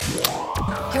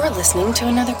You're listening to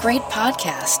another great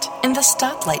podcast in the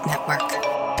Stoplight Network.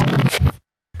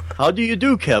 How do you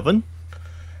do, Kevin?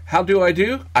 How do?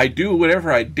 I do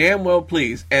whatever I damn well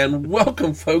please. And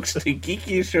welcome, folks, to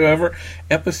Geekiest Show Ever,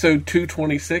 episode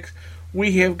 226.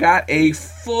 We have got a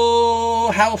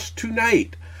full house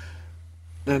tonight.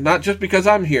 Not just because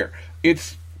I'm here.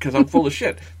 It's because I'm full of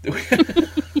shit. I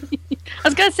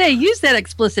was going to say, use that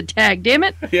explicit tag, damn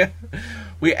it. Yeah.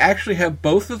 We actually have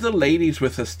both of the ladies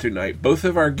with us tonight. Both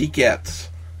of our geekettes.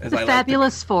 The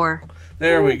Fabulous Four.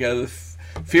 There we go. The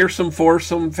fearsome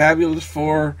foursome, Fabulous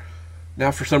Four.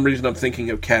 Now, for some reason, I'm thinking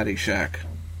of Caddyshack.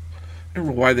 I don't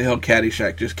know why the hell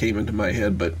Caddyshack just came into my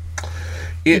head, but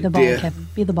it Be the ball, did. Kevin.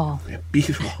 Be the ball. Yeah, be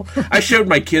the ball. I showed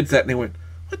my kids that, and they went,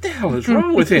 "What the hell is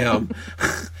wrong with him?"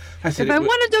 I said, If I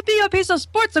wanted to be a piece of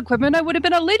sports equipment, I would have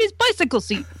been a lady's bicycle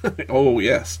seat. "Oh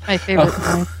yes." My favorite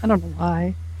line. I don't know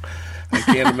why. I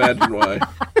can't imagine why.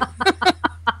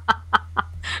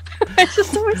 I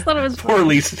just always thought it was Poor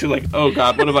Lisa. She's like, "Oh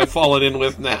God, what have I fallen in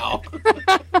with now?"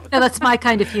 No, that's my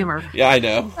kind of humor. Yeah, I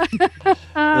know. And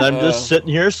I'm just sitting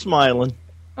here smiling.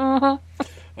 Uh-huh.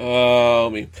 Oh,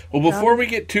 me. Well, before we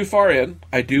get too far in,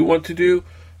 I do want to do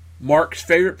Mark's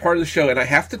favorite part of the show, and I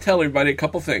have to tell everybody a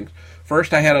couple things.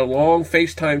 First, I had a long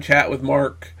FaceTime chat with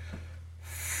Mark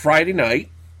Friday night.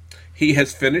 He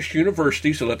has finished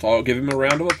university, so let's all give him a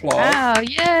round of applause. Wow,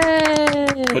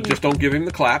 yay! But just don't give him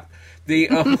the clap. The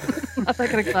I'm not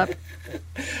going to clap.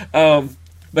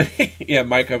 but yeah,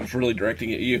 Mike, I was really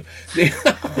directing at you.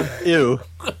 Ew.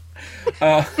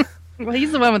 Well,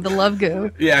 he's the one with the love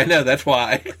goo. Yeah, I know. That's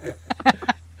why.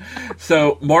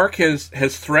 So Mark has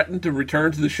threatened to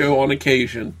return to the show on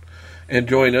occasion and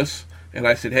join us. And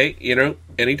I said, hey,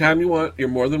 anytime you want, you're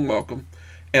more than welcome.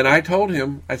 And I told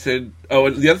him, I said, oh,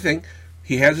 and the other thing,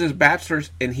 he has his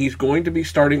bachelor's, and he's going to be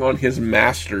starting on his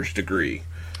master's degree.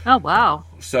 Oh, wow.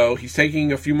 So he's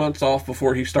taking a few months off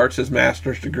before he starts his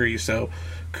master's degree. So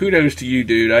kudos to you,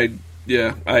 dude.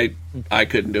 I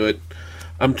couldn't do it.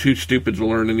 I'm too stupid to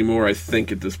learn anymore, I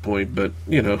think, at this point. But,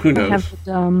 who I knows? have the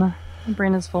dumb. My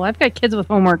brain is full. I've got kids with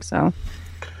homework, so.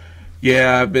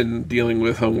 Yeah, I've been dealing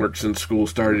with homework since school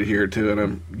started here, too, and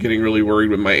I'm getting really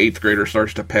worried when my 8th grader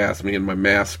starts to pass me in my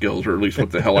math skills, or at least what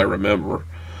the hell I remember.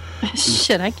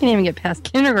 Shit, I can't even get past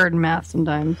kindergarten math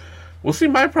sometimes. Well, see,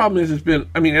 my problem is and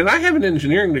I have an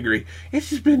engineering degree. It's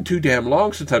just been too damn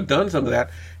long since I've done some of that,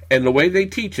 and the way they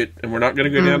teach it, and we're not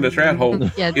going to go down this rat hole,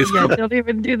 Don't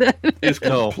even do that. is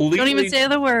completely... Don't even say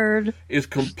the word. Is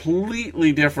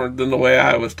completely different than the way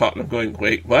I was taught. And I'm going,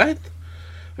 wait, what?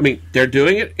 I mean, they're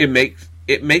doing it.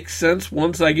 It makes sense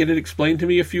once I get it explained to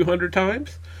me a few hundred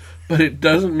times, but it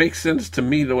doesn't make sense to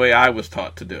me the way I was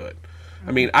taught to do it.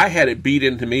 I mean, I had it beat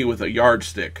into me with a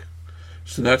yardstick,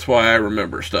 so that's why I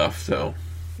remember stuff. So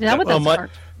Yeah, what that's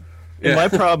hard. Yeah. My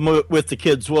problem with the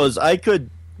kids was I could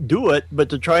do it, but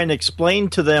to try and explain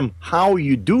to them how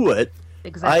you do it,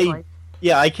 Exactly.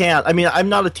 I can't. I mean, I'm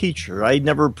not a teacher. I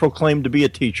never proclaimed to be a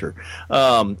teacher.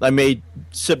 I may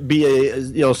set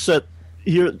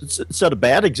a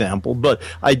bad example, but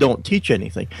I don't teach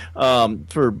anything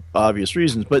for obvious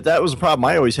reasons. But that was a problem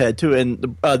I always had too.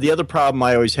 And the other problem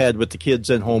I always had with the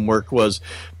kids and homework was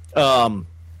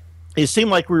it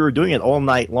seemed like we were doing it all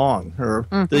night long. Or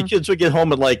the kids would get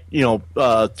home at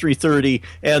 3:30,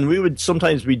 and we would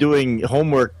sometimes be doing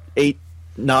homework 8,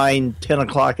 9, 10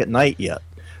 o'clock at night yet.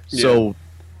 So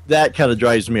that kind of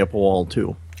drives me up a wall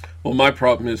too. Well, my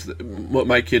problem is that what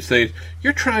my kids say is,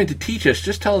 you're trying to teach us,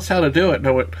 just tell us how to do it. And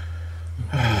I went,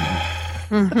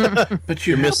 but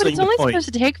you're But it's only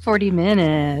supposed to take 40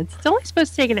 minutes. It's only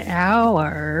supposed to take an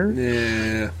hour.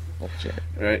 Yeah.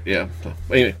 Right, yeah. So,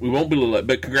 anyway, we won't belittle it,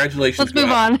 but congratulations. Let's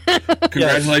move on.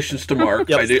 Congratulations to Mark.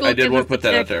 Yep. I did want to put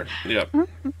that out there. Yeah.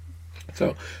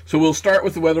 So we'll start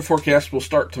with the weather forecast. We'll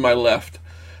start to my left.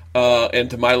 And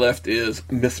to my left is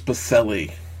Miss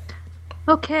Baselli.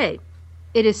 Okay.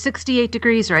 It is 68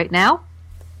 degrees right now.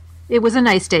 It was a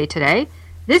nice day today.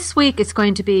 This week it's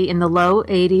going to be in the low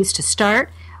 80s to start.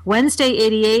 Wednesday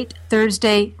 88,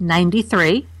 Thursday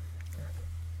 93.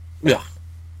 Yeah.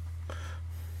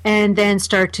 And then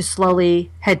start to slowly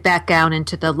head back down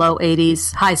into the low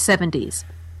 80s, high 70s.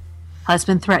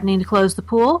 Husband threatening to close the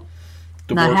pool?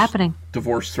 Not happening.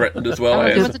 Divorce threatened as well.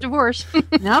 He wants a divorce.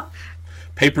 Nope.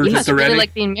 Papers You at must the really ready.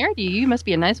 like being married to you. You must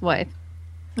be a nice wife.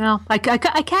 Well, I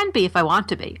can be if I want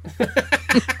to be.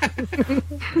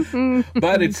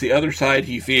 But it's the other side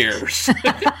he fears.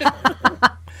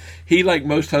 He, like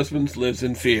most husbands, lives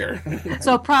in fear.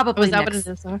 So probably that what it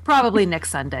is, huh? probably next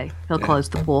Sunday he'll close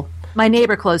the pool. My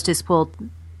neighbor closed his pool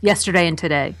yesterday and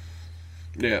today.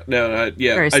 Yeah, no,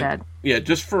 yeah. Very sad. Yeah,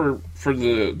 just for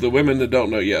the women that don't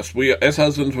know, yes, we as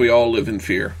husbands we all live in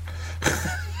fear,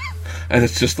 and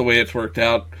it's just the way it's worked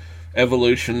out.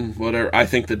 Evolution, whatever. I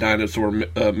think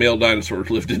the male dinosaurs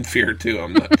lived in fear too.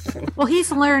 I'm not. Well,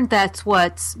 he's learned that's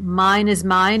what's mine is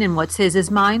mine and what's his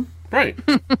is mine. Right.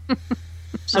 I'm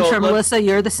sure, Melissa,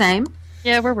 you're the same.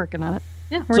 Yeah, we're working on it.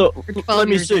 Yeah, we're 12 let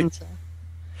me years see. in, so.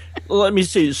 Let me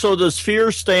see. So does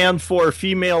fear stand for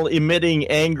female emitting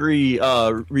angry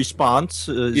response?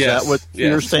 Is Yes. that what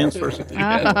fear Yes. stands for?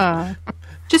 Yeah.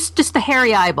 Just the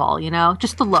hairy eyeball,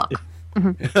 just the look.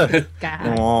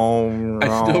 God. Oh,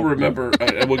 I still remember,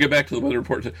 and we'll get back to the weather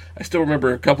report. I still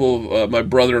remember a couple of my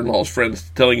brother-in-law's friends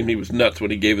telling him he was nuts when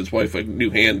he gave his wife a new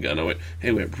handgun.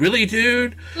 He went, really,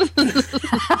 dude?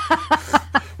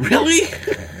 Really?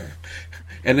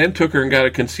 And then took her and got a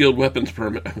concealed weapons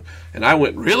permit. And I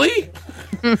went, really?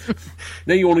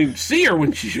 Now you won't even see her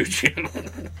when she shoots you.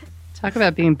 Talk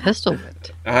about being pistol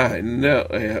whipped. I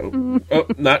know.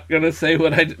 Not going to say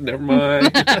what I did. Never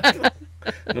mind.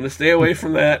 Going to stay away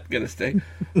from that. Going to stay.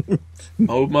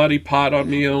 Oh, Mighty Pot on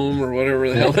me home or whatever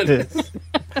the hell it is.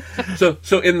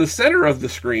 So in the center of the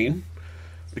screen,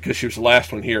 because she was the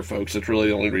last one here, folks, that's really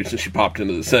the only reason she popped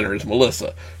into the center, is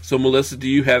Melissa. So, Melissa, do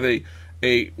you have a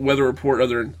weather report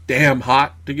other than damn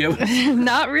hot to give us?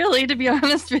 Not really, to be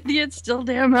honest with you. It's still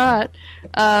damn hot.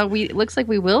 It looks like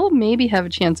we will maybe have a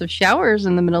chance of showers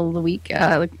in the middle of the week.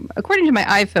 According to my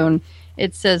iPhone,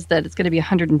 it says that it's going to be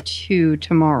 102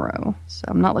 tomorrow. So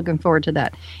I'm not looking forward to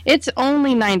that. It's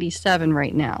only 97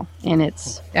 right now, and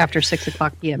it's after 6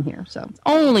 o'clock p.m. here. So it's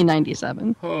only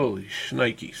 97. Holy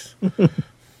shnikes.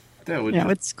 That would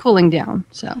it's cooling down.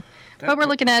 So. But we're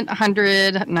looking at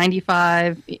 100,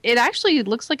 95. It actually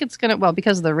looks like it's going to,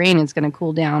 because of the rain, it's going to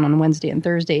cool down on Wednesday and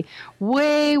Thursday.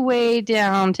 Way, way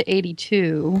down to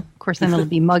 82. Of course, then it'll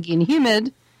be muggy and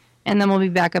humid. And then we'll be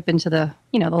back up into the,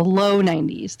 the low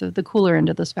 90s, the cooler end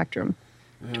of the spectrum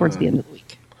towards the end of the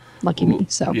week. Lucky me.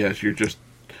 So yes, you're just,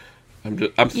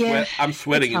 I'm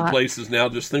sweating in places now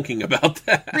just thinking about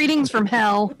that. Greetings from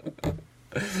hell.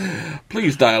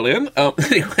 Please dial in.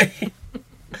 Anyway.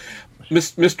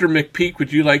 Mr. McPeak,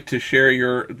 would you like to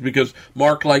share because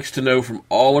Mark likes to know from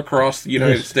all across the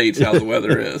United States how the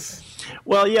weather is.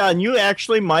 Well, yeah, and you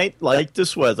actually might like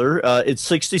this weather. It's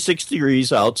 66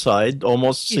 degrees outside,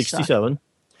 almost 67.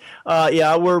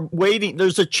 Yeah, we're waiting.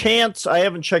 There's a chance, I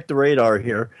haven't checked the radar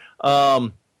here,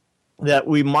 that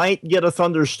we might get a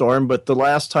thunderstorm, but the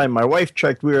last time my wife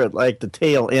checked, we were at like the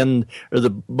tail end or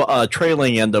the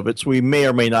trailing end of it, so we may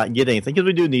or may not get anything because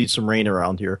we do need some rain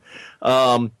around here.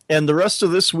 And the rest of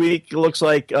this week looks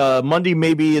like Monday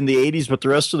may be in the 80s, but the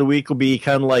rest of the week will be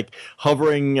kind of like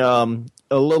hovering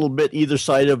a little bit either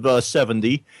side of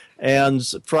 70. And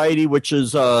Friday, which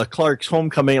is Clark's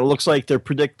homecoming, it looks like they're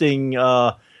predicting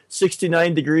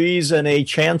 69 degrees and a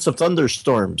chance of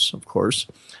thunderstorms, of course.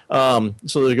 So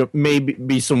there may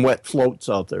be some wet floats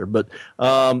out there, but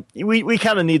we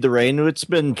kind of need the rain. It's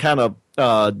been kind of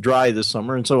dry this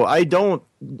summer, and so I don't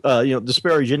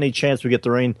disparage any chance we get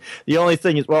the rain. The only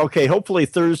thing is, hopefully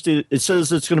Thursday, it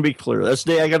says it's going to be clear. That's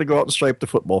the day I got to go out and stripe the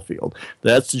football field.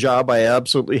 That's the job I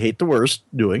absolutely hate the worst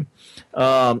doing.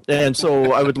 And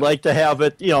so I would like to have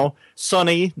it,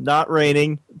 sunny, not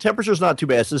raining. Temperature's not too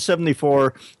bad. It's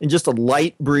 74 and just a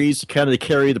light breeze to kind of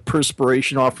carry the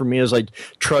perspiration off for me as I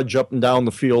trudge up and down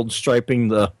the field, striping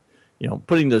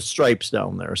putting the stripes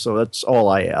down there. So that's all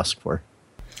I ask for.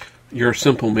 You're a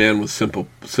simple man with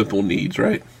simple needs,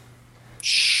 right?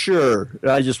 Sure.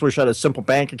 I just wish I had a simple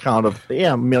bank account of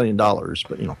 $1 million,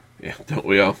 but Yeah, don't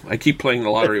we all? I keep playing the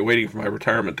lottery waiting for my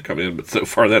retirement to come in, but so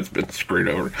far that's been screwed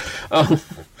over.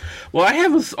 Well, I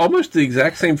have almost the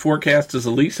exact same forecast as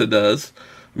Elisa does.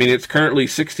 I mean, it's currently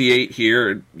 68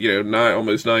 here,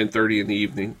 almost 9:30 in the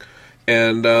evening.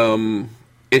 And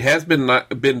it has been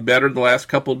better the last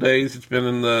couple of days. It's been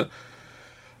in the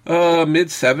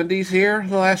mid-70s here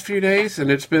the last few days,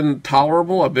 and it's been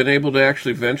tolerable. I've been able to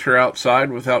actually venture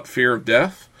outside without fear of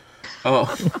death.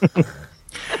 Well,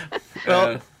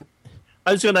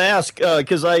 I was going to ask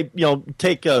because I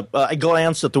take I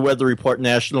glanced at the weather report,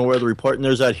 National Weather Report, and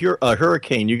there's that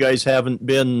hurricane. You guys haven't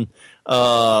been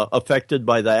affected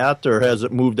by that, or has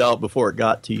it moved out before it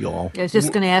got to you all? I was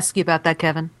just going to ask you about that,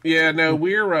 Kevin. Yeah, no,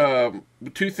 we're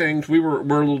two things. We're a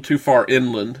little too far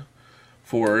inland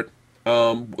for it.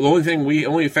 The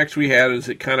only effects we had is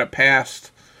it kind of passed.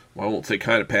 Well, I won't say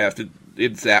kind of passed. It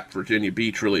zapped Virginia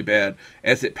Beach really bad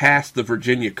as it passed the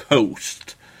Virginia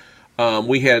coast.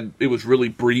 It was really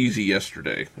breezy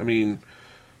yesterday. I mean,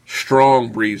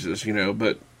 strong breezes,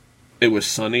 but it was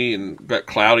sunny and got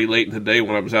cloudy late in the day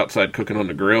when I was outside cooking on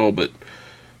the grill. But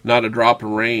not a drop of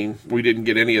rain. We didn't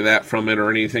get any of that from it or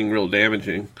anything real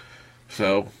damaging.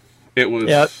 So it was,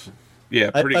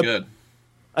 pretty good.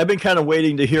 I've been kind of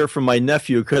waiting to hear from my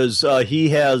nephew because he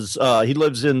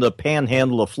lives in the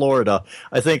panhandle of Florida,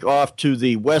 I think off to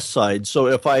the west side. So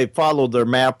if I followed their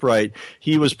map right,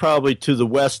 he was probably to the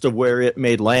west of where it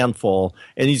made landfall,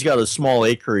 and he's got a small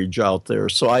acreage out there.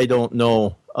 So I don't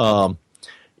know,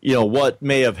 what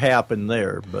may have happened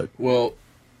there. But well,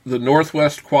 the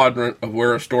northwest quadrant of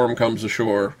where a storm comes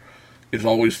ashore is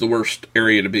always the worst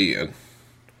area to be in.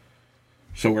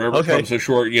 So wherever it comes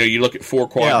ashore, you look at 4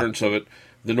 quadrants of it.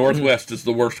 The northwest is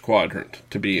the worst quadrant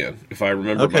to be in, if I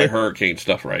remember my hurricane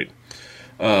stuff right.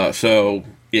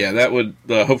 That would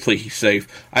hopefully he's safe.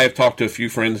 I have talked to a few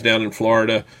friends down in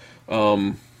Florida.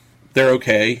 They're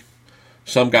okay.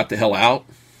 Some got the hell out.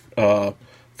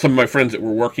 Some of my friends that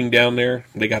were working down there,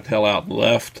 they got the hell out and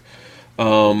left.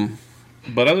 But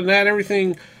other than that,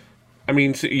 everything, I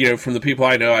mean, from the people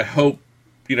I know, I hope,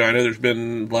 I know there's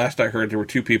been, last I heard, there were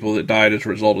 2 people that died as a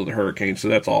result of the hurricane, so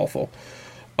that's awful.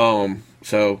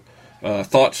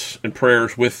 Thoughts and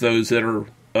prayers with those that are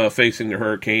facing the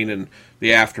hurricane and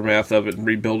the aftermath of it and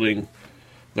rebuilding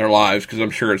their lives, because I'm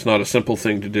sure it's not a simple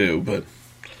thing to do, but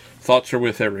thoughts are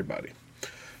with everybody.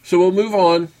 So we'll move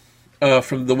on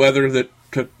from the weather that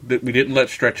we didn't let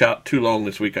stretch out too long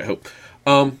this week, I hope.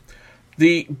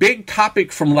 The big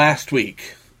topic from last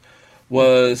week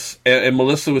was, and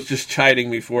Melissa was just chiding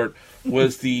me for it,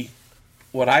 was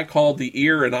what I called the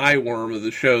ear and eye worm of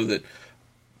the show that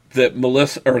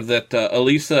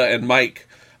Elisa and Mike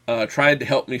tried to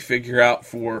help me figure out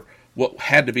for what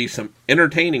had to be some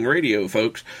entertaining radio,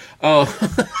 folks.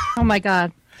 Oh my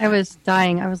God. I was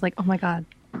dying. I was like, oh my God.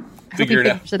 I hope he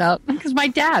figures it out. Because my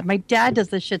dad does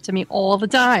this shit to me all the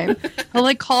time.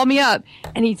 He'll call me up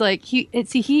and he's like, he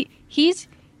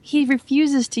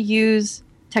refuses to use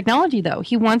technology though.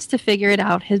 He wants to figure it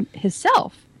out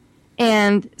himself.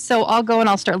 And so I'll go and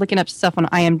I'll start looking up stuff on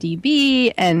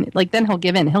IMDb, and then he'll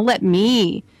give in. He'll let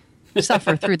me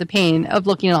suffer through the pain of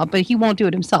looking it up, but he won't do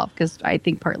it himself because I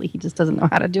think partly he just doesn't know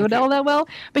how to do it all that well.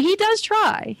 But he does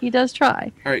try.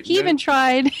 All right, he even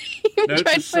tried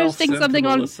posting something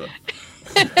on.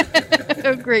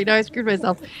 Oh, great! Now I screwed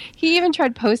myself. He even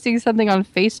tried posting something on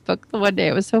Facebook the one day.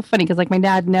 It was so funny because my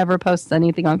dad never posts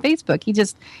anything on Facebook. He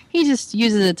just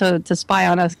uses it to spy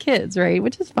on us kids, right?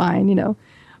 Which is fine,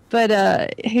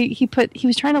 But he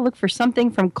was trying to look for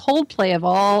something from Coldplay of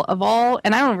all,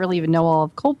 and I don't really even know all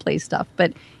of Coldplay stuff,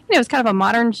 but it was kind of a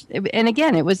modern, and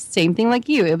again, it was the same thing like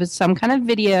you. It was some kind of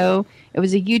video. It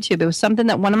was a YouTube. It was something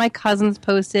that one of my cousins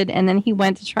posted, and then he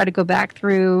went to try to go back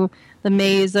through the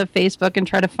maze of Facebook and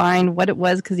try to find what it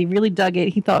was because he really dug it.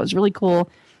 He thought it was really cool,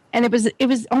 and it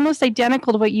was almost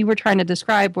identical to what you were trying to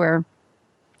describe, where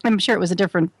I'm sure it was a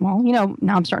different. Well,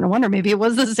 now I'm starting to wonder. Maybe it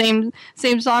was the same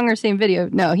song or same video.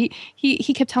 No, he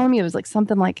kept telling me it was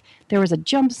something like there was a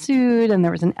jumpsuit and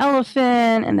there was an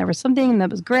elephant and there was something that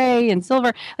was gray and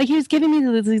silver. He was giving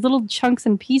me these little chunks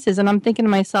and pieces, and I'm thinking to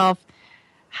myself,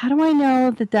 how do I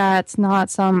know that that's not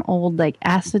some old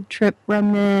acid trip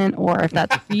remnant, or if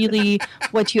that's really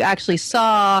what you actually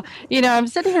saw? I'm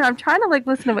sitting here, I'm trying to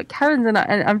listen to what Kevin's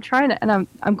and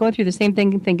I'm going through the same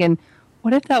thing, thinking,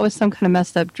 what if that was some kind of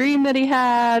messed up dream that he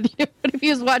had? What if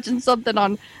he was watching something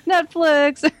on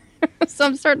Netflix? So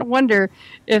I'm starting to wonder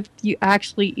if you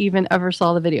actually even ever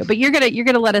saw the video. But you're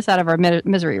gonna let us out of our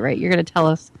misery, right? You're gonna tell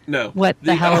us what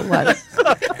the hell it was.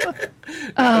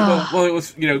 Well, it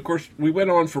was. Of course, we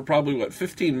went on for probably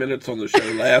 15 minutes on the show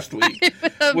last week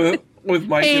with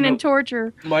Mike pain and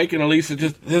torture. Mike and Elisa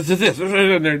just this,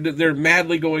 and they're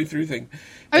madly going through things.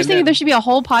 I was thinking there should be a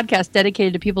whole podcast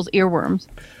dedicated to people's earworms.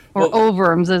 Or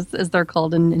ohrwurms, as they're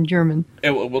called in German.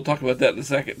 And we'll talk about that in a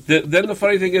second. Then the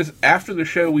funny thing is, after the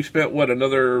show, we spent,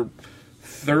 another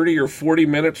 30 or 40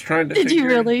 minutes trying to Did you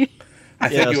really? I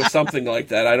think it was something like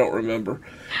that. I don't remember.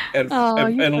 And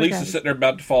Elisa's sitting there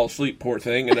about to fall asleep, poor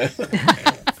thing. And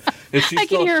I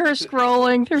can hear her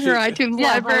scrolling through her iTunes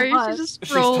library. She's just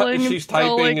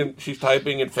scrolling. She's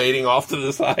typing and fading off to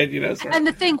the side. And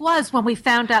the thing was, when we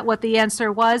found out what the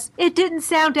answer was, it didn't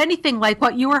sound anything like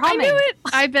what you were humming. I knew it.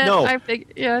 I bet. No. I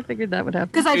figured that would happen.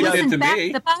 Because I listened back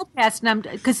to the podcast, and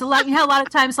because a lot of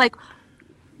times,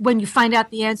 when you find out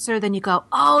the answer, then you go,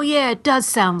 "Oh yeah, it does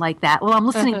sound like that." Well, I'm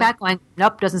listening back, going,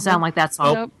 "Nope, doesn't sound like that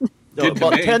song."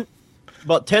 Nope.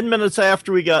 About 10 minutes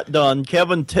after we got done,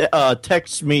 Kevin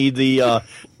texts me the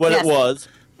what it was,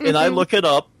 and I look it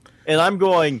up, and I'm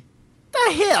going,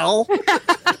 the hell?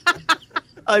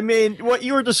 I mean, what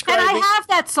you were describing. And I have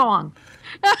that song.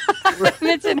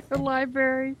 It's in her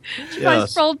library. She probably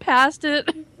scrolled past it.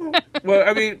 Well,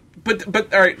 I mean,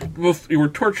 But all right, well, you were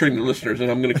torturing the listeners, and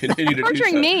I'm going to continue to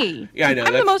torturing do so. me. Yeah, I know.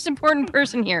 I'm the most important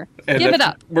person here. and Give it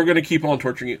up. We're going to keep on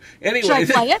torturing you. Anyway, Should I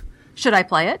play it? Should I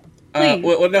play it? Please.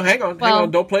 well, no, hang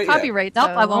on, don't play it yet. Copyright. Nope,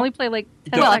 Nope, I I'll won't. only play like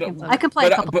 10 Don't- seconds. I can play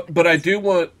a couple. But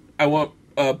I want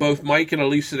both Mike and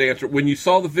Elisa to answer. When you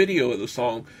saw the video of the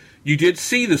song, you did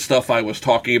see the stuff I was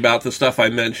talking about, the stuff I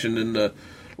mentioned, and the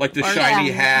shiny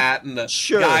Yeah. hat and the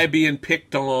Sure. guy being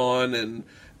picked on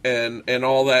and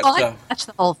all that Oh, I stuff. watched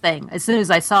the whole thing. As soon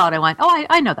as I saw it, I went, "Oh,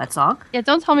 I know that song." Yeah,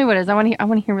 don't tell me what it is. I want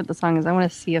to hear what the song is. I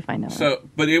want to see if I know it. So,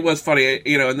 but it was funny,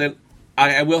 and then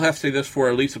I will have to say this before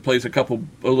Elisa plays a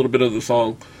little bit of the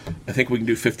song. I think we can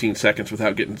do 15 seconds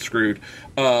without getting screwed.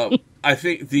 I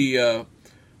think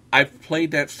I've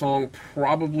played that song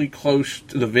probably close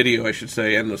to the video, I should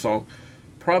say, and the song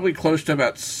probably close to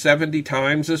about 70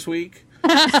 times this week.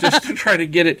 Just to try to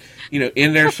get it,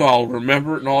 in there so I'll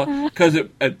remember it and all. Because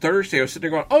at Thursday I was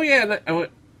sitting there going, "Oh yeah," and I went,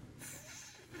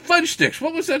 "Fudge Sticks,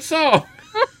 what was that song?"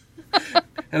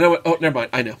 And I went, "Oh, never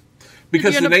mind, I know."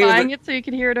 Because Did the you end up name buying of it so you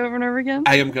could hear it over and over again?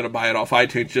 I am going to buy it off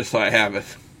iTunes just so I have it.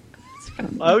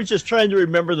 I was just trying to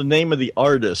remember the name of the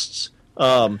artists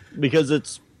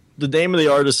because the name of the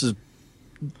artist is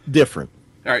different.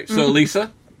 All right, so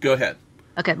Lisa, go ahead.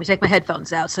 Okay, let me take my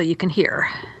headphones out so you can hear.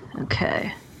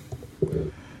 Okay.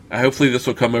 Hopefully this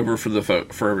will come over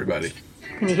for everybody.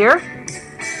 Can you hear?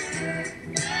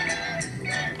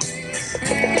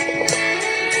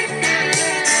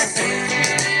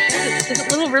 Is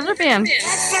it Little River Band?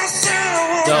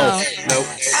 No, Nope.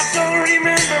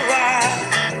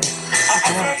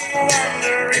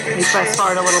 Let me press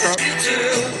hard a little bit.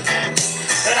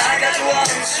 But I got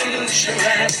one solution,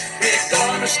 and we're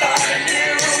gonna start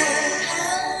anew.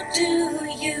 How do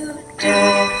you do?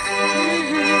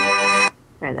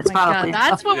 Right, that's Oh my God, probably.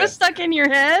 that's what was stuck in your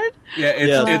head?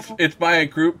 Yeah, it's by a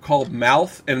group called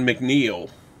Mouth and McNeil.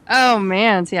 Oh,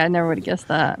 man. See, I never would have guessed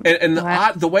that. And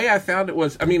Wow. the way I found it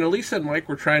was, Elisa and Mike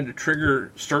were trying to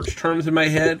trigger search terms in my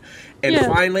head, and Yeah.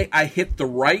 finally I hit the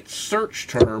right search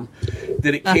term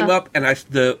that it came up, and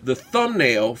the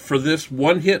thumbnail for this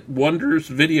One Hit Wonders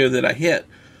video that I hit,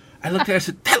 I looked at it, I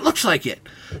said, "That looks like it."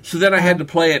 So then I had to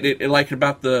play it, like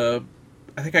about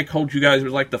I think I told you guys it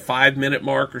was like the 5-minute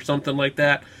mark or something like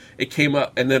that. It came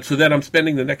up, and then I'm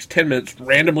spending the next 10 minutes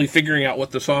randomly figuring out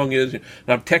what the song is, and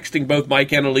I'm texting both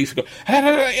Mike and Elisa, go,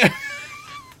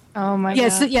 Oh, my Yeah,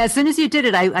 God. as soon as you did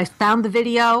it, I found the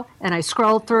video and I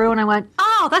scrolled through and I went,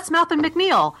 "Oh, that's Mouth and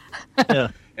McNeil." yeah,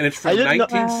 and it's I from didn't know-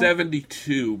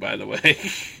 1972, by the way.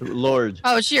 Lord.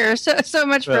 Oh, sure. So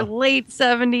much for Yeah. late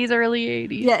 70s, early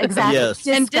 80s. Yeah, exactly. Yes.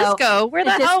 And disco. Where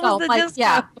the hell was the like,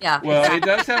 disco? Yeah. Well, it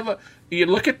does have you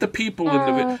look at the people in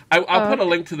the video. I'll put a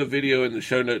link to the video in the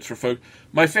show notes for folks.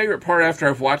 My favorite part after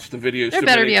I've watched the video. There so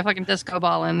better many- be a fucking disco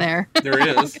ball in there. There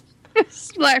is.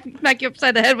 Smack you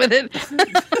upside the head with it.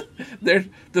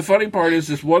 The funny part is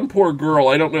this one poor girl.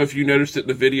 I don't know if you noticed it in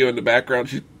the video in the background.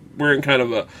 She's wearing kind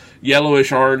of a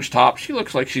yellowish orange top. She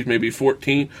looks like she's maybe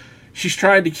 14. She's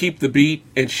trying to keep the beat,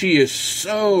 and she is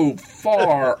so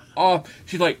far off.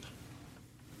 She's like,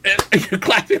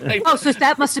 clapping like, Oh, so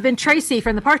that must have been Tracy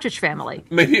from the Partridge Family,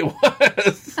 maybe it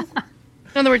was.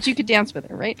 In other words, you could dance with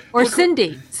her, right? or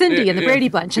Cindy and the yeah, Brady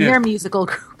Bunch and yeah. their musical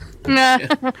group. Nah.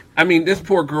 This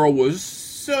poor girl was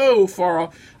so far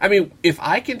off. If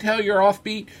I can tell you're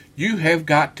offbeat, you have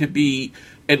got to be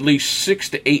at least 6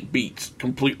 to 8 beats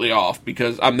completely off,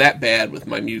 because I'm that bad with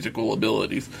my musical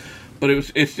abilities. But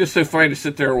it's just so funny to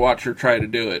sit there and watch her try to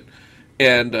do it.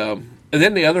 And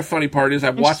then the other funny part is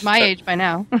I've And watched she's my age by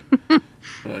now.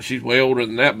 she's way older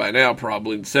than that by now,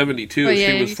 probably. In 72, Oh, yeah,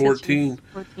 she you was said 14.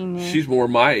 14, yeah. She's more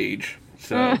my age.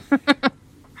 So,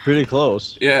 Pretty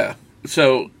close. yeah.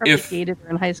 So Probably if dated her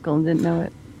in high school and didn't know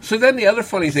it. So then the other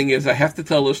funny thing is, I have to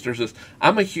tell listeners this.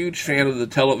 I'm a huge fan of the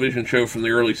television show from the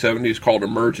early 70s called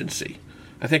Emergency.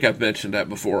 I think I've mentioned that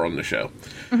before on the show.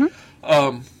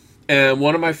 And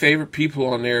one of my favorite people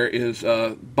on there is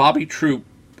Bobby Troop,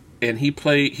 and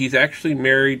he's actually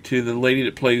married to the lady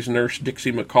that plays Nurse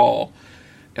Dixie McCall,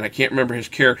 and I can't remember his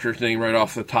character's name right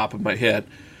off the top of my head.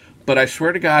 But I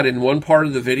swear to God, in one part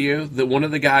of the video, that one of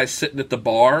the guys sitting at the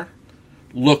bar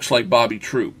looks like Bobby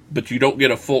Troop, but you don't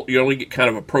get you only get kind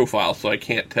of a profile, so I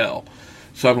can't tell.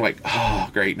 So I'm like, oh,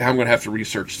 great. Now I'm going to have to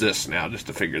research this now just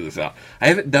to figure this out. I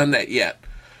haven't done that yet,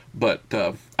 but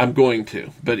I'm going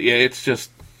to. But yeah, it's just,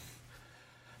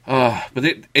 but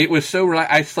it was so,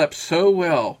 I slept so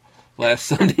well last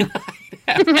Sunday night.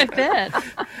 I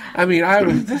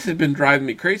bet. This had been driving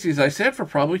me crazy, as I said, for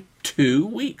probably 2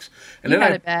 weeks. And You then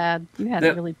had it bad. You had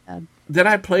it really bad. Then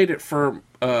I played it for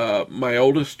my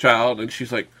oldest child, and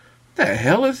she's like, "The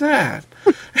hell is that?"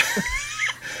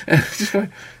 And she's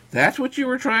going, that's what you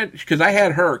were trying? Because I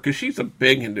had her, because she's a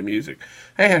big into music.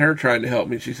 I had her trying to help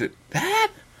me. She said,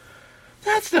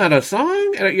 that's not a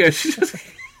song. And yeah, she just,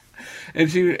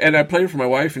 and I played it for my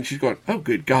wife, and she's going, oh,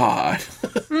 good God.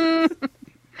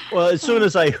 Well, as soon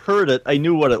as I heard it, I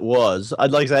knew what it was.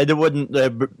 I'd like to say I wouldn't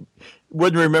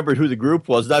remember who the group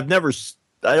was. I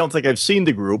don't think I've seen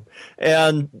the group.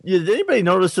 And did anybody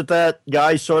notice that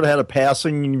guy sort of had a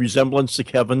passing resemblance to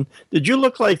Kevin? Did you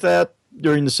look like that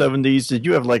during the 70s? Did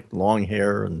you have like long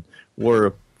hair and wore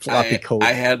a floppy coat?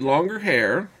 I had longer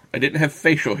hair. I didn't have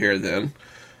facial hair then,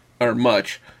 or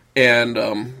much. And,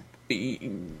 I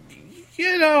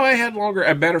had longer.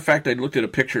 As a matter of fact, I looked at a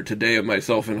picture today of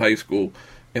myself in high school,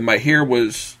 and my hair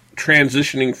was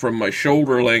transitioning from my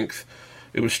shoulder length.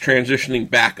 It was transitioning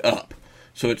back up.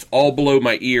 So it's all below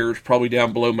my ears, probably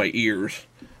down below my ears,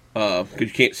 because you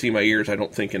can't see my ears, I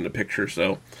don't think, in the picture.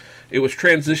 So it was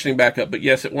transitioning back up. But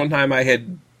yes, at one time I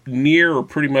had near or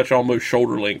pretty much almost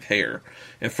shoulder-length hair.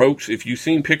 And folks, if you've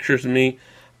seen pictures of me,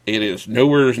 it is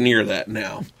nowhere near that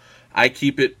now. I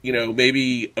keep it,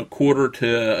 maybe a quarter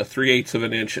to 3/8 of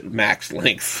an inch at max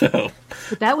length. So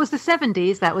But that was the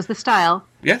 70s. That was the style.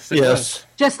 yes, it was.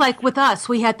 Just like with us,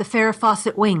 we had the Farrah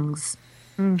Fawcett wings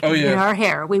Oh in yeah. our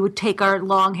hair. We would take our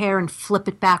long hair and flip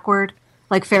it backward,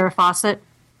 like Farrah Fawcett.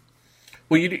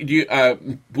 Well, we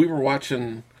were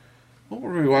watching. What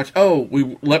were we watching? Oh,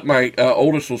 my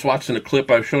oldest was watching a clip.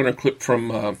 I was showing a clip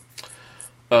from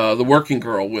The Working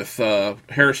Girl with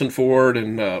Harrison Ford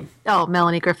and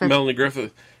Melanie Griffith. Melanie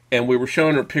Griffith, and we were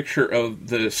showing her a picture of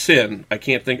the Sin. I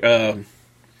can't think. God,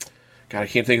 I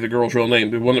can't think of the girl's real name.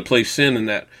 The one that plays Sin in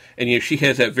that, and she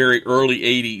has that very early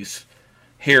 '80s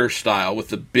hairstyle with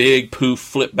the big poof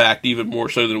flip back, even more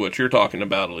so than what you're talking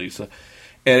about, Elisa.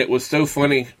 And it was so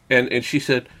funny. And she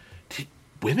said, "Did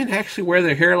women actually wear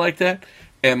their hair like that?"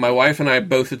 And my wife and I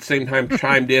both at the same time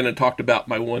chimed in and talked about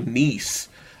my one niece,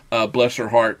 bless her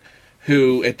heart,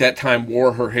 who at that time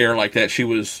wore her hair like that. She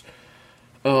was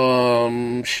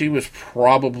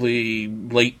probably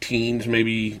late teens,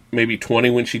 maybe 20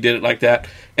 when she did it like that.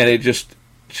 And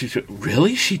she said,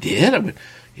 "Really? She did?" I went,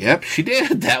 "Yep, she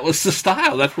did. That was the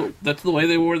style. That's the way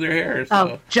they wore their hair." So.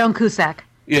 Oh, Joan Cusack.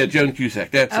 Yeah, Joan Cusack.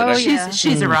 That's Oh, it. yeah.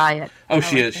 She's a riot. Oh,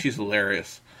 she is. She's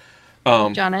hilarious.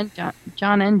 John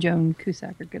and Joan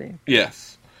Cusack are good.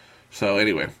 Yes. So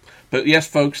anyway, but yes,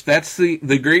 folks, that's the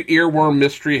great earworm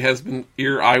mystery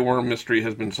eyeworm mystery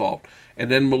has been solved. And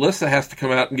then Melissa has to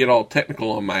come out and get all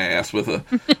technical on my ass with a.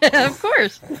 Of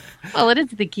course. Well, it is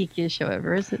the geekiest show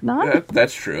ever, is it not?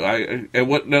 That's true.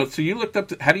 So you looked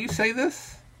up. How do you say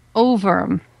this?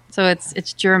 Ohrwurm. So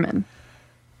it's German.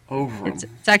 Over. It's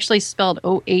actually spelled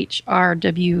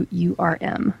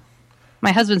Ohrwurm.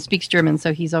 My husband speaks German,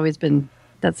 so he's always been.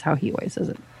 That's how he always says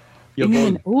it.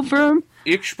 An Ohrwurm.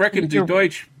 Ich spreche die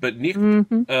Deutsch, but nicht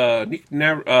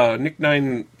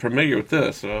nein familiar with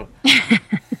this. So.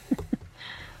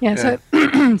 Yeah. So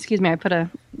excuse me. I put a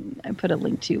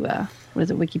link to what is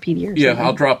it, Wikipedia? Or Yeah, something?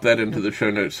 I'll drop that into the show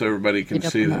notes so everybody can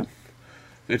see that.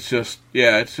 It's just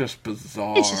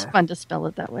bizarre. It's just fun to spell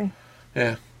it that way.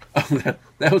 Yeah.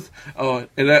 that was.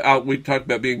 We talked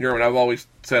about being German. I've always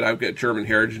said I've got German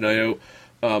heritage, and I know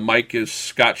Mike is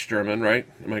Scotch German, right?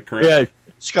 Am I correct? Yeah,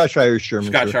 Scotch Irish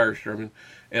German. Scotch Irish German.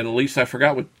 And Elise, I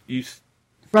forgot what you.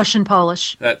 Russian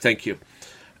Polish. Thank you.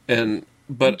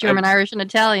 But German, Irish, and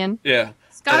Italian. Yeah.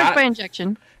 Scottish by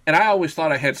injection. And I always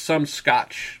thought I had some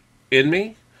Scotch in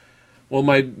me. Well,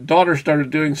 my daughter started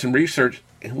doing some research,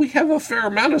 and we have a fair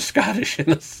amount of Scottish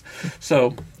in us.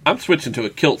 So I'm switching to a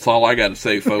kilt's all I got to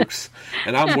say, folks.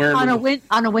 And I'm wearing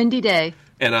on a windy day.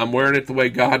 And I'm wearing it the way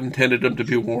God intended them to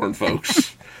be worn,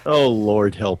 folks. Oh,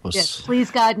 Lord, help us. Yes,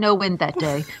 please God, no wind that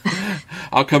day.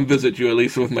 I'll come visit you,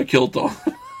 Elisa, with my kilt on.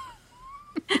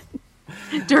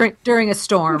 during a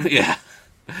storm. Yeah.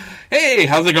 Hey,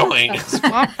 how's it going?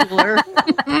 Swamp cooler.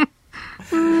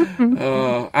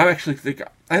 I actually think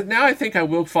I think I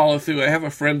will follow through. I have a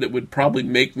friend that would probably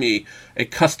make me a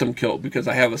custom kilt because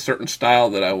I have a certain style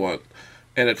that I want,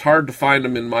 and it's hard to find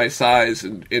them in my size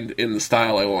and in the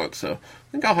style I want. So I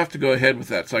think I'll have to go ahead with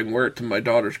that so I can wear it to my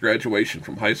daughter's graduation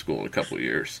from high school in a couple of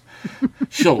years.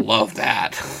 She'll love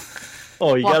that.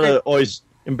 Oh, you gotta always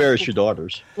embarrass your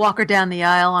daughters. Walk her down the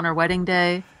aisle on her wedding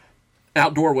day.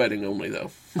 Outdoor wedding only,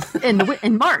 though.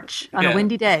 In March on a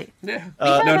windy day. Yeah.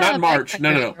 No, not in March.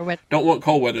 No. Don't want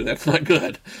cold weather. That's not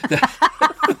good.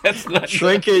 That's not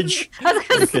Shrinkage.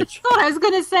 I was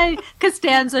going to say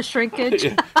Costanza shrinkage.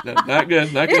 Yeah, no, not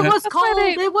good. Not good. It was cold.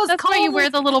 That's why you wear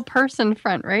the little purse in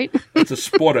front, right? It's a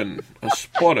sportin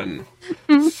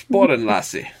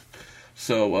lassie.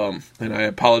 So, and I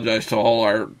apologize to all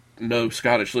our no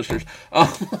Scottish listeners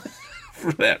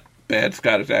for that bad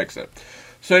Scottish accent.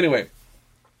 So anyway,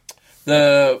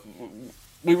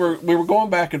 we were going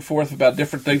back and forth about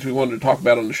different things we wanted to talk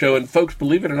about on the show, and folks,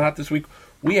 believe it or not, this week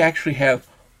we actually have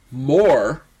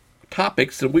more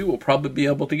topics than we will probably be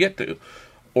able to get to,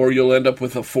 or you'll end up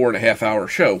with a 4.5-hour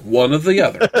show, one or the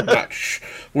other.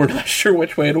 We're not sure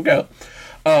which way it'll go.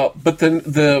 But then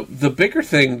the bigger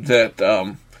thing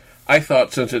that I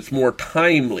thought, since it's more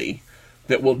timely,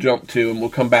 that we'll jump to, and we'll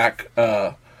come back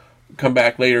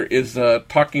later, is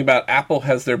talking about Apple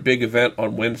has their big event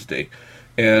on Wednesday.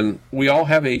 And we all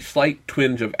have a slight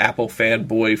twinge of Apple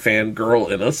fanboy,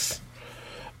 fangirl in us.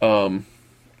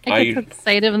 I got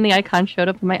excited when the icon showed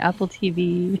up on my Apple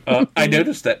TV. I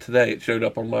noticed that today. It showed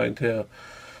up on mine, too.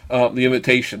 The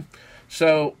invitation.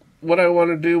 So what I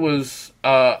want to do was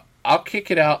I'll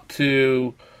kick it out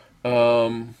to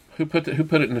who put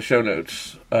it in the show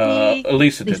notes?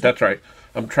 Elisa did. That's right.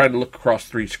 I'm trying to look across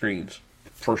 3 screens.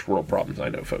 First world problems, I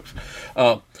know, folks.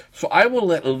 So I will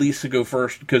let Elisa go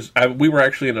first, because we were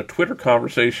actually in a Twitter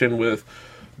conversation with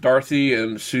Dorothy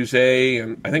and Suze,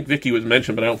 and I think Vicky was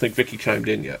mentioned, but I don't think Vicky chimed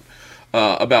in yet,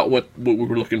 about what we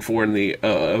were looking for in the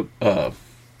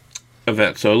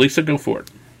event. So Elisa, go for it.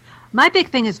 My big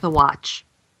thing is the watch.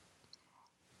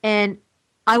 And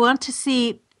I want to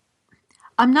see,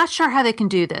 I'm not sure how they can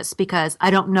do this because I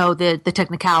don't know the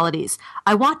technicalities.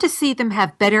 I want to see them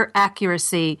have better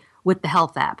accuracy with the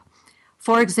health app.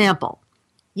 For example,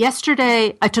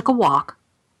 yesterday I took a walk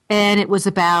and it was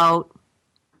about,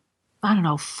 I don't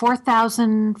know,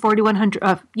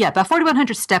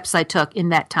 4,100 steps I took in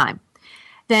that time.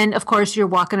 Then, of course, you're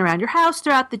walking around your house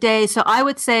throughout the day. So I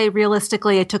would say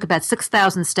realistically, I took about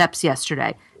 6,000 steps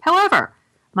yesterday. However,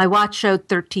 my watch showed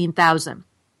 13,000.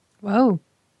 Whoa.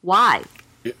 Why?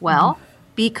 Well,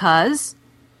 because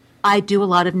I do a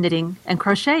lot of knitting and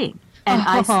crocheting. And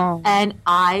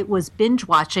I was binge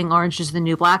watching Orange is the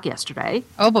New Black yesterday.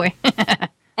 Oh boy.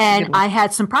 And I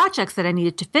had some projects that I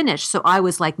needed to finish. So I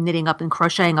was like knitting up and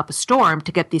crocheting up a storm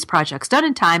to get these projects done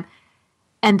in time.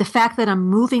 And the fact that I'm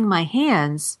moving my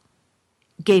hands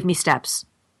gave me steps.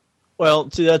 Well,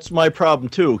 see, that's my problem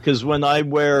too, because when I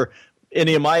wear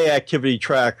any of my activity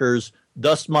trackers,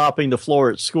 dust mopping the floor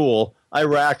at school, I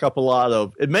rack up a lot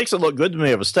of, it makes it look good to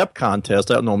me of a step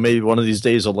contest. I don't know, maybe one of these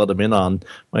days I'll let them in on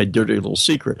my dirty little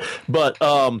secret. But,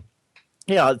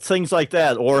 yeah, things like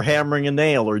that, or hammering a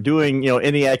nail, or doing,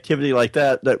 any activity like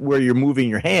that where you're moving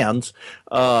your hands,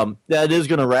 that is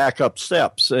going to rack up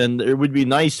steps. And it would be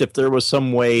nice if there was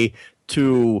some way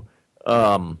to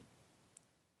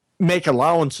make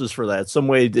allowances for that, some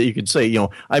way that you could say,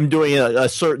 I'm doing a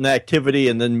certain activity,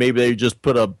 and then maybe they just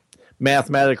put a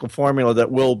mathematical formula that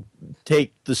will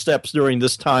take the steps during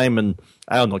this time and,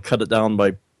 I don't know, cut it down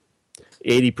by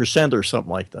 80% or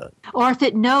something like that. Or if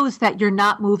it knows that you're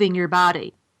not moving your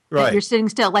body, right, that you're sitting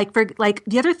still. Like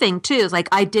the other thing too is like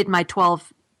I did my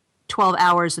 12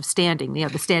 hours of standing,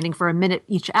 the standing for a minute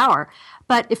each hour.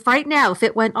 But if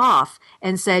it went off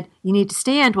and said, you need to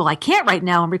stand, well, I can't right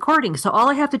now, I'm recording. So all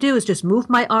I have to do is just move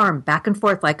my arm back and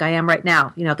forth like I am right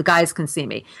now. The guys can see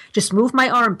me. Just move my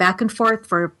arm back and forth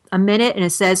for a minute and it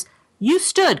says, you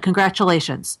stood,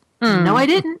 congratulations. No, I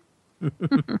didn't.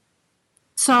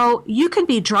 So you can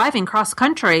be driving cross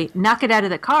country, knock it out of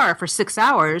the car for 6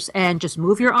 hours and just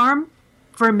move your arm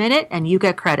for a minute and you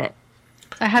get credit.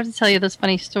 I have to tell you this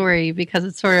funny story because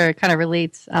it sort of kind of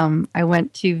relates. I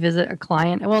went to visit a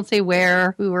client. I won't say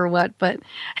where, who, or what, but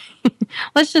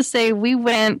let's just say we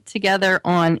went together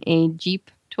on a Jeep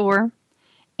tour.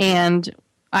 And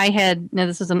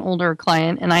this is an older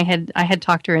client, and I had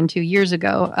talked her into years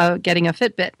ago getting a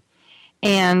Fitbit.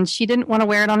 And she didn't want to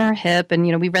wear it on her hip. And,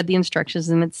 we read the instructions,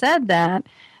 and it said that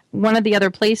one of the other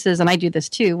places, and I do this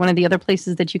too, one of the other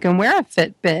places that you can wear a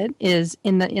Fitbit is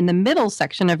in the middle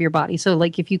section of your body. So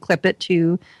like if you clip it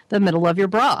to the middle of your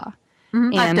bra.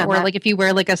 Mm-hmm, like if you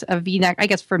wear like a V-neck, I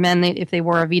guess for men, if they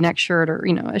wore a V-neck shirt or,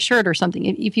 a shirt or something,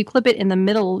 if you clip it in the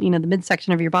middle, the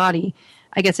midsection of your body,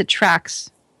 I guess it tracks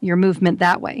your movement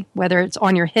that way, whether it's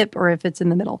on your hip or if it's in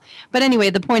the middle. But anyway,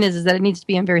 the point is that it needs to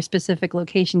be in very specific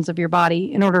locations of your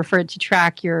body in order for it to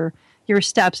track your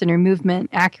steps and your movement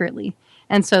accurately.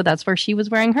 And so that's where she was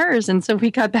wearing hers. And so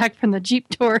we got back from the Jeep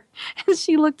tour and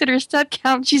she looked at her step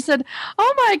count. She said,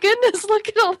 oh my goodness, look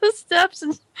at all the steps.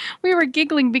 And we were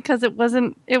giggling because we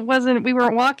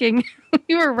weren't walking.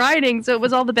 We were riding. So it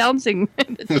was all the bouncing.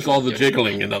 It was all the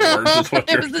jiggling, in other words.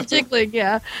 It was the jiggling,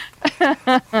 yeah. So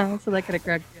that kind of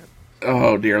cracked me up.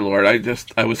 Oh, dear Lord. I'm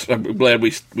glad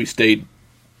we stayed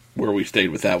where we stayed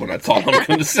with that one. That's all I'm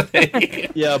going to say.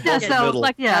 Yeah, both middle.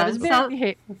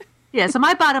 Yeah, so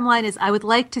my bottom line is I would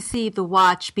like to see the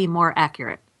watch be more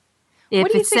accurate.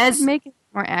 What do you think would make it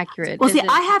more accurate? Well, Is see, it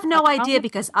I have no a idea problem?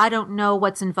 because I don't know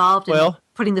what's involved in Well-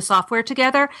 putting the software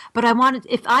together. But I wanted,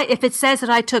 if it says that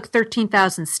I took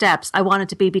 13,000 steps, I want it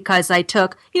to be because I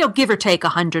took, give or take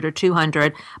 100 or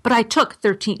 200. But I took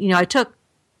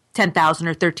 10,000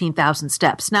 or 13,000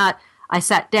 steps. Not I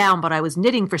sat down, but I was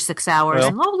knitting for 6 hours. Well-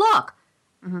 And look.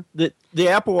 The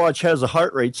Apple Watch has a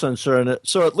heart rate sensor in it,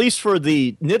 so at least for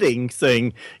the knitting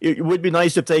thing, it would be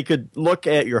nice if they could look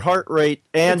at your heart rate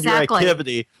and Exactly. your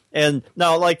activity. And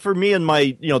now, like for me and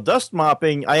my dust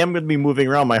mopping, I am going to be moving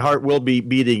around. My heart will be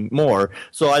beating more,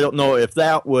 so I don't know if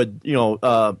that would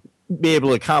be able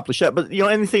to accomplish that. But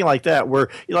anything like that, where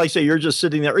like I say, you're just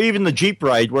sitting there, or even the Jeep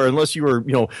ride, where unless you were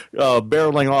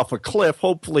barreling off a cliff,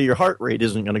 hopefully your heart rate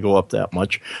isn't going to go up that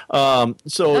much. So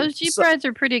Those Jeep rides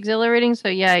are pretty exhilarating. So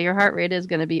yeah, your heart rate is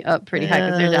going to be up pretty high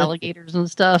because there's alligators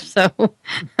and stuff. So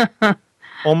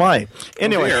Oh my.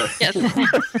 Anyway, There. yes.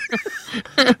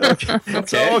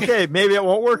 okay, maybe it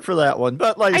won't work for that one.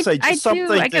 But like I say, just something.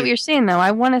 I get what you're saying though.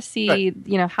 I want to see,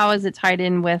 Right. How is it tied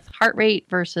in with heart rate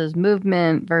versus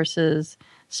movement versus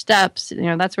steps,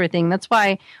 that sort of thing. That's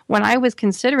why when I was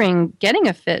considering getting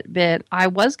a Fitbit, I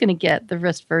was going to get the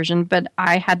wrist version, but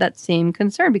I had that same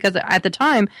concern because at the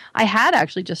time I had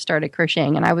actually just started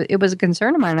crocheting, and it was a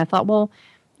concern of mine. I thought, well,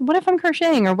 what if I'm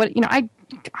crocheting, or what? I'm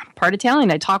part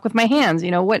Italian. I talk with my hands.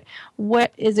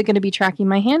 What is it going to be tracking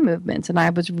my hand movements? And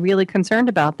I was really concerned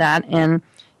about that. And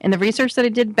in the research that I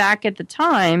did back at the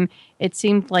time, it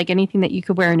seemed like anything that you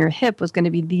could wear on your hip was going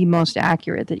to be the most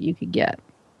accurate that you could get.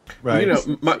 Right.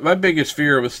 My biggest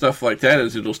fear with stuff like that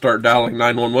is it'll start dialing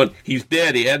 911. He's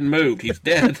dead. He hadn't moved. He's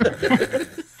dead.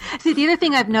 See, the other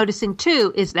thing I'm noticing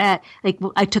too is that,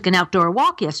 I took an outdoor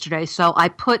walk yesterday, so I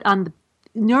put on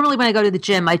normally when I go to the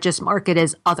gym, I just mark it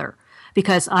as other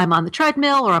because I'm on the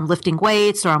treadmill or I'm lifting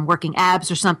weights or I'm working abs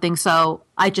or something. So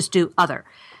I just do other.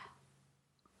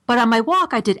 But on my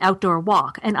walk, I did outdoor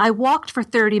walk, and I walked for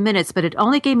 30 minutes, but it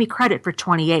only gave me credit for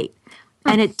 28.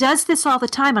 And it does this all the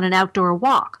time on an outdoor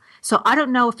walk. So I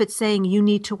don't know if it's saying you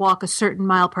need to walk a certain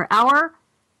mile per hour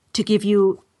to give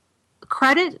you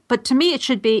credit. But to me, it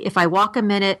should be if I walk a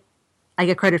minute, I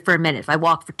get credit for a minute. If I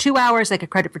walk for 2 hours, I get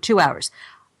credit for 2 hours.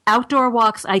 Outdoor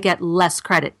walks, I get less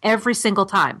credit every single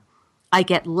time. I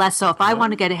get less. So if I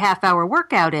want to get a half-hour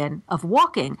workout in of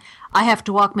walking, I have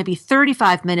to walk maybe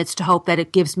 35 minutes to hope that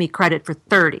it gives me credit for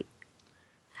 30.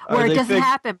 Or it doesn't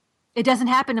happen. It doesn't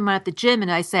happen when I'm at the gym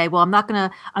and I say, well,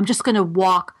 I'm just going to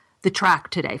walk the track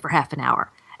today for half an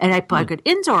hour. And I put an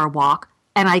indoor walk,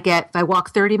 and if I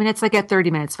walk 30 minutes, I get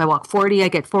 30 minutes. If I walk 40, I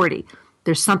get 40.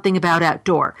 There's something about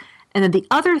outdoor. And then the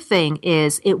other thing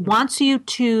is it wants you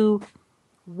to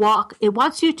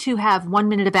have 1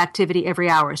 minute of activity every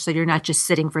hour, so you're not just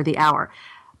sitting for the hour.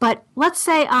 But let's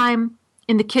say I'm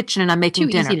in the kitchen and I'm making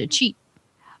dinner. Too easy to cheat.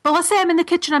 But let's say I'm in the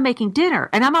kitchen, I'm making dinner,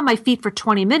 and I'm on my feet for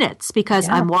 20 minutes because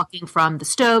I'm walking from the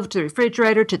stove to the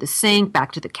refrigerator to the sink,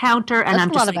 back to the counter, and That's I'm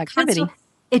a just lot of activity.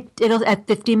 It'll at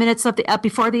 50 minutes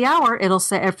before the hour, it'll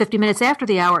say, or 50 minutes after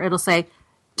the hour, it'll say,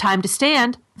 time to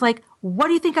stand. Like, what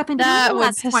do you think I've been doing That the would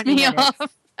last piss 20 me minutes?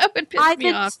 off. That would piss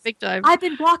me off big time. I've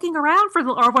been walking around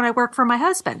or when I work for my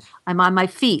husband, I'm on my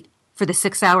feet for the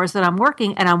 6 hours that I'm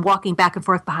working, and I'm walking back and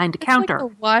forth behind a counter. Like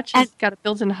the watch has got a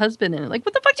built-in husband in it. Like,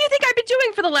 what the fuck do you think I've been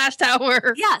doing for the last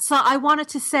hour? Yeah, so I wanted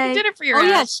to say, You did it for your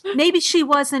ass. yes, maybe she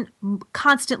wasn't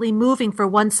constantly moving for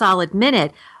 1 solid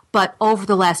minute, but over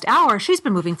the last hour, she's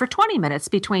been moving for 20 minutes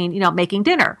between, making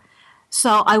dinner.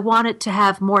 So I wanted to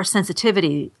have more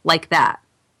sensitivity like that.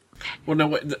 Well,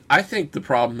 no, I think the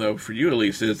problem, though, for you,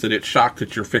 Elise, is that it's shocked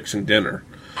that you're fixing dinner.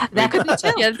 That could be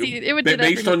too. Yeah, it would do that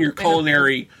Based for on you. your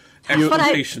culinary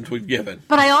explanations we've given.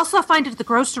 But I also find it at the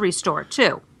grocery store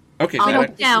too. Okay, I'll that-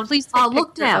 look down. Please take I'll a look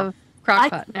picture down. of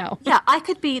Crockpot now. Yeah, I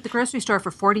could be at the grocery store for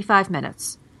 45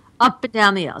 minutes, up and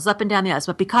down the aisles, up and down the aisles.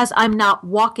 But because I'm not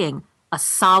walking a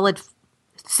solid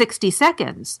 60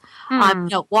 seconds, I'm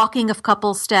walking a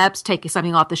couple steps, taking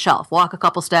something off the shelf. Walk a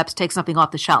couple steps, take something off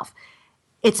the shelf.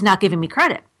 It's not giving me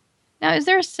credit. Now, is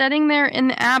there a setting there in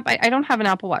the app? I don't have an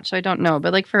Apple Watch, so I don't know.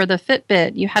 But like for the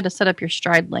Fitbit, you had to set up your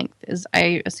stride length.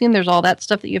 I assume there's all that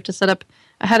stuff that you have to set up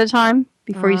ahead of time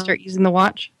before you start using the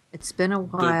watch? It's been a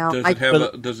while.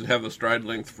 Does it have a stride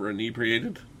length for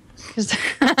inebriated? 'Cause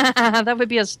that would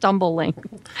be a stumble length.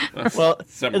 Well,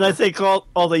 and I think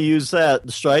all they use the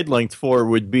stride length for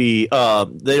would be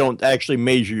they don't actually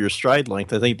measure your stride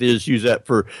length. I think they just use that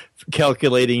for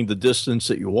calculating the distance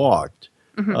that you walked.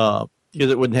 Because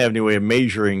it wouldn't have any way of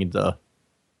measuring the.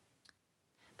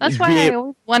 That's why I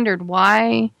always wondered,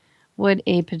 why would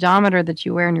a pedometer that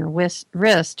you wear on your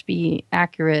wrist be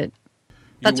accurate?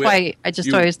 That's why I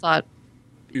just always thought.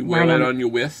 You wear it on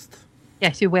your wrist?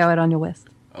 Yes, you wear it on your wrist.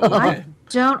 Okay.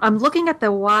 I'm looking at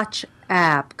the Watch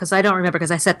app because I don't remember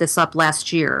because I set this up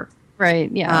last year.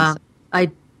 Right. Yeah.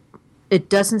 It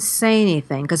doesn't say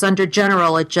anything because under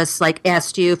general it just like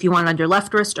asked you if you want it on your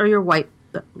left wrist or your right.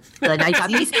 Then I got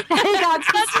these. Or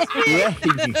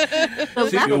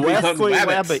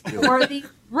the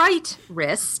right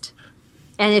wrist,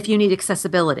 and if you need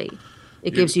accessibility,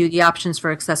 it gives you the options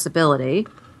for accessibility.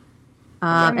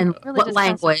 And really what just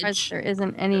language? there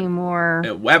isn't any more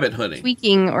Wabbit hunting.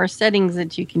 tweaking or settings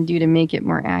that you can do to make it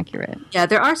more accurate. Yeah,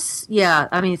 there are. Yeah,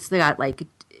 I mean, it's got like.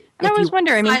 And I always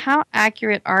wonder. I mean, how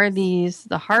accurate are these?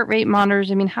 The heart rate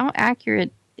monitors. I mean, how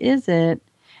accurate is it?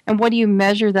 And what do you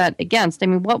measure that against? I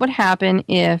mean, what would happen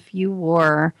if you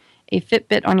wore a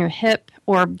Fitbit on your hip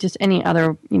or just any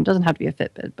other? It doesn't have to be a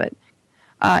Fitbit, but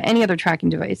any other tracking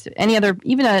device, any other,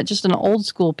 even just an old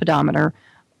school pedometer.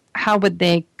 How would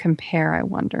they compare, I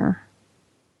wonder?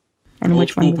 And Old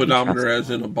school pedometer as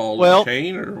in a ball and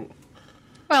chain? Or?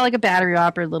 Well, like a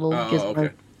battery-operated little gizmo.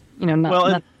 Okay.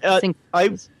 Not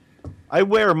I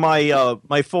wear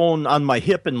my phone on my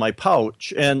hip in my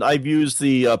pouch, and I've used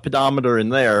the pedometer in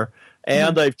there,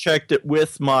 and I've checked it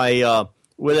with my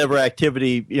whatever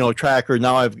activity tracker.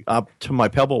 Now I've up to my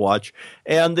Pebble Watch,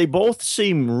 and they both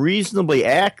seem reasonably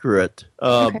accurate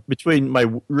between my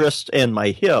wrist and my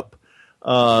hip.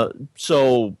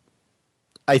 So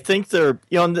I think they're,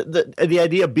 the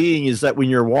idea being is that when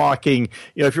you're walking,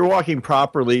 if you're walking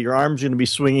properly, your arms are going to be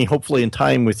swinging hopefully in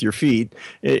time with your feet,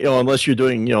 unless you're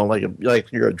doing,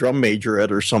 like you're a drum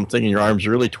majorette or something and your arms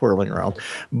are really twirling around.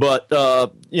 But,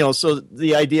 so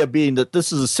the idea being that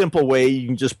this is a simple way, you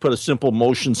can just put a simple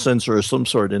motion sensor of some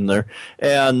sort in there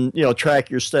and,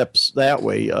 track your steps that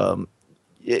way.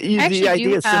 The idea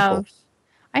is simple.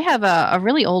 I have a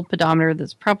really old pedometer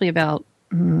that's probably about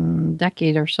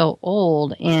decade or so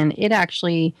old, and it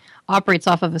actually operates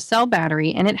off of a cell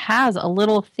battery, and it has a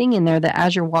little thing in there that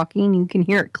as you're walking you can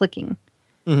hear it clicking.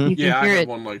 You can I hear have it,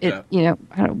 one like that. I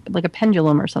don't know, like a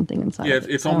pendulum or something inside. Yeah,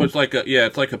 it's almost like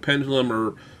it's like a pendulum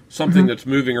or something that's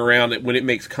moving around. When it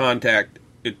makes contact,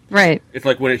 it's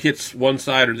like when it hits one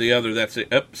side or the other, that's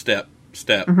it. Up, step,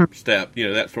 step,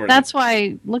 that sort of. That's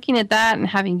why looking at that and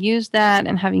having used that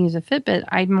and having used a Fitbit,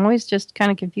 I'm always just kind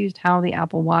of confused how the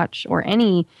Apple Watch or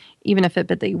even a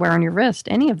Fitbit that you wear on your wrist,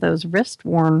 any of those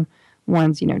wrist-worn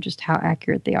ones, just how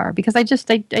accurate they are. Because I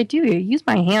do use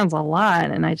my hands a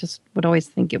lot, and I just would always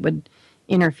think it would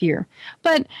interfere.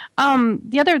 But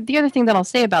the other thing that I'll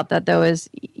say about that, though, is,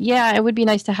 it would be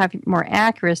nice to have more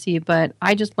accuracy, but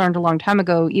I just learned a long time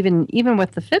ago, even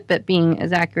with the Fitbit being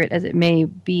as accurate as it may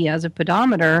be as a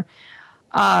pedometer,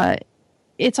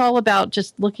 it's all about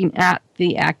just looking at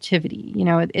the activity.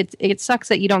 It sucks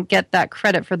that you don't get that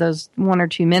credit for those 1 or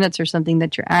 2 minutes or something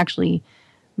that you're actually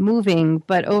moving,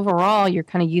 but overall you're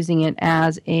kind of using it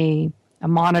as a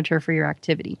monitor for your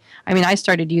activity. I mean, I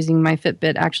started using my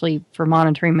Fitbit actually for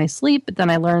monitoring my sleep, but then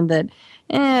I learned that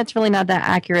it's really not that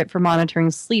accurate for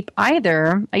monitoring sleep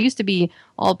either. I used to be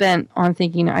all bent on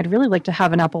thinking I'd really like to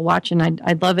have an Apple Watch, and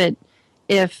I'd love it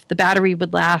if the battery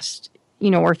would last,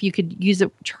 or if you could use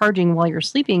it charging while you're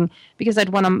sleeping, because I'd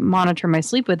want to monitor my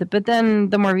sleep with it. But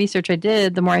then the more research I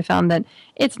did, the more I found that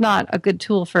it's not a good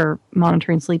tool for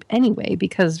monitoring sleep anyway,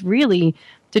 because really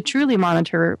to truly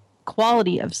monitor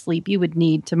quality of sleep, you would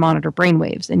need to monitor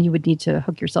brainwaves, and you would need to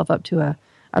hook yourself up to a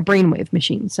brainwave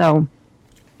machine. So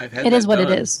it is what it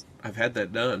is. I've had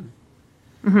that done.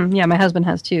 Mm-hmm. Yeah, my husband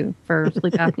has too, for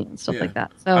sleep apnea and stuff like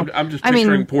that. So I'm just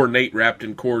picturing poor Nate wrapped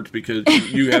in cords because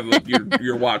you have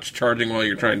your watch charging while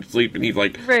you're trying to sleep, and he's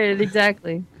like, right,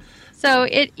 exactly. So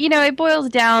it boils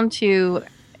down to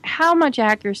how much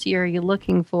accuracy are you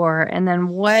looking for, and then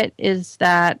what is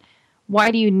that?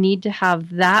 Why do you need to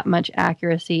have that much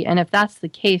accuracy? And if that's the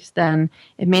case, then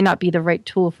it may not be the right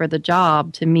tool for the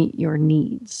job to meet your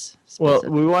needs. Well,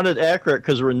 we want it accurate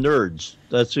because we're nerds.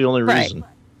 That's the only reason.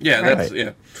 Yeah, that's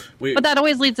but that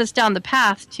always leads us down the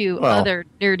path to other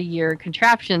nerdier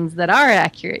contraptions that are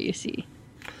accurate, you see.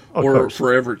 Or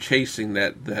forever chasing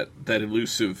that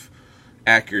elusive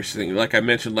accuracy. Like I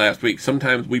mentioned last week,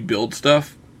 sometimes we build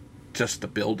stuff just to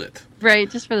build it. Right,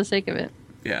 just for the sake of it.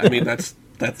 Yeah, I mean, that's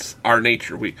our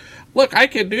nature. Look, I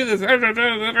can do this,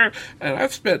 and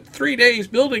I've spent 3 days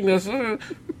building this.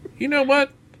 You know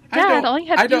what? Dad, all you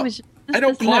have to do is... I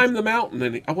don't climb the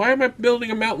mountain. Why am I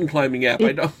building a mountain climbing app?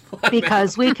 I don't.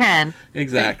 Because we can.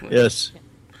 Exactly. Yes.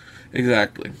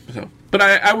 Exactly. So, but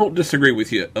I won't disagree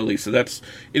with you, Elisa.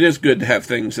 It is good to have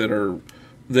things to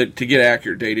get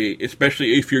accurate data,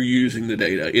 especially if you're using the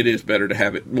data. It is better to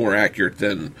have it more accurate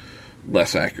than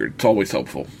less accurate. It's always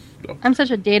helpful. So. I'm such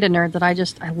a data nerd that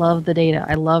I love the data.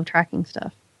 I love tracking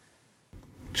stuff.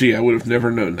 Gee, I would have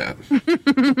never known that.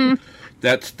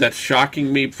 That's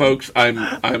shocking me, folks. I'm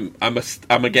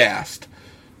aghast.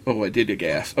 Oh, I did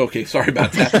aghast. Okay, sorry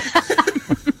about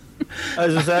that.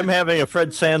 I'm having a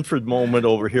Fred Sanford moment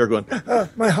over here going,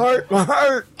 my heart.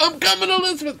 I'm coming,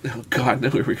 Elizabeth. Oh, God, no,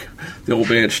 here we go. The old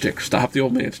man shtick. Stop the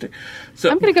old man shtick. So,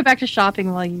 I'm going to go back to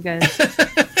shopping while you guys...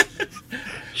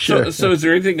 Sure. So is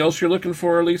there anything else you're looking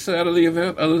for, Lisa, out of the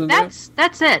event other than that?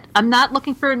 That's it. I'm not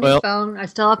looking for a new phone. I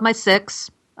still have my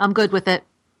 6. I'm good with it.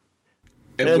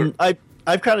 And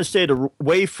I've kind of stayed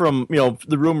away from,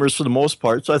 the rumors for the most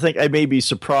part, so I think I may be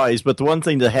surprised. But the one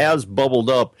thing that has bubbled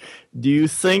up, do you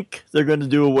think they're going to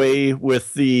do away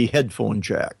with the headphone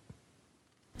jack?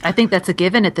 I think that's a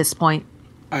given at this point.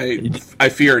 I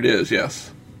fear it is,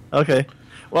 yes. Okay.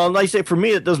 Well, like I say, for me,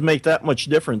 it doesn't make that much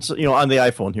difference, on the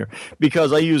iPhone here,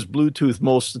 because I use Bluetooth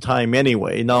most of the time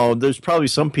anyway. Now, there's probably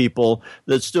some people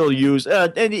that still use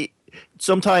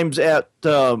sometimes at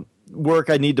work,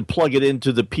 I need to plug it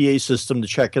into the PA system to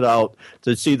check it out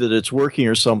to see that it's working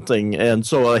or something. And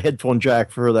so a headphone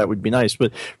jack for her, that would be nice.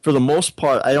 But for the most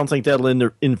part, I don't think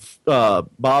that'll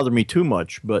bother me too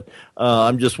much. But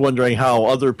I'm just wondering how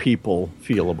other people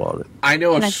feel about it. I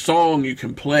know a song you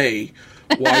can play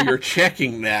while you're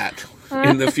checking that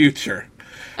in the future.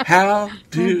 How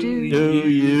do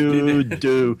you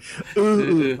do?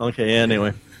 Ooh. Okay,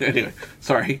 anyway. Anyway,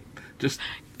 sorry. Just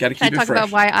got to keep Can I it talk fresh.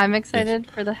 about why I'm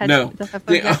excited for the headphone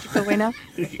jack to go away now?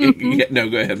 No,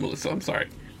 go ahead, Melissa. I'm sorry.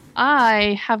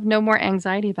 I have no more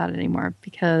anxiety about it anymore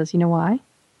because, you know why?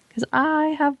 Because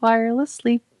I have wireless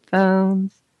sleep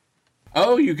phones.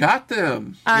 Oh, you got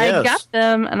them. I got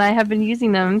them, and I have been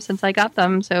using them since I got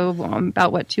them. So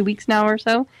about, 2 weeks now or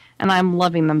so, and I'm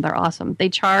loving them. They're awesome. They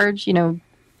charge,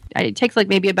 it takes like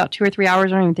maybe about 2 or 3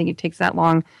 hours. I don't even think it takes that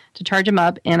long to charge them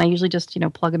up, and I usually just,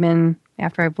 plug them in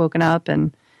after I've woken up,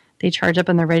 and they charge up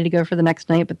and they're ready to go for the next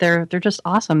night. But they're just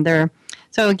awesome.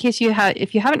 So in case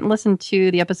if you haven't listened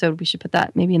to the episode, we should put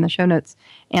that maybe in the show notes,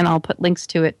 and I'll put links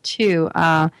to it too.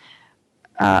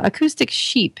 Acoustic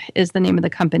Sheep is the name of the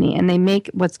company, and they make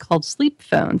what's called sleep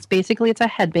phones. Basically, it's a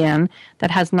headband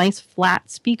that has nice flat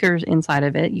speakers inside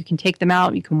of it. You can take them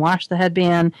out. You can wash the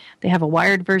headband. They have a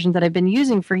wired version that I've been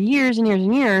using for years and years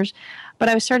and years, but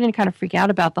I was starting to kind of freak out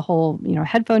about the whole,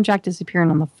 headphone jack disappearing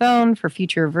on the phone for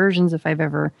future versions I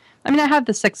have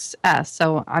the 6S,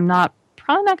 so I'm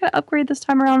probably not going to upgrade this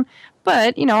time around,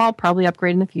 but, I'll probably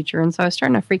upgrade in the future. And so I was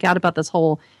starting to freak out about this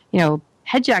whole,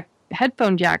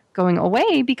 headphone jack going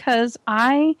away because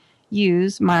I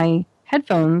use my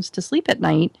headphones to sleep at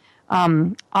night.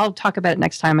 I'll talk about it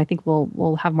next time. I think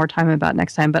we'll have more time about it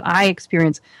next time. But I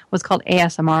experience what's called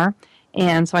ASMR,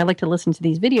 and so I like to listen to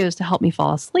these videos to help me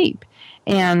fall asleep,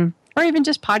 or even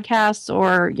just podcasts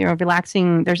or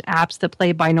relaxing. There's apps that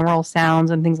play binaural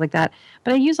sounds and things like that.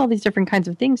 But I use all these different kinds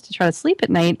of things to try to sleep at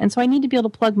night, and so I need to be able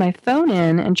to plug my phone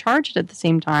in and charge it at the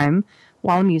same time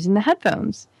while I'm using the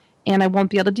headphones. And I won't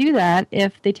be able to do that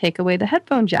if they take away the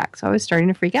headphone jack. So I was starting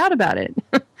to freak out about it.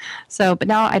 But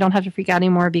now I don't have to freak out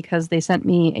anymore because they sent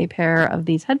me a pair of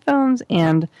these headphones,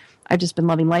 and I've just been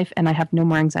loving life, and I have no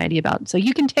more anxiety about it. So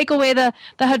you can take away the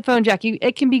headphone jack.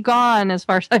 It can be gone as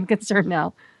far as I'm concerned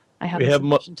now. I have a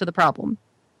solution to the problem.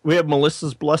 We have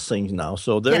Melissa's blessings now.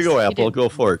 So there you go, Apple. Go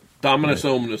for it. Dominus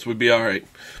Omnis would be all right.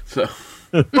 So...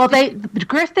 Well,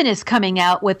 Griffin is coming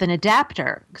out with an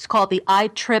adapter. It's called the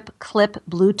iTrip Clip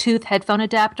Bluetooth headphone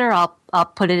adapter. I'll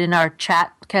put it in our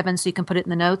chat, Kevin, so you can put it in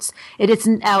the notes. It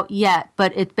isn't out yet,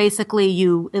 but it basically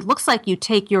it looks like you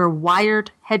take your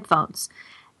wired headphones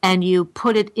and you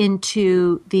put it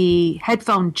into the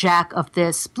headphone jack of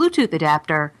this Bluetooth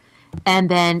adapter, and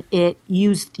then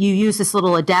you use this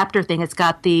little adapter thing. It's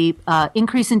got the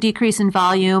increase and decrease in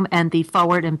volume and the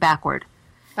forward and backward.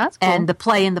 That's cool. And the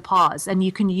play and the pause. And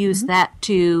you can use that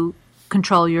to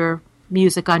control your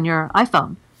music on your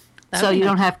iPhone. So you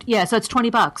don't have to, so it's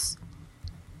 $20.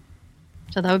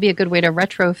 So that would be a good way to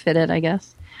retrofit it, I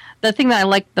guess. The thing that I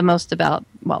like the most about,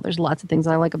 there's lots of things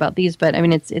I like about these, but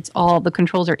it's all, the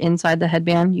controls are inside the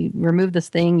headband. You remove this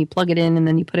thing, you plug it in, and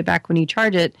then you put it back when you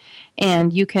charge it.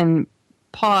 And you can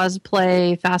pause,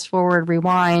 play, fast forward,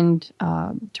 rewind,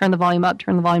 turn the volume up,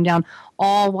 turn the volume down,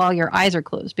 all while your eyes are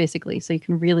closed, basically. So you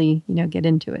can really, get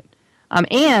into it.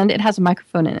 And it has a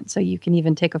microphone in it, so you can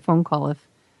even take a phone call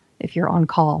if you're on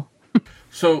call.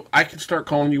 So I can start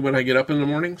calling you when I get up in the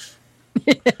mornings?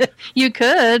 You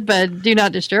could, but do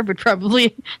not disturb would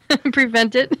probably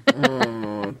prevent it.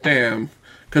 Oh, damn.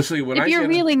 Because if you're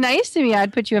really nice to me,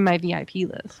 I'd put you in my VIP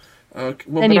list. Okay.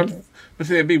 Well, but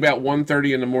it'd be about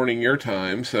 1:30 in the morning your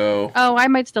time, so... Oh, I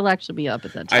might still actually be up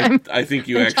at that time. I think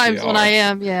you actually times are. when I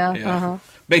am, yeah. Uh-huh.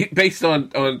 Based on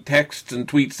texts and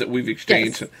tweets that we've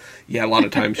exchanged, yes. Yeah, a lot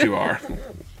of times you are.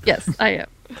 Yes, I am.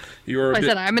 You're a I bit,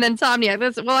 said I'm an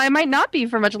insomniac. Well, I might not be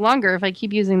for much longer if I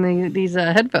keep using these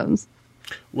headphones.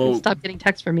 well. Stop getting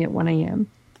texts from me at 1 a.m.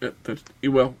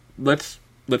 Well, let's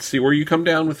see where you come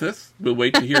down with this. We'll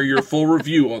wait to hear your full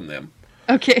review on them.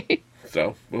 Okay.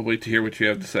 So we'll wait to hear what you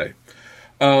have to say.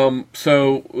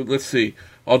 So let's see.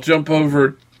 I'll jump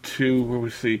over to where we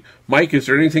see Mike. Is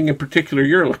there anything in particular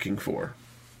you're looking for?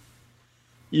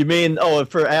 You mean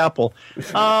for Apple?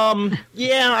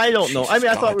 Yeah, I don't know. I mean,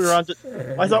 I thought we were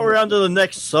on to the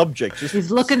next subject.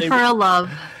 He's looking for a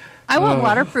love. I want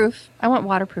waterproof. I want a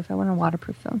waterproof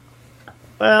phone.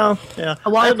 Well, yeah. A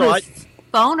waterproof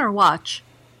phone or watch?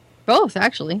 Both,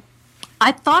 actually.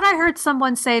 I thought I heard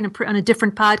someone say on a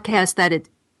different podcast that it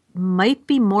might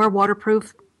be more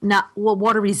waterproof,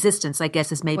 water resistance, I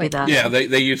guess is maybe the... Yeah,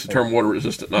 they use the term water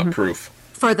resistant, not proof.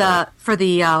 For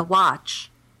the watch.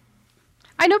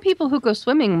 I know people who go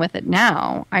swimming with it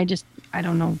now. I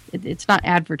don't know. It's not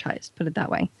advertised, put it that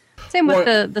way. Same with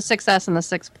the 6S and the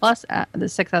 6 Plus, the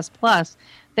 6S Plus.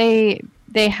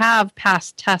 They have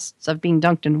passed tests of being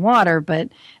dunked in water, but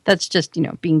that's just,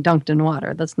 being dunked in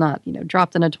water. That's not,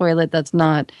 dropped in a toilet. That's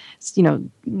not,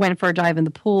 went for a dive in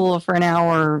the pool for an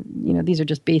hour. These are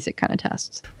just basic kind of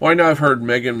tests. Well, I know I've heard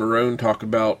Megan Marone talk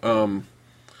about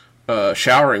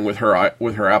showering with her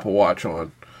Apple Watch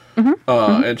on.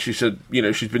 And she said,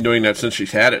 she's been doing that since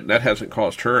she's had it, and that hasn't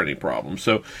caused her any problems.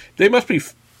 So they must be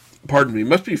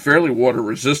fairly water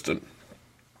resistant.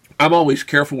 I'm always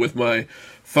careful with my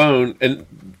phone, and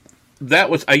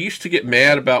I used to get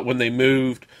mad about when they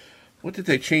moved. What did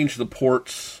they change the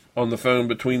ports on the phone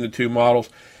between the two models?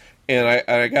 And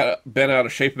I got bent out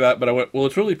of shape about it, but I went, well,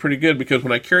 it's really pretty good because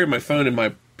when I carry my phone in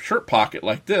my shirt pocket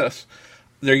like this,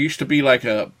 there used to be like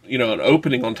an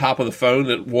opening on top of the phone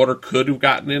that water could have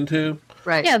gotten into.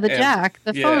 Right. Yeah, the jack.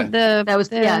 The phone.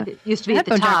 It used to be at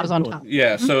the top. Jack was on top.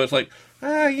 Yeah, so it's like,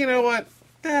 you know what?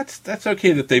 That's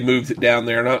okay that they moved it down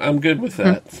there, and I'm good with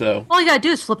that. So all you gotta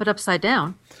do is flip it upside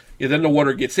down. Yeah, then the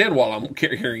water gets in while I'm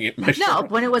carrying it. No,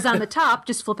 when it was on the top,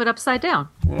 just flip it upside down.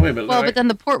 Well, wait a minute. But then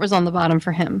the port was on the bottom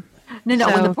for him. No,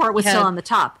 when the port was still on the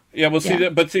top. Yeah, we'll see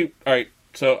that. But see, all right.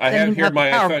 So I have here my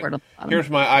iPhone.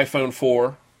 Here's my iPhone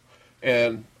 4,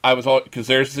 and I was all because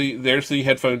there's the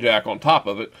headphone jack on top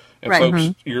of it. And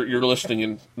folks, you're listening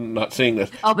and not seeing this.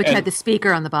 Oh, but you had the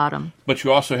speaker on the bottom. But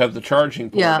you also have the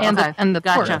charging port. Yeah, and the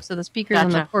port. So the speakers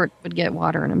and the port would get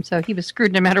water in him. So he was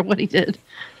screwed no matter what he did.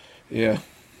 Yeah,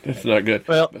 that's not good.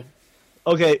 Well,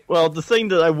 okay. Well, the thing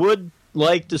that I would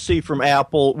like to see from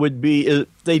Apple would be if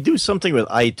they do something with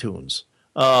iTunes.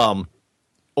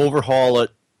 Overhaul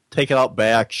it, take it out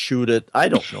back, shoot it. I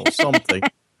don't know, something.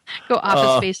 Go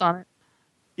Office Space on it.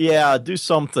 Yeah, do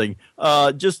something.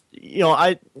 Just,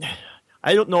 I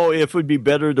don't know if it would be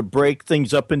better to break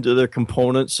things up into their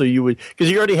components so you would, because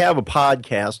you already have a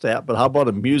podcast app, but how about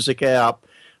a music app?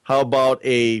 How about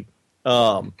a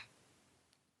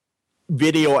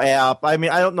video app? I mean,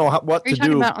 I don't know what to do. Are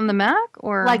you talking about on the Mac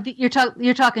or like you're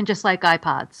talking just like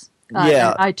iPods,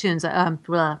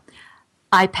 iTunes,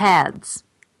 iPads,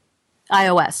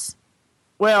 iOS.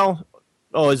 Well.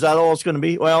 Oh, is that all it's going to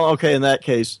be? Well, okay, in that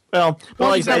case. Well,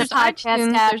 he's got a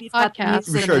podcast app, he's got the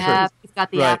music app, he's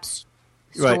got the app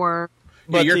store.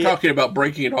 Yeah, you're talking about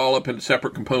breaking it all up into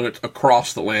separate components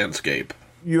across the landscape.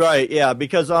 You're right, yeah,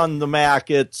 because on the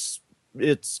Mac, it's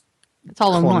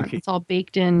all in one. It's all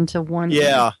baked into one.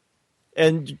 Yeah,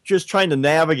 and just trying to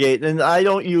navigate. And I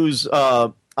don't use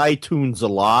iTunes a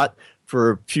lot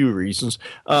for a few reasons.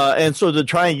 And so to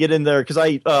try and get in there, because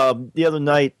the other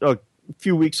night, a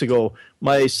few weeks ago,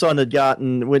 my son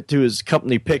went to his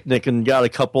company picnic and got a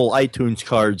couple iTunes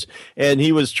cards, and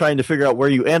he was trying to figure out where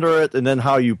you enter it and then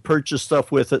how you purchase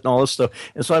stuff with it and all this stuff.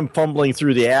 And so I'm fumbling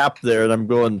through the app there, and I'm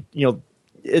going,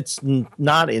 it's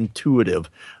not intuitive.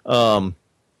 On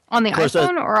the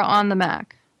iPhone or on the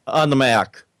Mac? On the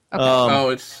Mac.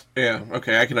 Okay.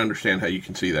 Okay, I can understand how you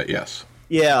can see that, yes.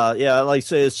 Yeah, like I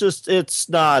say, it's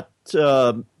not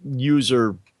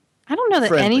user I don't know that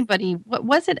friendly. anybody,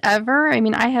 was it ever? I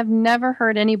mean, I have never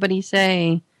heard anybody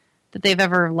say that they've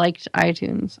ever liked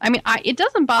iTunes. I mean, it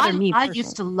doesn't bother me I personally.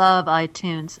 used to love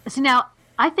iTunes. See, now,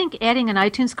 I think adding an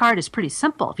iTunes card is pretty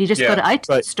simple. If you just go to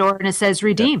iTunes store and it says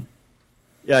redeem.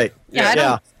 Yeah.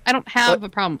 I don't have a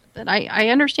problem with it. I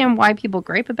understand why people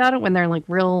gripe about it when they're like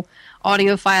real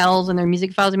audio files and their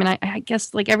music files. I mean, I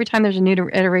guess like every time there's a new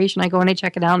iteration, I go and I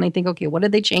check it out and I think, okay, what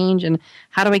did they change and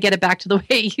how do I get it back to the way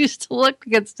it used to look?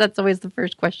 Because that's always the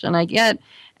first question I get,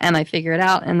 and I figure it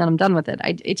out and then I'm done with it.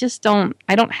 I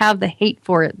don't have the hate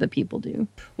for it that people do.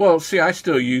 Well, see, I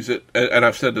still use it, and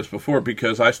I've said this before,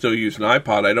 because I still use an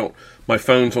iPod. My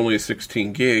phone's only a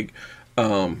 16 gig.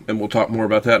 and we'll talk more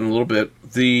about that in a little bit.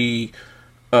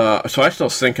 So I still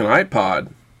sync an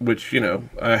iPod, which,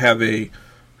 I have I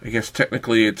guess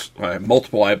technically I have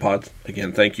multiple iPods.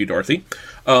 Again, thank you, Dorothy.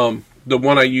 The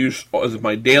one I use as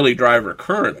my daily driver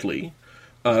currently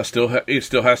it still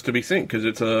has to be synced because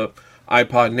it's a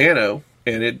iPod Nano,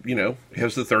 and it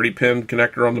has the 30-pin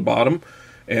connector on the bottom,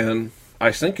 and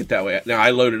I sync it that way. Now,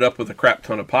 I load it up with a crap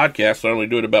ton of podcasts, so I only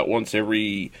do it about once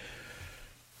every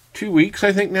 2 weeks,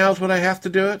 I think now is when I have to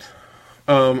do it.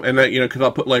 And that, because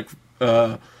I'll put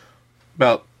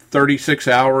about 36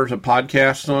 hours of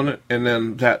podcasts on it, and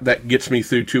then that gets me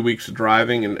through 2 weeks of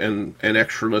driving and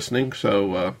extra listening,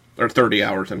 so, or 30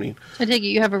 hours, I mean. So I take it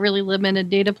you have a really limited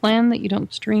data plan that you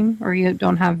don't stream, or you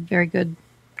don't have very good...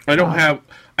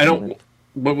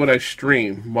 What would I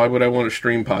stream? Why would I want to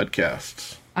stream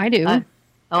podcasts? I do.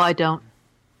 I don't.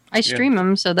 I stream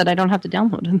them so that I don't have to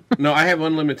download them. No, I have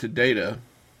unlimited data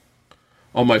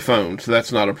on my phone, so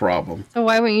that's not a problem. So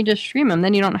why wouldn't you just stream them?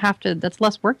 Then you don't have to. That's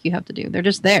less work you have to do. They're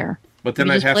just there. But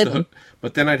then I'd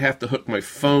have to hook my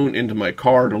phone into my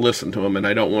car to listen to them, and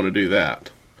I don't want to do that.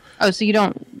 Oh, so you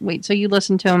don't wait. So you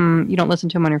listen to them. You don't listen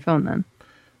to them on your phone then?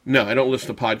 No, I don't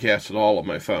listen to podcasts at all on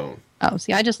my phone. Oh,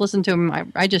 see, I just listen to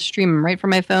them. I just stream them right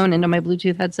from my phone into my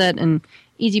Bluetooth headset, and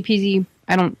easy peasy.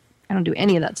 I don't do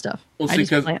any of that stuff. Well, see,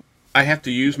 because I have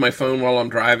to use my phone while I'm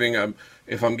driving.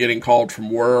 If I'm getting called from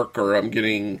work, or I'm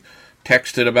getting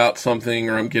texted about something,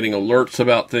 or I'm getting alerts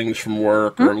about things from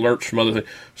work, or alerts from other things.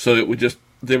 So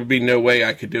there would be no way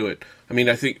I could do it. I mean,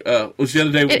 I think was the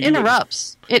other day. It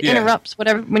interrupts. It interrupts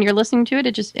whatever when you're listening to it.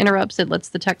 It just interrupts. It lets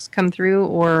the text come through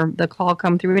or the call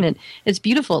come through, and it's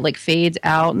beautiful. It fades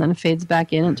out and then it fades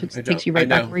back in, and takes you right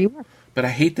back where you were. But I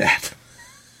hate that.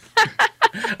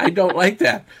 I don't like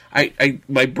that.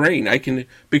 My brain,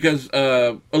 because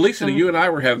Elisa, you and I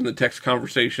were having the text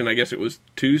conversation. I guess it was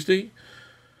Tuesday,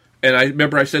 and I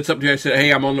remember I said something to you. I said,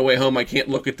 "Hey, I'm on the way home. I can't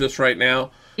look at this right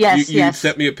now." Yes, you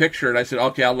sent me a picture, and I said,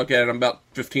 "Okay, I'll look at it. I'm about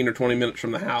 15 or 20 minutes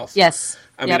from the house." Yes.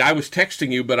 I mean, I was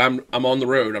texting you, but I'm on the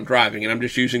road. I'm driving, and I'm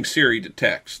just using Siri to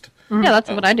text. Mm-hmm. Yeah, that's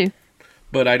what I do.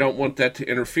 But I don't want that to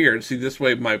interfere. And see, this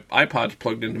way, my iPod's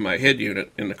plugged into my head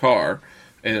unit in the car,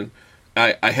 and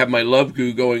I have my Love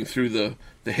Goo going through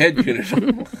the head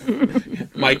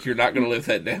unit. Mike, you're not going to live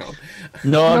that down.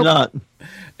 No, I'm not.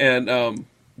 And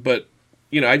but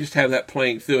I just have that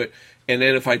playing through it. And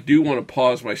then if I do want to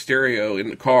pause my stereo in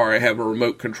the car, I have a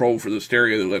remote control for the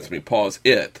stereo that lets me pause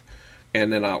it,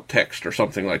 and then I'll text or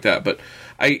something like that. But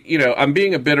I'm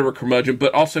being a bit of a curmudgeon,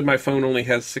 but also my phone only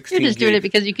has 16 You're just gigs. doing it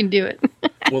because you can do it.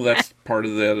 Well, that's part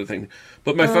of the other thing.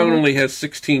 But my phone only has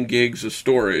 16 gigs of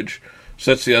storage,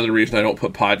 so that's the other reason I don't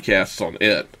put podcasts on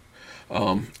it.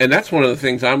 And that's one of the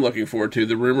things I'm looking forward to.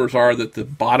 The rumors are that the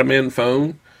bottom-end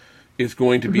phone is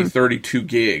going to be 32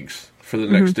 gigs for the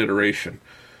next iteration.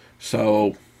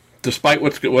 So, despite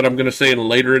what I'm going to say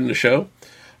later in the show,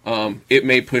 it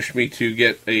may push me to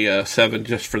get a 7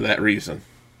 just for that reason.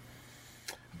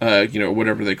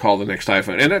 Whatever they call the next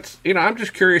iPhone. And that's, I'm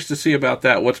just curious to see about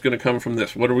that. What's going to come from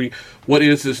this? What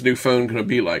is this new phone going to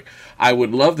be like? I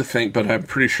would love to think, but I'm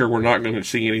pretty sure we're not going to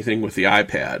see anything with the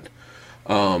iPad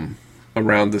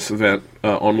around this event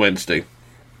on Wednesday.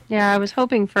 Yeah, I was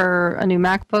hoping for a new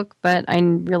MacBook, but I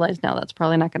realize now that's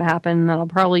probably not going to happen. That'll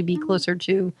probably be closer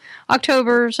to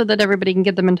October so that everybody can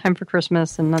get them in time for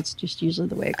Christmas, and that's just usually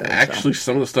the way it goes. Actually,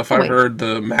 some of the stuff I've heard,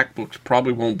 the MacBooks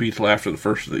probably won't be till after the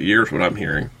first of the year is what I'm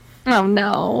hearing. Oh,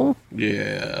 no.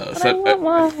 Yeah. I want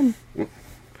one.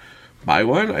 Buy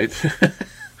one?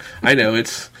 I know,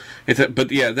 but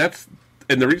yeah,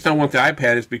 and the reason I want the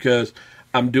iPad is because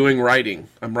I'm doing writing.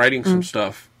 I'm writing some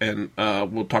stuff, and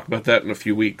we'll talk about that in a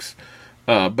few weeks.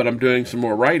 But I'm doing some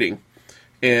more writing,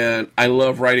 and I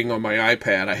love writing on my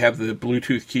iPad. I have the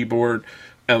Bluetooth keyboard.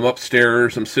 I'm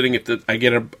upstairs. I'm sitting I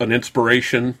get an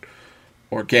inspiration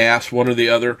or gas, one or the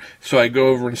other. So I go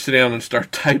over and sit down and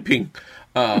start typing.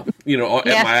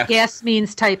 Gas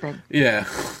means typing. Yeah.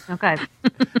 Okay.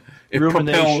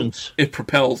 It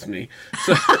propels me.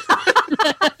 So.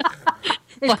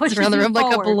 It pushes around the room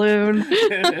like a balloon.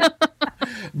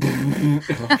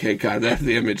 Okay, God, that's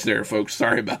the image there, folks.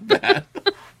 Sorry about that.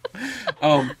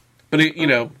 But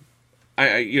matter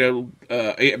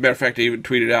of fact, I even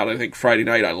tweeted out. I think Friday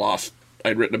night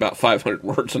I'd written about 500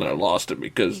 words and I lost it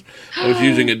because I was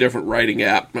using a different writing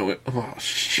app. And I went, oh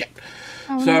shit.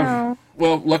 No.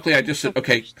 Well, luckily I just said,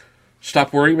 okay,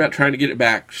 stop worrying about trying to get it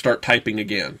back. Start typing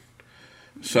again.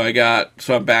 So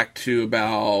I'm back to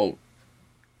about.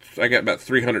 I got about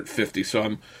 350,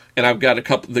 and I've got a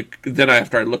couple. Then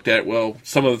after I looked at it, well,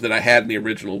 some of it that I had in the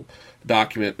original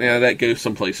document, that goes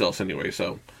someplace else anyway.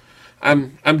 So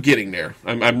I'm getting there.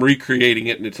 I'm recreating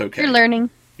it, and it's okay. You're learning.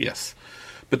 Yes,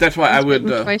 but that's why I would.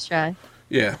 Twice shy.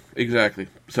 Yeah, exactly.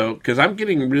 So, because I'm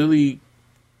getting really,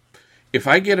 if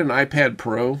I get an iPad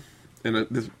Pro, and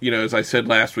this, as I said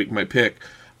last week, my pick,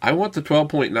 I want the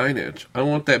 12.9 inch. I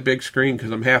want that big screen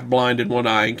because I'm half blind in one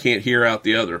eye and can't hear out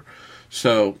the other.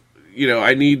 So,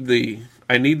 I need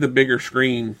the bigger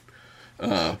screen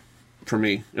for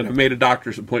me. And I've made a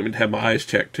doctor's appointment to have my eyes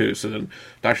checked too. So then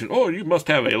doctor said, "Oh, you must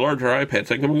have a larger iPad."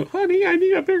 So I'm going, "Honey, I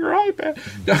need a bigger iPad."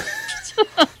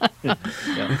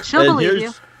 She'll believe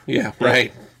you. Yeah,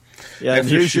 right. Yeah, and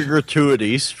here's your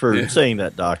gratuities for saying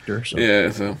that, doctor. So. Yeah,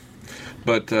 so,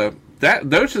 but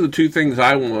those are the two things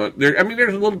I want.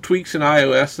 There's little tweaks in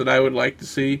iOS that I would like to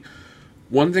see.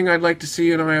 One thing I'd like to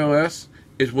see in iOS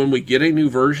is when we get a new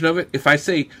version of it, if I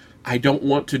say I don't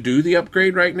want to do the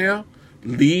upgrade right now,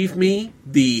 leave me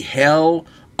the hell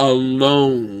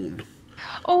alone.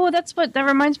 Oh, that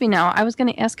reminds me now. I was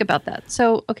going to ask about that.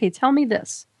 So, okay, tell me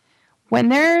this. When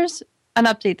there's an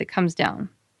update that comes down,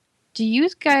 do you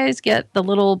guys get the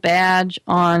little badge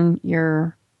on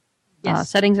your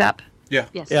settings app? Yeah.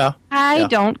 Yes. Yeah. I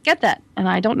don't get that, and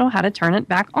I don't know how to turn it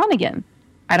back on again.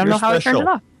 I don't know how to turn it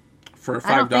off. For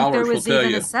I don't think there $5, we'll was tell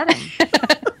even you. a setting.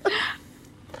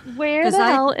 Where the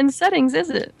hell in settings is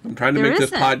it? I'm trying to There make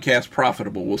this isn't. podcast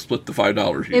profitable. We'll split the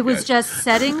 $5. It was just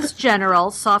settings,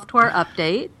 general, software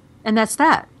update, and that's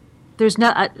that. There's no.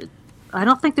 I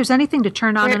don't think there's anything to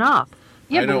turn on and off.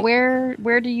 Yeah, but where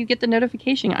do you get the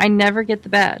notification? I never get the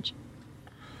badge.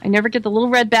 I never get the little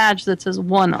red badge that says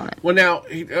 1 on it. Well, now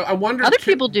I wonder. Other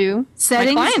people do.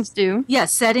 Settings, my clients do.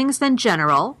 Yes, settings, then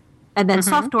general, and then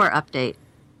software update.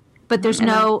 But there's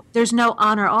no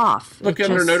on or off. Look It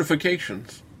under just-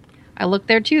 notifications. I look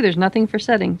there too. There's nothing for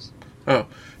settings. Oh,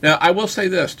 now I will say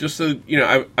this, just so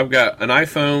I've got an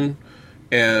iPhone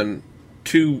and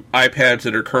 2 iPads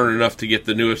that are current enough to get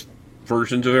the newest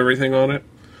versions of everything on it.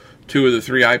 2 of the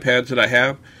 3 iPads that I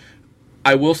have.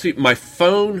 I will see my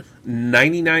phone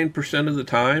 99% of the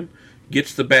time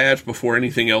gets the badge before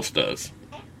anything else does.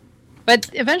 But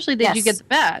eventually they do Yes. get the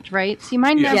badge, right? See,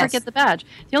 mine never Yes. get the badge.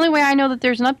 The only way I know that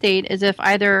there's an update is if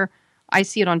either I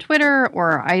see it on Twitter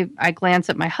or I glance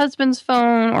at my husband's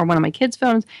phone or one of my kids'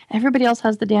 phones. Everybody else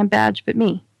has the damn badge but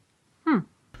me.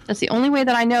 That's the only way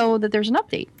that I know that there's an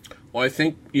update. Well, I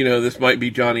think, this might be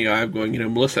Johnny Ive going,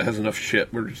 Melissa has enough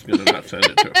shit. We're just going to not send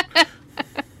it to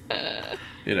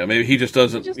her. Maybe he just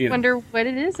doesn't. I just wonder what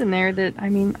it is in there that,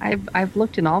 I've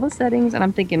looked in all the settings and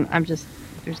I'm thinking,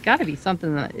 there's got to be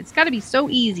something that, it's got to be so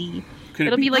easy. Could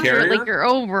it It'll be like carrier? you're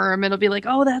over them. It'll be like,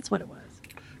 oh, that's what it was.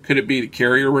 Could it be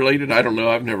carrier related? I don't know.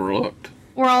 I've never looked.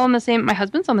 We're all on the same, my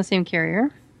husband's on the same carrier.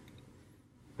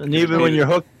 And even when you're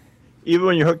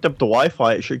hooked up to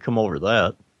Wi-Fi, it should come over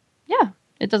that. Yeah.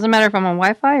 It doesn't matter if I'm on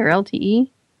Wi-Fi or LTE.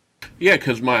 Yeah,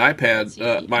 because my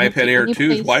iPad, my iPad Air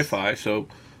 2 is Wi-Fi. So,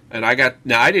 and I got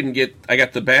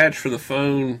the badge for the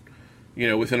phone,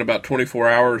 within about 24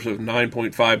 hours of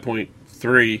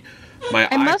 9.5.3. My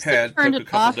I must iPad have turned took a it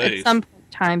couple off days. at some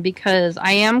time because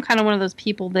I am kind of one of those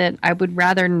people that I would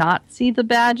rather not see the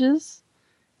badges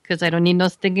because I don't need no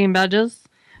stinking badges.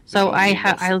 So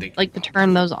I like to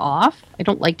turn those off. I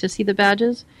don't like to see the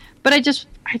badges, but I just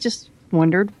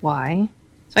wondered why.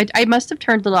 So I must have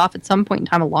turned it off at some point in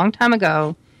time a long time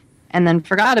ago, and then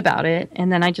forgot about it.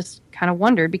 And then I just kind of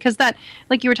wondered because that,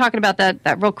 like you were talking about that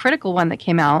real critical one that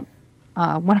came out.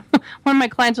 One of my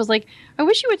clients was like, "I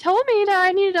wish you would tell me that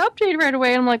I needed to update right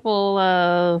away." And I'm like, "Well,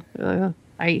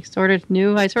 I sort of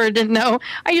knew. I sort of didn't know.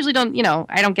 I usually don't,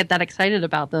 I don't get that excited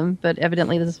about them. But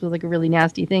evidently, this was like a really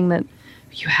nasty thing that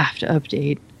you have to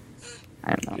update."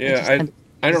 I don't know. Yeah,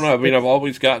 I don't know. I've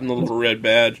always gotten the little red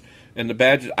badge, and the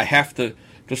badge I have to,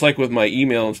 just like with my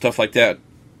email and stuff like that.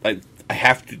 I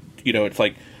have to, it's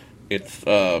like it's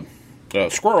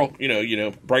squirrel,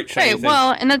 bright shiny Right. thing.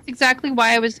 Well, and that's exactly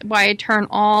why I turned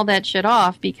all that shit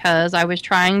off because I was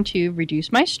trying to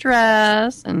reduce my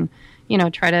stress and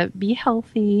try to be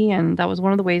healthy, and that was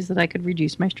one of the ways that I could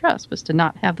reduce my stress was to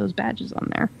not have those badges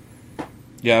on there.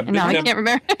 Yeah, And now I can't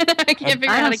remember. I can't figure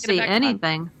out I how don't to get it see back on.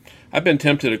 anything. I've been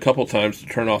tempted a couple times to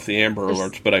turn off the Amber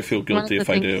Alerts, but I feel One of guilty the if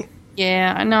I things- do.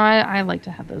 Yeah, I know. I like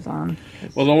to have those on.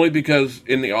 Well, only because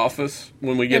in the office,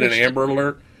 when we get Yeah, an we should- Amber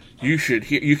Alert, you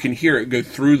can hear it go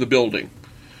through the building.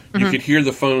 You can hear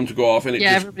the phones go off, and it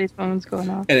Yeah, just everybody's phone's going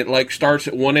off. and it like starts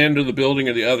at one end of the building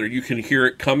or the other. You can hear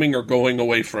it coming or going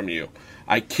away from you.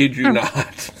 I kid you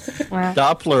not. Wow.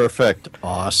 Doppler effect,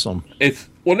 awesome. It's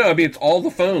all the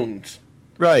phones.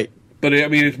 Right. But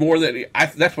it's more than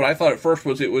that's what I thought at first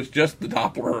it was just the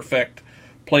Doppler effect,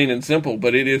 plain and simple.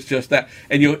 But it is just that,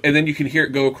 and then you can hear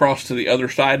it go across to the other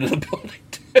side of the building.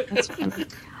 That's funny.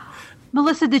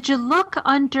 Melissa, did you look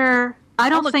under? I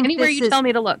don't look think anywhere this you is, tell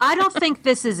me to look. I don't think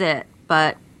this is it,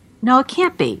 but no, it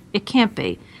can't be. It can't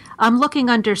be. I'm looking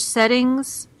under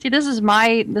settings, See, this is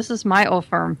my old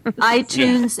firm.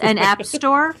 iTunes, and App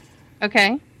Store,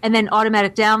 Okay. and then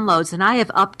automatic downloads, and I have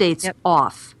updates Yep.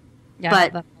 off. Yeah,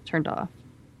 But- that's turned off.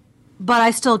 But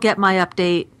I still get my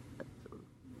update,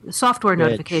 software Which?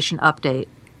 notification update.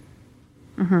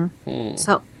 Mm-hmm.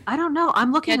 So I don't know.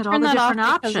 I'm looking at all Turn the that off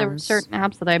different because there were options. certain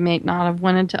apps that I may not have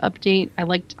wanted to update.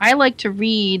 I like to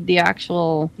read the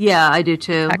actual Yeah, I do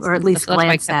too, text or at and least stuff. That's why I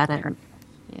glance kept at it. there.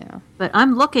 Yeah. But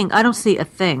I'm looking. I don't see a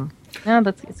thing. No,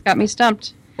 it's got me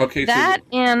stumped. Okay, That,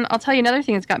 and I'll tell you another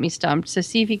thing that's got me stumped. So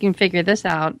see if you can figure this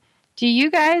out. Do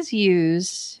you guys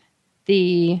use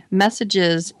the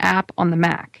Messages app on the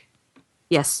Mac?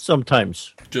 Yes.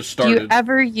 Sometimes. just Do you started.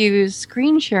 ever use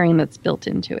screen sharing that's built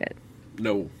into it?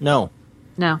 No. No.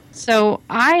 No. So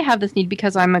I have this need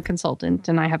because I'm a consultant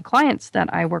and I have clients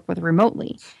that I work with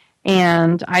remotely.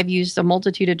 And I've used a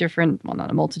multitude of different, well,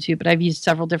 not a multitude, but I've used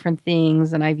several different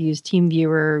things. And I've used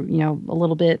TeamViewer, a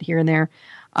little bit here and there.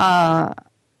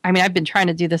 I've been trying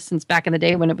to do this since back in the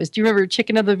day when it was, do you remember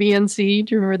Chicken of the VNC?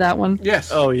 Do you remember that one?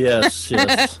 Yes. Oh, yes,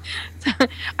 yes.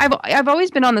 I've always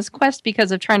been on this quest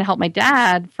because of trying to help my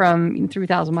dad from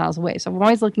 3,000 miles away. So I'm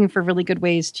always looking for really good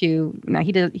ways to. Now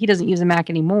he doesn't use a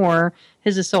Mac anymore.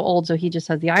 His is so old, so he just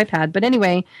has the iPad. But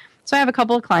anyway, so I have a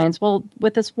couple of clients. Well,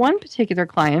 with this one particular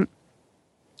client,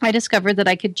 I discovered that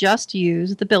I could just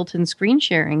use the built-in screen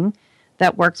sharing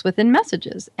that works within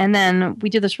Messages. And then we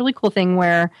did this really cool thing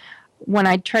where when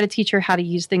I try to teach her how to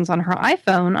use things on her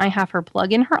iPhone, I have her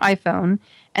plug in her iPhone,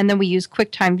 and then we use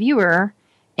QuickTime Viewer,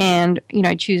 and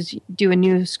I do a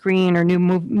new screen or new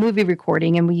movie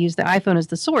recording, and we use the iPhone as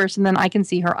the source, and then I can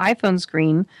see her iPhone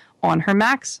screen on her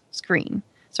Mac's screen.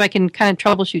 So I can kind of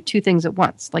troubleshoot two things at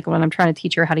once, like when I'm trying to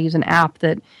teach her how to use an app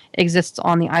that exists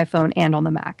on the iPhone and on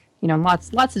the Mac.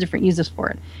 Lots of different uses for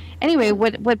it. Anyway,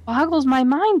 what boggles my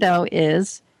mind, though,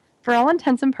 is for all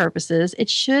intents and purposes,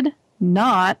 it should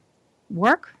not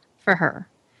work for her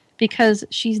because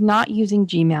she's not using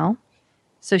Gmail.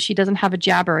 So she doesn't have a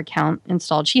Jabber account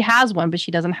installed. She has one, but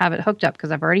she doesn't have it hooked up because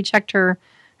I've already checked her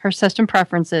system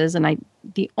preferences, and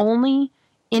the only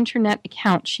internet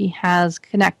account she has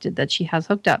connected that she has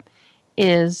hooked up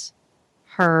is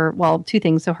her, two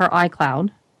things. So her iCloud,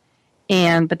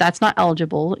 but that's not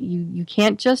eligible. You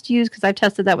can't just use, because I've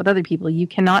tested that with other people, you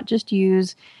cannot just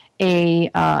use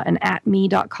an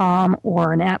 @me.com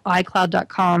or an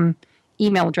 @icloud.com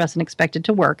email address and expect it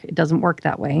to work. It doesn't work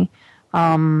that way.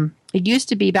 It used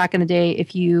to be back in the day,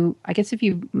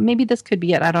 maybe this could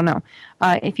be it, I don't know.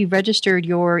 If you registered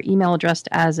your email address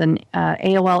as an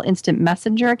AOL Instant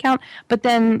Messenger account, but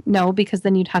then no, because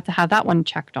then you'd have to have that one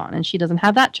checked on, and she doesn't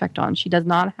have that checked on. She does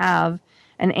not have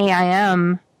an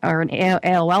AIM or an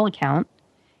AOL account,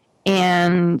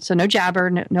 and so no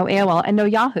Jabber, no AOL, and no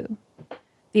Yahoo.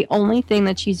 The only thing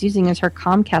that she's using is her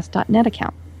Comcast.net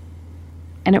account,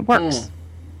 and it works.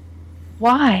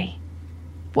 Why?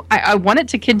 I want it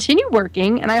to continue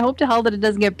working, and I hope to hell that it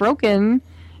doesn't get broken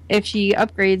if she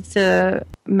upgrades to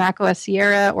macOS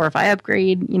Sierra, or if I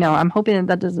upgrade. I'm hoping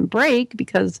that doesn't break,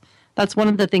 because that's one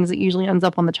of the things that usually ends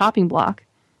up on the chopping block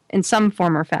in some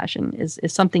form or fashion is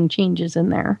something changes in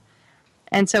there.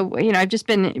 And so, I've just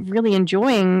been really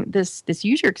enjoying this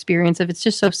user experience of it's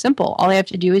just so simple. All I have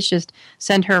to do is just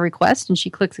send her a request, and she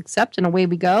clicks accept, and away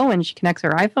we go, and she connects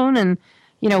her iPhone, and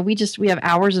we have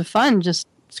hours of fun just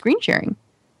screen sharing.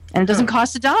 And it doesn't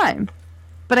cost a dime.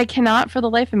 But I cannot for the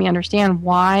life of me understand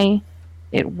why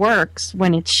it works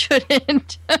when it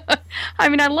shouldn't.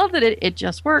 I love that it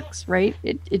just works, right?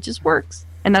 It just works.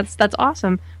 And that's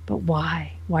awesome. But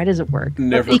why? Why does it work?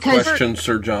 Never question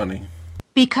Sir Johnny.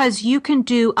 Because you can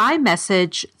do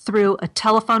iMessage through a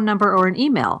telephone number or an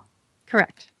email.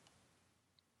 Correct.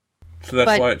 So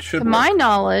that's why it should to work. my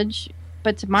knowledge,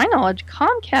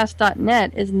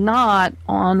 Comcast.net is not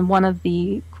on one of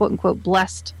the quote-unquote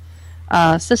blessed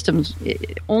systems.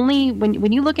 Only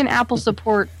when you look in Apple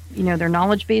support, their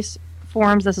knowledge base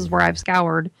forums, this is where I've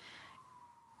scoured.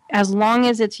 As long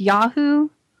as it's Yahoo,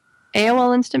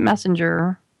 AOL Instant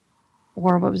Messenger,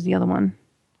 or what was the other one?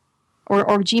 Or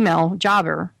Gmail,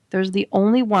 Jabber. Those are the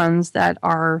only ones that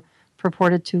are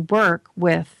purported to work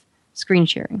with screen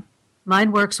sharing.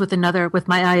 Mine works with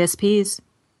my ISPs.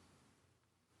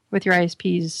 With your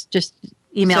ISP's just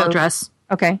email address.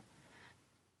 Okay.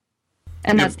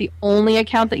 And that's the only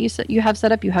account that you have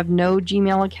set up? You have no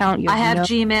Gmail account? I have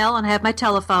Gmail, and I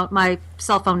have my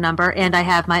cell phone number, and I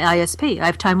have my ISP. I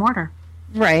have Time Warner.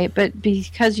 Right, but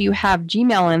because you have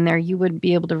Gmail in there, you wouldn't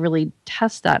be able to really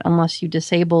test that unless you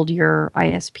disabled your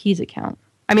ISP's account.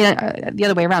 I mean, the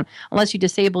other way around, unless you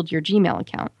disabled your Gmail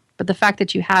account. But the fact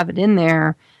that you have it in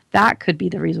there, that could be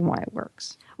the reason why it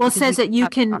works. Well, it says that you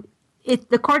can,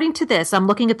 according to this, I'm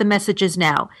looking at the messages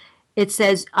now. It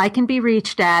says I can be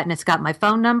reached at, and it's got my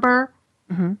phone number.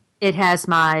 Mm-hmm. It has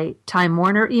my Time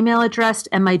Warner email address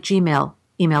and my Gmail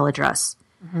email address.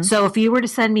 Mm-hmm. So if you were to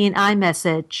send me an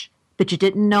iMessage, but you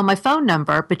didn't know my phone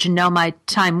number, but you know my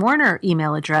Time Warner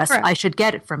email address, correct, I should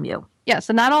get it from you. Yes,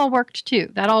 and that all worked too.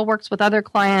 That all works with other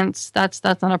clients. That's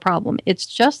not a problem. It's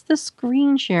just the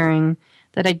screen sharing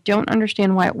that I don't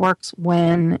understand why it works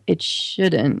when it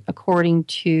shouldn't, according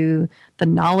to the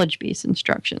knowledge base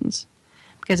instructions.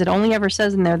 Because it only ever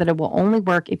says in there that it will only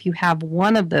work if you have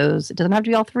one of those. It doesn't have to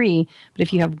be all three, but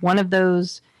if you have one of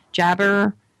those,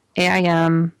 Jabber,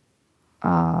 AIM,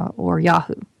 or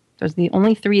Yahoo. Those are the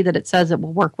only three that it says it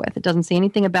will work with. It doesn't say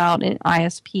anything about an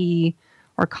ISP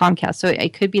or Comcast. So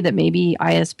it could be that maybe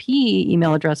ISP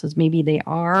email addresses, maybe they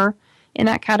are in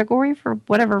that category for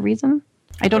whatever reason.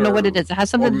 I don't know what it is. It has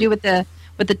something to do with the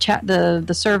chat,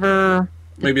 the server.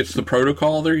 Maybe it's the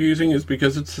protocol they're using is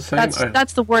because it's the same.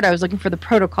 That's the word I was looking for, the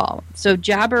protocol. So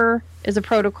Jabber is a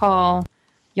protocol,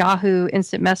 Yahoo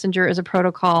Instant Messenger is a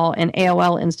protocol, and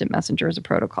AOL Instant Messenger is a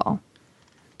protocol.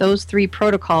 Those three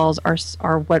protocols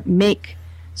are what make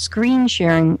screen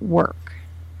sharing work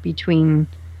between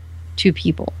two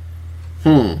people.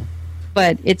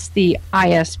 But it's the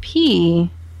ISP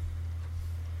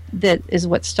that is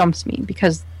what stumps me,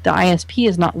 because the ISP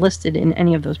is not listed in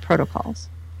any of those protocols.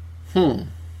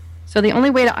 So the only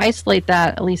way to isolate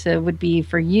that, Elisa, would be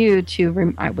for you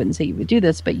to, I wouldn't say you would do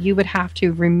this, but you would have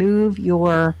to remove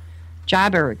your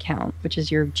Jabber account, which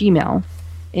is your Gmail,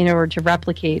 in order to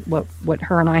replicate what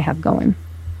her and I have going.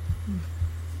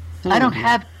 I don't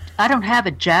have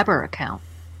a Jabber account.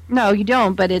 No, you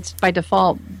don't, but it's by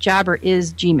default, Jabber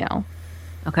is Gmail.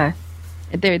 Okay.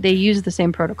 They use the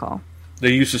same protocol.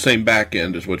 They use the same back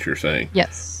end, is what you're saying.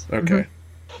 Yes. Okay. Mm-hmm.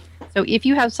 So if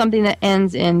you have something that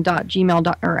ends in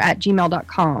 .gmail or at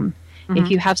gmail.com,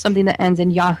 if you have something that ends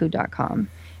in yahoo.com,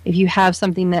 if you have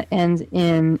something that ends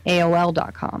in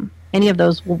AOL.com, any of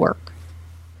those will work.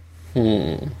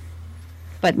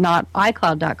 But not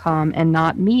iCloud.com and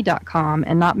not me.com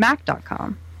and not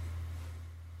Mac.com.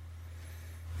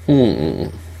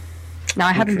 Now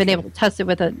I haven't been able to test it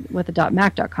with a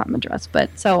 .mac.com address, but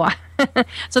so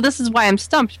this is why I'm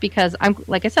stumped, because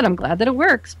like I said, I'm glad that it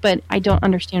works, but I don't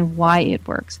understand why it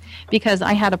works, because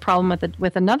I had a problem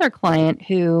with another client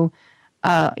who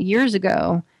years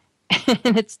ago,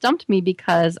 and it stumped me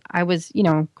because I was,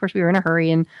 of course we were in a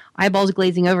hurry and eyeballs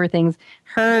glazing over things.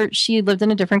 She lived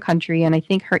in a different country, and I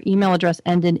think her email address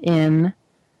ended in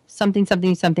something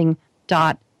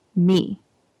 .me,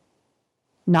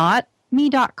 not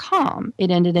me.com.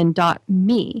 It ended in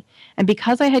 .me. And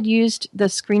because I had used the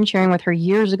screen sharing with her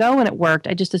years ago when it worked,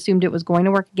 I just assumed it was going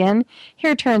to work again.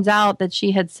 Here it turns out that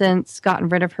she had since gotten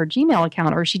rid of her Gmail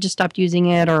account, or she just stopped using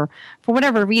it, or for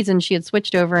whatever reason she had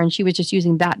switched over and she was just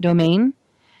using that domain.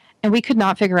 And we could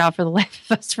not figure out for the life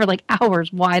of us for like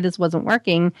hours why this wasn't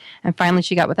working. And finally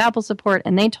she got with Apple support,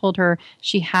 and they told her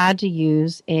she had to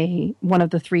use one of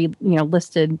the three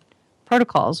listed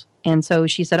protocols. And so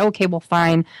she said, okay, well,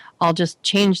 fine. I'll just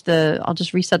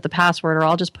reset the password, or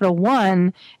I'll just put a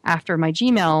 1 after my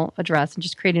Gmail address and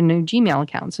just create a new Gmail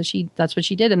account. So that's what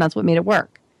she did, and that's what made it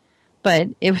work. But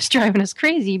it was driving us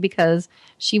crazy because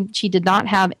she did not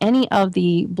have any of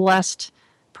the blessed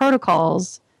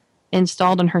protocols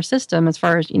installed in her system as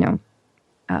far as,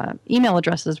 email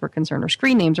addresses were concerned, or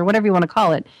screen names, or whatever you want to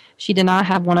call it. She did not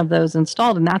have one of those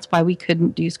installed, and that's why we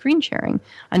couldn't do screen sharing.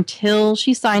 Until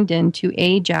she signed into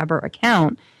a Jabber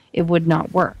account, it would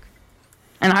not work.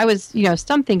 And I was,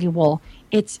 stumped thinking, well,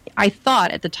 I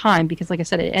thought at the time, because like I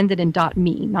said, it ended in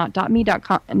 .me, not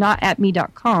 .me.com, not at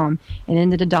me.com, it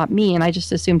ended in .me, and I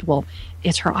just assumed, well,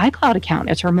 it's her iCloud account,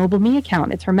 it's her MobileMe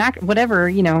account, it's her Mac, whatever,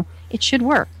 it should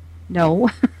work. No.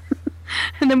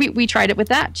 And then we tried it with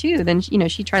that too. Then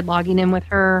she tried logging in with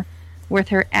her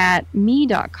at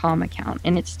me.com account,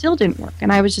 and it still didn't work.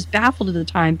 And I was just baffled at the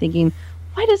time, thinking,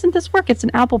 why doesn't this work? It's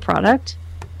an Apple product.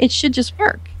 It should just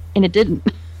work. And it didn't.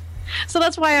 So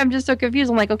that's why I'm just so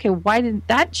confused. I'm like, okay, why did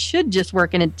that should just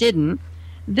work and it didn't?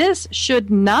 This should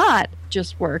not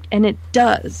just work, and it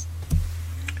does.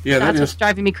 Yeah, that's what's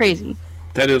driving me crazy.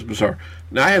 That is bizarre.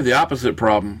 Now I have the opposite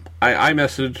problem.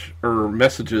 iMessage or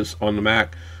messages on the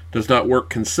Mac does not work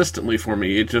consistently for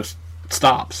me. It just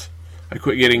stops. I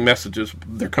quit getting messages.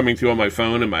 They're coming through on my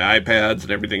phone and my iPads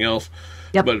and everything else.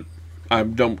 Yep. But I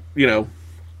don't,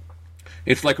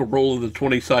 It's like a roll of the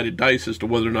 20-sided dice as to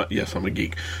whether or not, yes, I'm a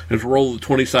geek. It's a roll of the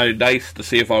 20-sided dice to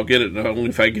see if I'll get it, and only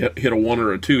if I hit a 1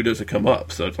 or a 2 does it come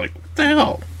up. So it's like, what the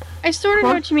hell? I sort of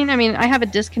know what you mean. I mean, I have a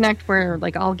disconnect where,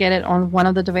 like, I'll get it on one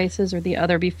of the devices or the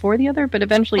other before the other, but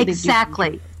eventually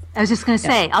Exactly. I was just going to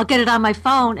say, I'll get it on my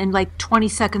phone, and like 20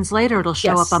 seconds later, it'll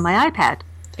show up on my iPad.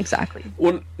 Exactly.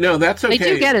 Well, no, that's okay.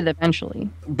 They do get it eventually.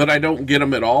 But I don't get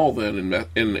them at all then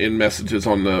in messages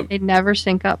on the... They never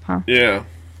sync up, huh? Yeah.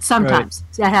 Sometimes.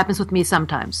 That happens with me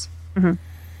sometimes. Mm-hmm.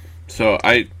 So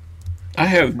I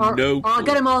have no... Or I'll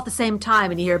get them all at the same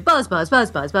time, and you hear buzz, buzz,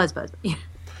 buzz, buzz, buzz, buzz.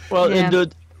 Well, Yeah.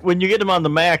 and when you get them on the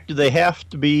Mac, do they have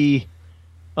to be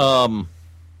iPhones,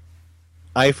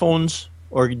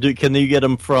 or can you get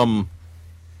them from?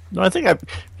 No, I think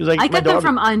I get them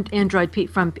from Android,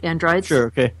 from Androids. Sure,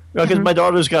 okay. Because my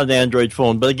daughter's got an Android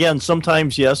phone, but again,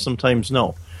 sometimes yes, sometimes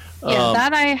no. Yeah,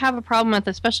 that I have a problem with,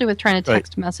 especially with trying to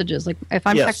text messages. Like, if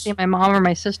I'm texting my mom or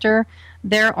my sister,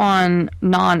 they're on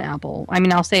non-Apple. I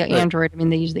mean, I'll say Android. I mean,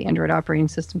 they use the Android operating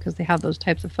system because they have those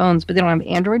types of phones, but they don't have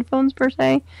Android phones per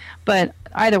se. But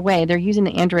either way, they're using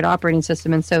the Android operating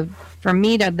system. And so for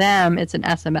me to them, it's an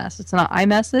SMS. It's not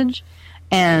iMessage.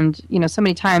 And, you know, so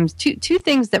many times, two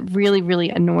things that really, really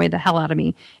annoy the hell out of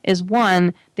me is,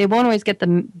 one, they won't always get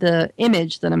the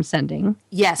image that I'm sending.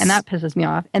 Yes. And that pisses me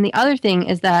off. And the other thing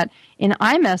is that in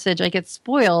iMessage, I get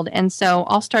spoiled. And so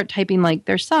I'll start typing, like,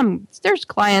 there's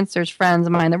clients, there's friends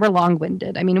of mine that were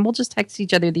long-winded. I mean, we'll just text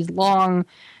each other these long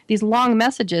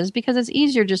messages because it's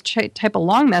easier just type a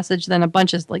long message than a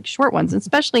bunch of like short ones. And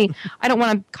especially, I don't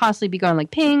want to constantly be going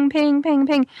like ping, ping, ping,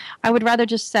 ping. I would rather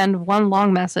just send one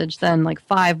long message than like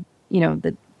 5, you know,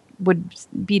 that would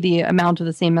be the amount of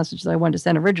the same message that I wanted to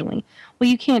send originally. Well,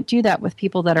 you can't do that with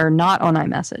people that are not on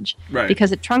iMessage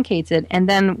because it truncates it. And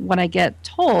then when I get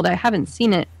told, I haven't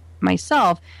seen it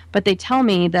myself, but they tell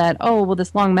me that, oh, well,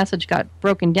 this long message got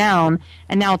broken down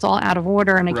and now it's all out of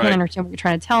order and I can't understand what you're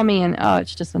trying to tell me, and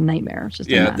it's just a nightmare. It's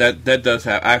just a mess. that does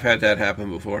happen. I've had that happen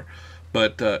before,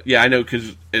 but I know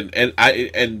because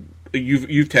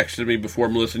you've texted me before,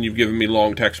 Melissa, and you've given me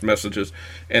long text messages,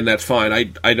 and that's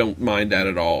fine. I don't mind that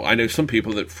at all. I know some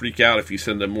people that freak out if you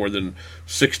send them more than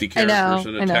 60 characters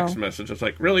in a text message. It's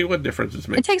like, really, what difference does it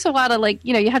make? It takes a while to, like,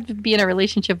 you know, you have to be in a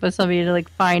relationship with somebody to like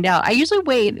find out. I usually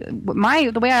wait.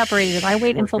 The way I operate is I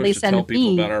wait until they send tell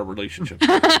people me about our relationship.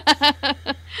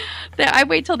 I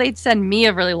wait till they send me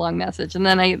a really long message, and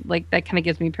then that kind of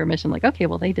gives me permission. Like, okay,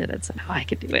 well, they did it, so now I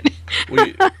could do it. Well,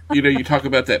 you talk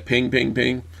about that ping, ping,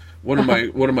 ping. One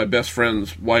of my best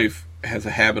friend's wife has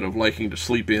a habit of liking to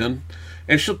sleep in,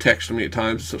 and she'll text me at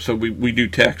times. So we do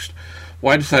text.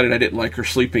 Well, I decided I didn't like her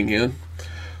sleeping in,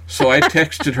 so I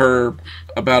texted her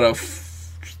about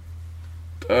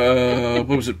what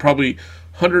was it? Probably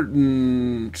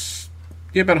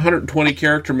 120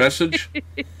 character message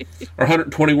or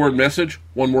 120 word message,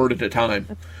 one word at a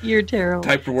time. You're terrible.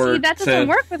 Type the word. See, that doesn't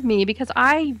work with me because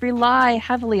I rely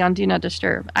heavily on Do Not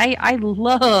Disturb. I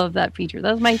love that feature.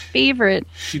 That's my favorite.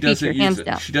 She doesn't feature, use it.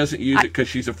 Down. She doesn't use it because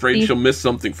she's afraid she'll miss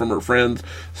something from her friends.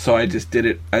 So I just did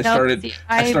it. I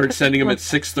started sending them at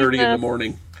 6:30 in the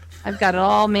morning. I've got it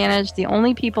all managed. The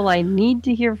only people I need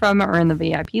to hear from are in the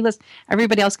VIP list.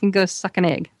 Everybody else can go suck an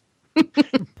egg.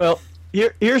 Well,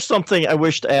 here's something I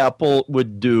wished Apple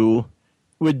would do,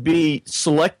 would be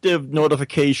selective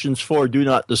notifications for Do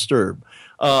Not Disturb.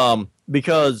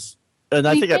 Because, and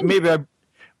I think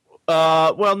but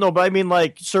I mean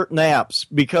like certain apps,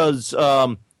 because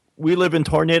we live in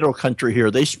tornado country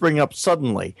here. They spring up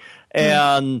suddenly.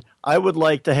 And I would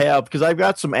like to have, because I've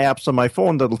got some apps on my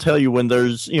phone that'll tell you when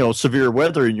there's, you know, severe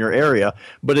weather in your area.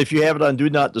 But if you have it on Do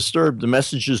Not Disturb, the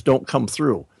messages don't come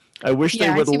through. I wish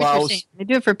they would allow. They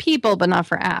do it for people, but not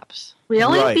for apps.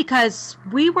 Really? Because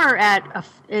we were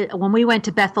when we went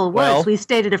to Bethel Woods, we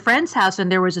stayed at a friend's house,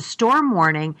 and there was a storm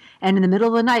warning, and in the middle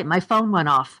of the night, my phone went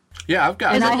off. Yeah, I've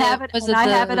got it. And I have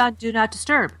it on Do Not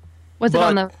Disturb. Was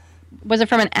it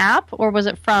from an app, or was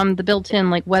it from the built-in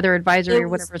like weather advisory or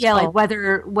whatever it's called? Like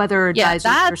weather advisory. Yeah,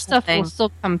 that or stuff will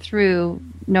still come through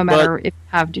no matter if you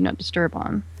have Do Not Disturb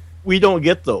on. We don't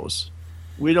get those.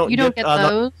 You don't get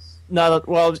those?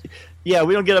 We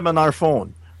don't get them on our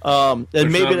phone. And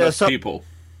maybe that's people.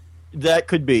 That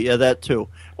could be, that too.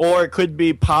 Or it could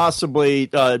be possibly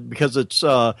because it's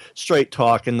Straight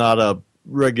Talk and not a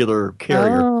regular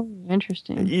carrier. Oh,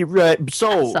 interesting. Right.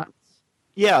 So,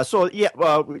 that sucks.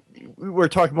 We were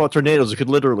talking about tornadoes. It could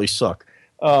literally suck.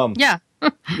 Yeah.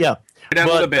 Yeah.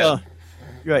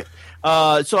 Right.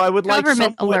 So I would like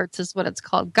government alerts is what it's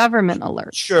called. Government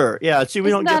alerts. Sure. Yeah. See, we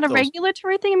don't get those. Isn't that a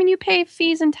regulatory thing? I mean, you pay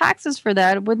fees and taxes for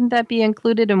that. Wouldn't that be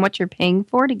included in what you're paying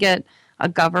for to get a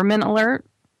government alert?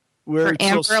 we're For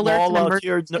Amber so Alerts small and out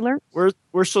here. emergency alerts?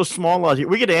 We're so small out here.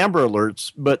 We get Amber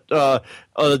Alerts, but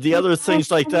the other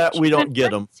things like that, we don't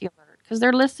get them. Because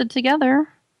they're listed together.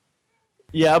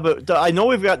 Yeah, but I know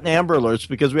we've gotten Amber Alerts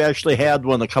because we actually had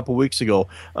one a couple weeks ago,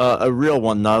 a real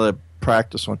one, not a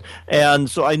practice one. And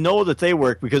so I know that they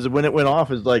work because when it went off,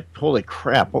 it's like, holy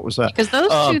crap, what was that? Because those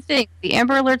two things, the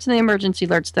Amber Alerts and the emergency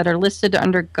alerts that are listed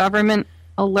under government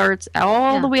alerts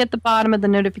all the way at the bottom of the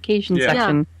notification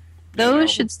section, those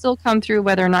should still come through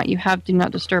whether or not you have Do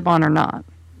Not Disturb on or not.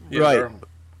 Right.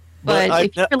 But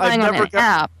if you're relying on an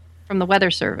app from the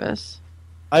Weather Service...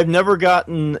 I've never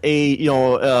gotten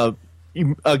a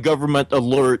government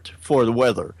alert for the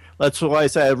weather. That's why I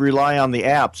say I rely on the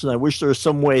apps, and I wish there was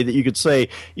some way that you could say,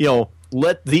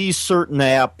 let these certain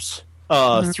apps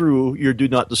through your Do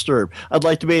Not Disturb. I'd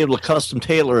like to be able to custom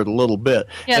tailor it a little bit.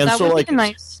 Yeah, and that so, would be a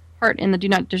nice part in the Do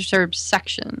Not Disturb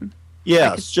section.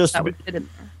 Yes, that would fit in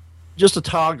there. Just a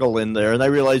toggle in there, and I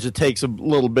realize it takes a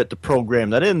little bit to program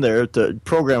that in there, to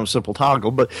program a simple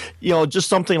toggle, but just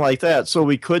something like that, so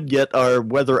we could get our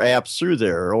weather apps through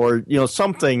there, or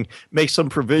something, make some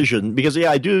provision, because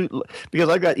I do, because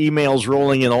I've got emails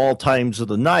rolling in all times of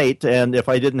the night, and if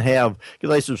I didn't have,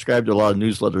 because I subscribe to a lot of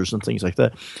newsletters and things like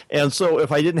that, and so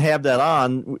if I didn't have that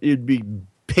on, it'd be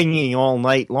pinging all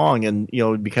night long, and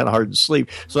it'd be kind of hard to sleep.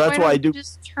 So that's why I do.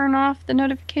 Just turn off the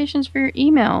notifications for your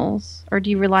emails, or do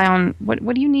you rely on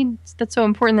what do you need that's so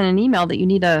important in an email that you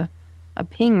need a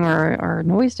ping or a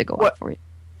noise to go off for you?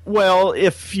 Well,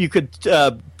 if you could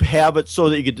have it so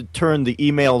that you could turn the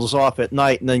emails off at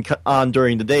night and then on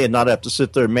during the day, and not have to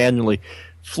sit there and manually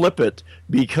flip it,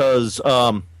 because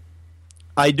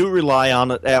I do rely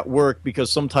on it at work, because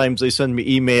sometimes they send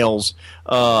me emails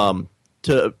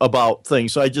about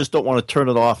things, so I just don't want to turn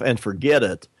it off and forget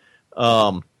it.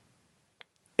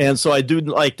 And so I do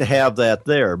like to have that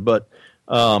there, but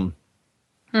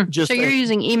just so you're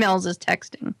using emails as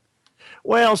texting.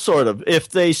 Well, sort of. If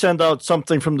they send out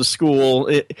something from the school,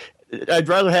 I'd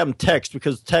rather have them text,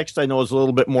 because text I know is a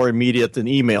little bit more immediate than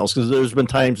emails, because there's been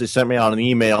times they sent me out an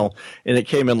email and it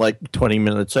came in like 20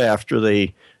 minutes after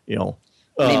they,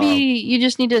 Maybe you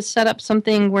just need to set up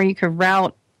something where you could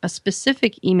route a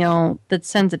specific email that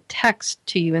sends a text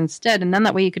to you instead, and then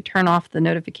that way you could turn off the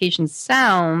notification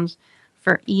sounds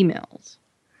for emails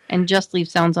and just leave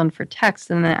sounds on for text,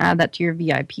 and then add that to your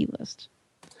VIP list.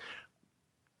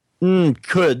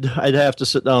 Could. I'd have to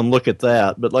sit down and look at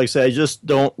that, but like I say, I just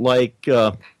don't like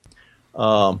if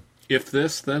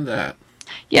this, then that.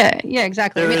 Yeah,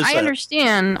 exactly. I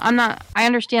understand. I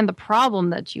understand the problem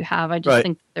that you have. I just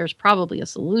think there's probably a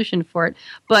solution for it.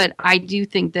 But I do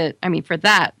think that, for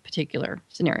that particular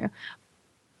scenario,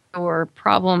 or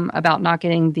problem about not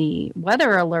getting the weather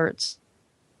alerts.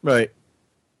 Right.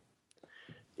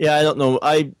 Yeah, I don't know.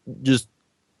 I just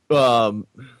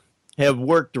have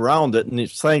worked around it, and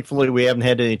thankfully we haven't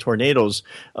had any tornadoes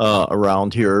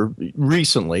around here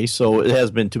recently, so it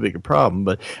has been too big a problem.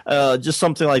 But just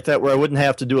something like that, where I wouldn't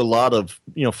have to do a lot of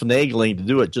finagling to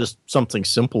do it. Just something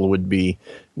simple would be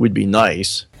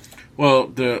nice. Well,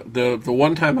 the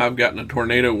one time I've gotten a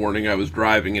tornado warning, I was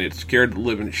driving and it scared the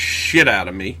living shit out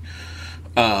of me.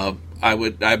 I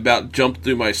about jumped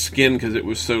through my skin because it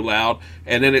was so loud,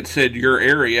 and then it said your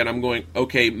area, and I'm going,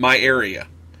 okay, my area.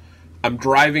 I'm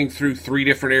driving through 3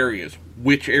 different areas.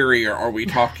 Which area are we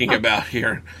talking about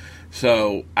here?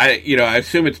 So I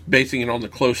assume it's basing it on the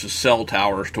closest cell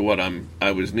towers to what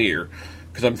I was near,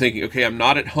 because I'm thinking, okay, I'm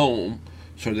not at home,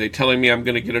 so are they telling me I'm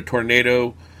going to get a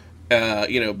tornado,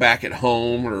 back at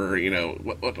home, or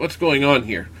what's going on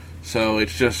here? So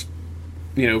it's just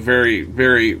very,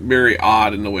 very, very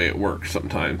odd in the way it works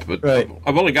sometimes. But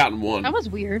I've only gotten one. That was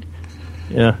weird.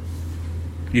 Yeah.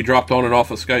 You dropped on and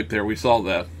off of Skype there. We saw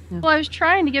that. Well, I was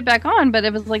trying to get back on, but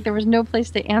it was like there was no place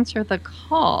to answer the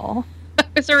call. I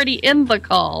was already in the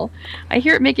call. I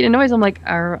hear it making a noise. I'm like,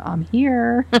 I'm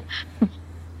here.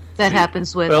 That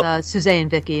happens with Suzanne,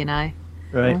 Vicky, and I.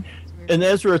 Right. And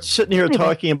as we're sitting here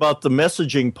talking about the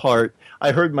messaging part,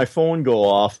 I heard my phone go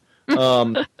off.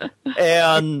 And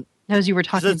as you were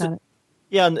talking about it.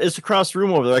 Yeah, and it's across the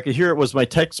room over there. I could hear it was my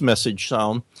text message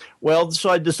sound. Well, so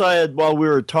I decided while we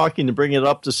were talking to bring it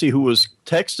up to see who was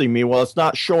texting me. Well, it's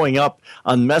not showing up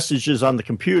on messages on the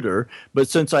computer, but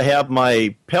since I have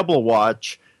my Pebble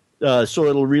watch, so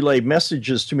it'll relay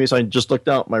messages to me. So I just looked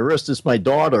down at my wrist. It's my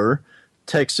daughter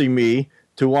texting me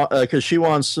because she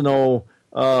wants to know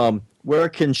where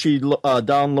can she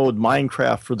download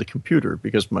Minecraft for the computer,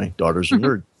 because my daughter's a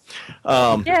nerd.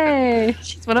 Yay!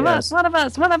 She's one of us.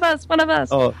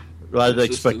 Oh, I'd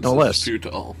expect no less.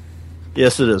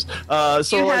 Yes, it is.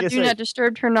 So you have Do Not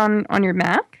Disturb turned on your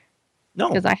Mac? No.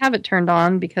 Because I have it turned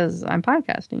on because I'm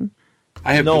podcasting.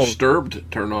 I have No. Disturbed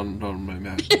turned on my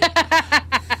Mac.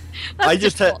 I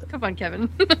just had Come on, Kevin.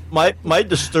 my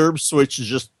disturb switch is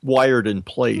just wired in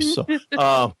place. So,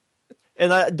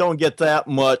 and I don't get that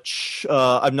much.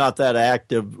 I'm not that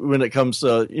active when it comes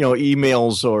to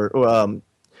emails or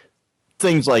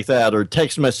things like that, or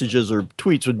text messages or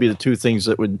tweets would be the two things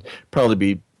that would probably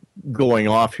be going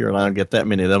off here, and I don't get that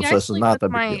many of them. I So this is actually not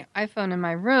put that big deal. my iPhone in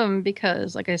my room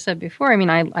because, like I said before, I mean,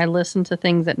 I listen to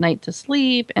things at night to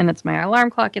sleep, and it's my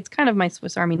alarm clock. It's kind of my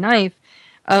Swiss Army knife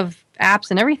of apps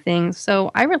and everything.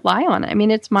 So I rely on it. I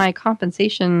mean, it's my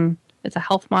compensation. It's a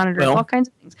health monitor, Well- all kinds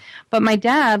of things. But my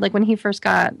dad, like when he first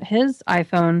got his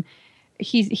iPhone,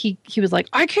 he was like,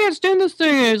 I can't stand this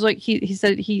thing. It was like he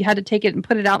said he had to take it and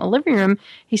put it out in the living room.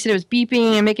 He said it was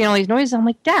beeping and making all these noises. I'm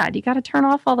like, Dad, you got to turn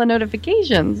off all the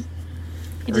notifications.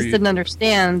 He Or just you- didn't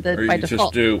understand that Or by you just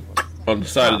default. do on the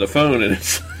side of the phone, and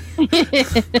it's.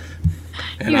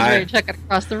 He was ready to chuck it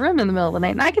across the room in the middle of the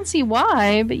night. And I can see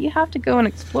why, but you have to go and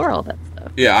explore all that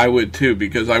stuff. Yeah, I would too,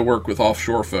 because I work with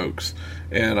offshore folks,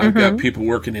 and I've got people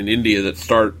working in India that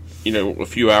start, a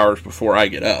few hours before I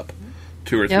get up,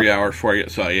 2 or 3 Yep. hours before I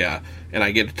get. So yeah, and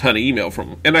I get a ton of email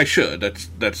from them, and I should.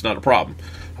 That's not a problem.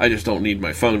 I just don't need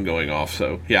my phone going off.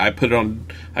 So yeah, I put it on.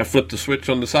 I flip the switch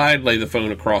on the side, lay the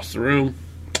phone across the room.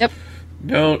 Yep.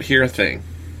 Don't hear a thing.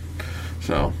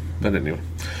 So, but anyway,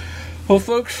 well,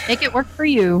 folks. Make it work for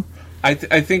you. I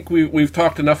think we've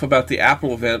talked enough about the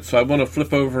Apple event, so I want to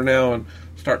flip over now and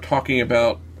start talking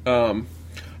about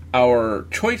our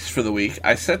choice for the week.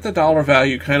 I set the dollar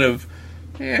value kind of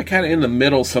in the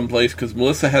middle someplace because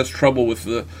Melissa has trouble with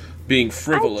the being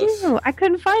frivolous. I do. I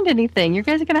couldn't find anything. You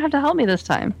guys are going to have to help me this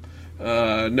time.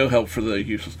 No help for the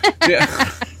useless.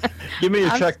 Yeah. Give me your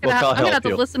checkbook. I'll I'm gonna have help to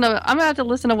you. I'm gonna have to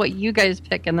listen to what you guys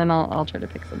pick, and then I'll try to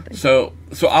pick something. So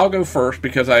I'll go first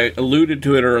because I alluded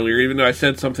to it earlier, even though I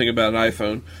said something about an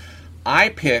iPhone. I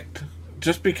picked,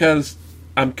 just because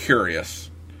I'm curious,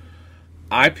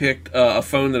 I picked a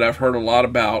phone that I've heard a lot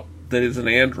about that is an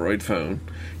Android phone,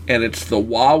 and it's the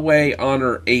Huawei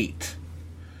Honor 8.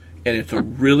 And it's a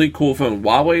really cool phone.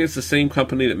 Huawei is the same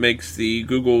company that makes the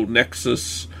Google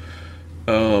Nexus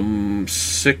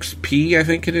 6P, I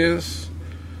think it is,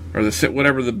 or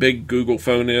whatever the big Google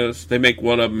phone is. They make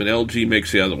one of them, and LG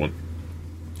makes the other one.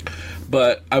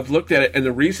 But I've looked at it, and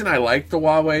the reason I like the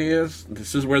Huawei is,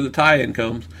 this is where the tie-in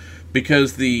comes,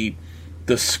 because the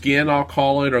skin, I'll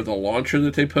call it, or the launcher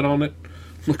that they put on it,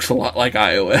 looks a lot like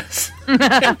iOS.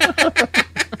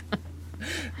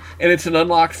 And it's an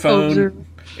unlocked phone.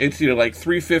 It's like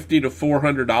 $350 to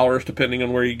 $400 depending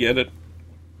on where you get it.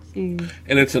 And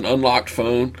it's an unlocked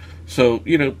phone, so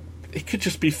it could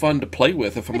just be fun to play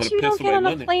with if I'm going But to you piss don't get away on a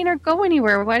money. plane or go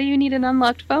anywhere. Why do you need an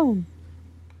unlocked phone?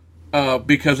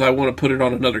 Because I want to put it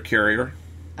on another carrier,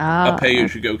 a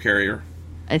pay-as-you-go carrier.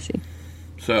 I see.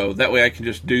 So that way I can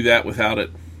just do that without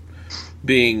it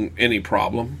being any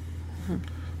problem.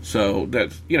 So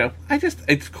that's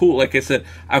it's cool. Like I said,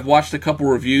 I've watched a couple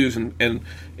reviews, and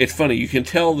it's funny. You can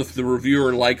tell if the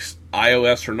reviewer likes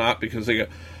iOS or not because they go,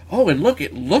 oh, and look,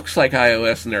 it looks like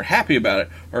iOS, and they're happy about it.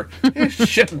 Or, this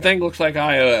shitting thing looks like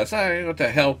iOS. What the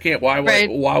hell? Can't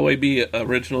Huawei be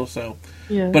original? So,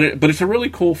 Yeah. but it's a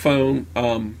really cool phone.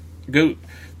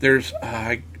 There's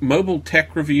mobile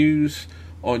tech reviews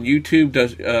on YouTube.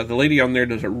 The lady on there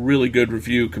does a really good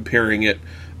review comparing it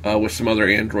with some other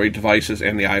Android devices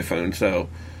and the iPhone. So,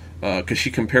 because she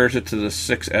compares it to the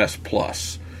 6S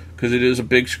Plus, because it is a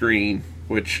big screen,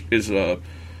 which is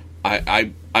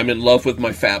I'm in love with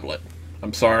my phablet.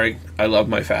 I'm sorry, I love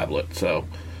my phablet. So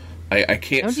I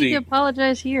can't Don't see. need to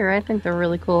apologize here. I think they're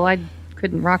really cool. I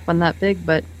couldn't rock one that big,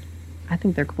 but I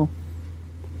think they're cool.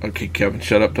 Okay, Kevin,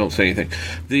 shut up. Don't say anything.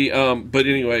 But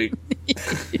anyway,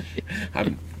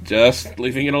 I'm just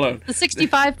leaving it alone. The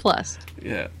 65 plus.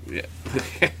 Yeah. Yeah,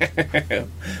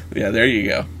 there you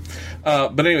go.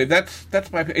 But anyway, that's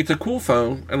it's a cool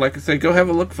phone, and like I say, go have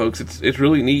a look, folks. It's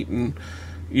really neat, and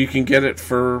you can get it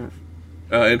for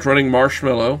it's running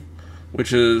Marshmallow,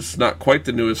 which is not quite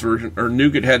the newest version, or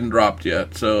Nougat hadn't dropped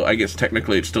yet, so I guess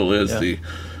technically it still is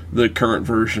the current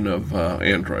version of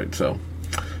Android. So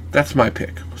that's my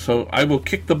pick. So I will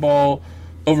kick the ball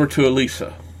over to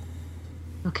Elisa.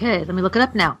 Okay, let me look it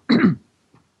up now.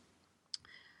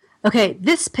 Okay,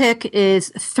 this pick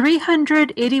is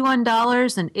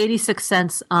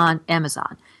 $381.86 on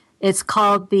Amazon. It's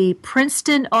called the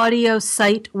Princeton Audio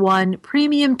Sight 1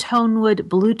 Premium Tonewood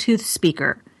Bluetooth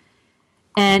Speaker.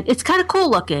 And it's kind of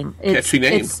cool looking. Catchy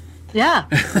name.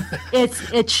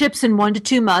 It ships in 1 to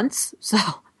 2 months. So,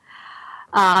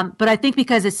 but I think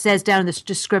because it says down in this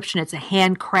description it's a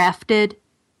handcrafted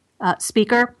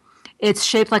speaker, It's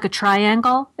shaped like a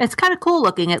triangle. It's kind of cool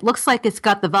looking. It looks like it's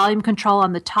got the volume control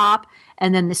on the top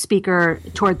and then the speaker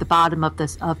toward the bottom of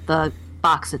the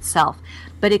box itself.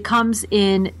 But it comes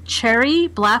in cherry,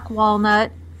 black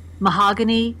walnut,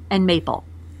 mahogany, and maple.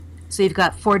 So you've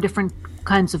got 4 different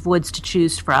kinds of woods to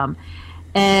choose from.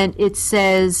 And it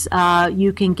says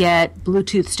you can get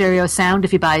Bluetooth stereo sound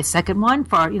if you buy a second one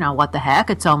for, what the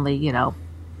heck. It's only, about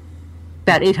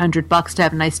 $800 to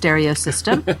have a nice stereo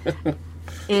system.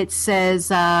 It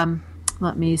says,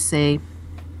 let me see,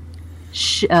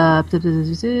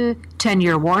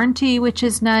 10-year warranty, which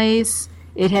is nice.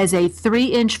 It has a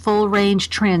 3-inch full-range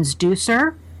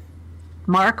transducer.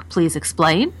 Mark, please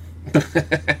explain.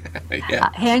 Yeah.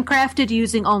 Handcrafted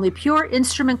using only pure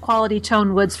instrument-quality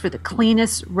tone woods for the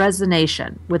cleanest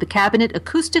resonation, with a cabinet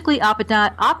acoustically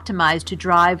optimized to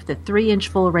drive the 3-inch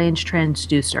full-range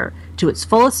transducer to its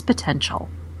fullest potential.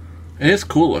 It is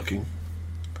cool looking.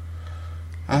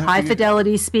 High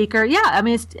fidelity speaker. Yeah, I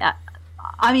mean,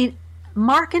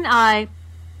 Mark and I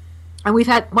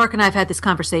have had this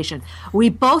conversation. We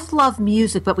both love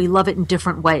music, but we love it in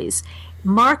different ways.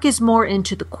 Mark is more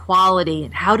into the quality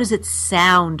and how does it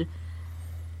sound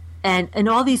and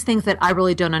all these things that I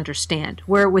really don't understand.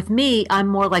 Where with me, I'm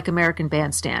more like American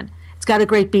Bandstand. It's got a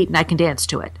great beat and I can dance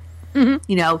to it.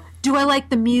 Mm-hmm. Do I like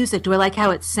the music? Do I like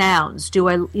how it sounds?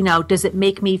 Does it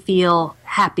make me feel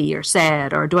happy or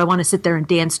sad? Or do I want to sit there and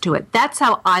dance to it? That's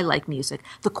how I like music.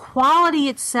 The quality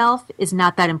itself is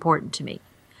not that important to me.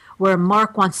 Where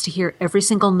Mark wants to hear every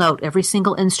single note, every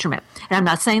single instrument. And I'm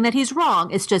not saying that he's wrong.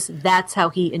 It's just that's how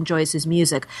he enjoys his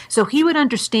music. So he would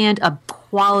understand a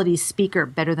quality speaker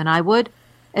better than I would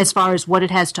as far as what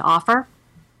it has to offer.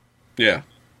 Yeah.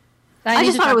 I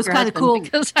just thought it was kind of cool.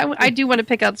 Because I do want to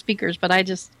pick out speakers, but I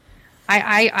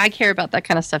care about that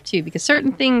kind of stuff too, because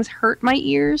certain things hurt my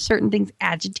ears, certain things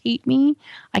agitate me.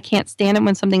 I can't stand it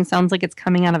when something sounds like it's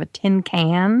coming out of a tin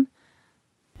can.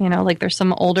 Like there's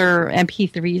some older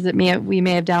MP3s that we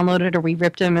may have downloaded, or we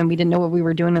ripped them and we didn't know what we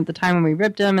were doing at the time when we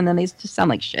ripped them, and then they just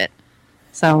sound like shit.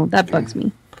 So that bugs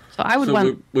me. So I would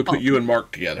want. We put you and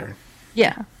Mark together.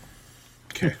 Yeah.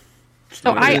 Okay.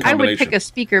 So I would pick a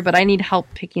speaker, but I need help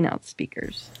picking out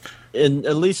speakers. And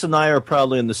Elise and I are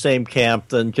probably in the same camp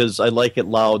then, because I like it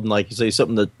loud and, like you say,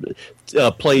 something that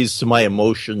plays to my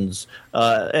emotions.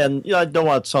 And I don't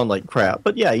want it to sound like crap,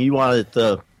 but yeah, you want it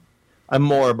to. I'm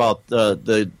more about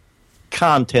the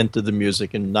content of the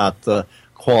music and not the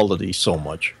quality so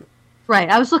much. Right.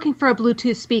 I was looking for a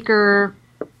Bluetooth speaker.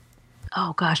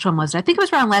 Oh, gosh, when was it? I think it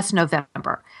was around last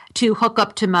November to hook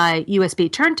up to my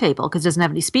USB turntable because it doesn't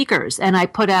have any speakers. And I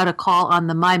put out a call on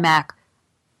the MyMac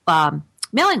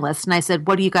mailing list, and I said,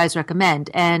 what do you guys recommend?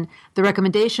 And the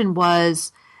recommendation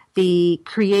was the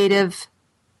Creative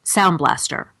Sound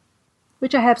Blaster,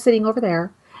 which I have sitting over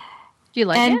there. Do you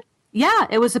like it? Yeah,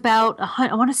 it was about,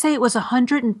 I want to say it was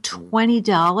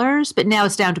 $120, but now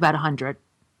it's down to about $100. And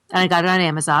I got it on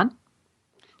Amazon.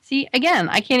 See, again,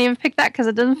 I can't even pick that because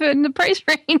it doesn't fit in the price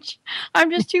range. I'm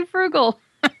just too frugal.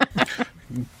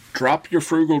 Drop your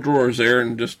frugal drawers there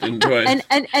and just enjoy it.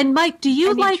 And Mike, do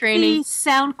you like the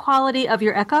sound quality of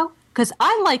your Echo? Because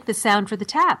I like the sound for the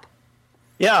Tap.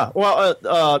 Yeah,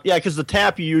 well, because the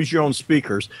Tap you use your own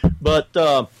speakers, but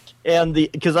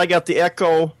because I got the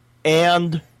Echo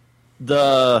and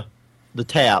the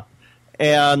Tap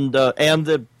and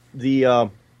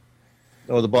the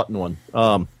button one.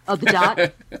 The Dot.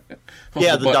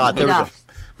 Yeah, the Dot. There we go.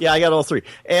 Yeah, I got all 3,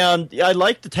 and I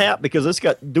like the Tap because it's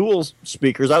got dual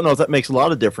speakers. I don't know if that makes a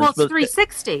lot of difference. Well, it's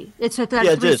 360. It's a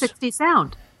 360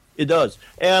 sound. It does,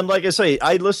 and like I say,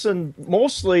 I listen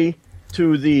mostly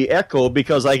to the Echo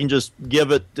because I can just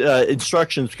give it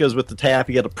instructions, because with the Tap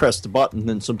you got to press the button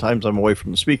and sometimes I'm away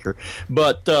from the speaker.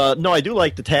 But no, I do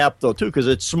like the Tap though too, because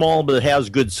it's small but it has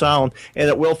good sound and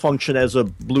it will function as a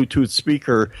Bluetooth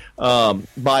speaker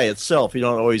by itself. You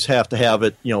don't always have to have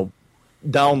it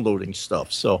downloading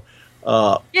stuff. So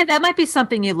yeah, that might be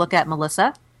something you look at,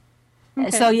 Melissa.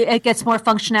 Okay. So it gets more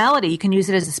functionality. You can use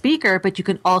it as a speaker, but you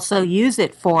can also use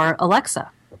it for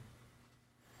Alexa.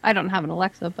 I don't have an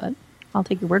Alexa, but I'll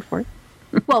take your word for it.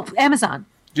 Well, Amazon.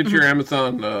 Get your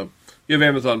Amazon. You have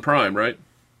Amazon Prime, right?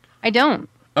 I don't.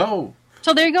 Oh.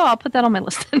 So there you go. I'll put that on my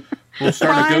list. We'll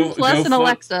start Prime plus an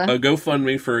Alexa. A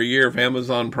GoFundMe for a year of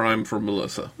Amazon Prime for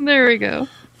Melissa. There we go.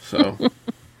 So.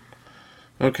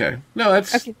 Okay. No,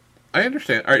 that's. Okay. I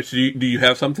understand. All right. So do you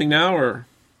have something now, or?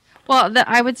 Well,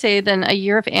 I would say then a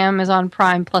year of Amazon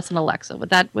Prime plus an Alexa. Would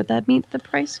that meet the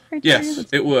price criteria? Yes,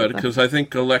 it would, because I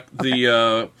think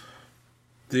the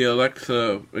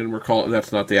Alexa, and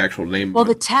that's not the actual name. Well,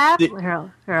 the Tap.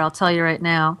 Here, I'll tell you right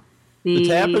now. The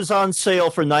tap is on sale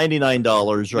for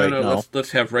 $99 right now. Let's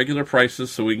have regular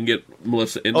prices so we can get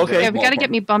Melissa in. Okay. Yeah, we got to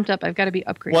get me bumped up. I've got to be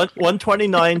upgraded.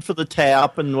 $129 for the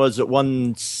tap, and was it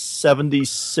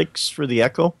 $176 for the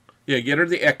Echo? Yeah, get her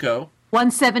the Echo.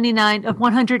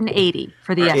 180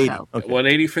 for the 180. Echo. Okay.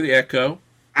 180 for the Echo,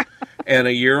 and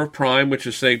a year of Prime, which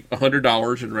is say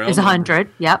 $100 in round. Is 100.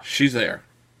 Yep. She's there.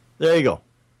 There you go.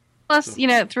 Plus,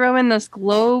 throw in this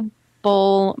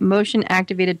global motion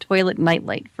activated toilet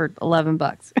nightlight for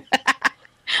 $11.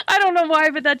 I don't know why,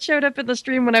 but that showed up in the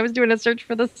stream when I was doing a search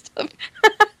for this stuff.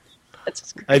 That's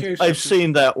just crazy. I've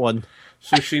seen that one.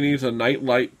 So she needs a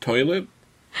nightlight toilet.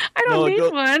 I don't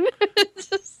need one.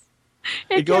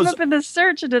 It came up in the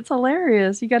search, and it's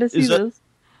hilarious. You got to see this.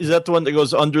 Is that the one that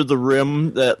goes under the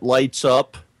rim that lights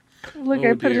up? Look,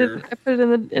 I put it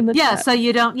in the chat. So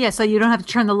you don't have to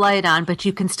turn the light on, but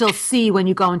you can still see when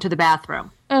you go into the bathroom.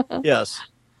 Yes.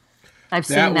 I've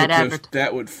seen that advert.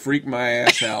 That would freak my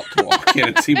ass out to walk in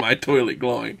and see my toilet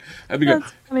glowing. I'd be going,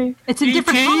 funny. It's in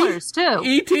different colors too.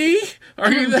 E.T.?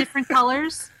 Are you in different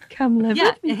colors? Come live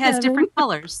with me, it has Kevin. different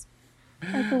colors.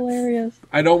 That's hilarious.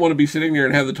 I don't want to be sitting there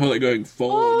and have the toilet going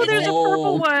full. Oh, there's a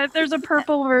purple one. There's a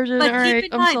purple version. But All right,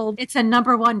 keep in I'm mind, sold. it's a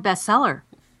 #1 bestseller.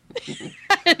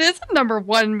 It is a #1 bestseller. Number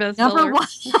one. Not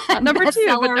number 2, but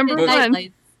bestseller number in 1.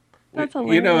 nightlights. That's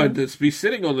hilarious. You know, to be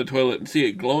sitting on the toilet and see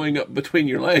it glowing up between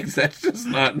your legs, that's just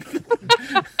not...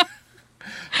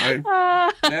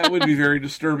 that would be very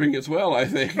disturbing as well, I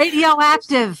think.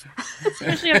 Radioactive.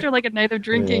 Especially after like a night of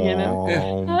drinking, Yeah.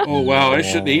 Oh, wow, I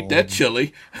shouldn't eat that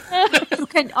chili. You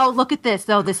can. Oh, look at this.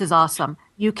 Oh, this is awesome.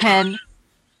 You can.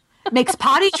 Makes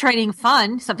potty training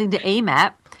fun, something to aim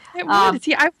at. It would.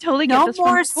 See, I totally get No this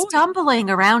more from stumbling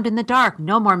around in the dark.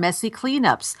 No more messy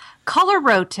cleanups. Color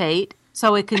rotate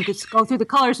so it can just go through the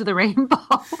colors of the rainbow.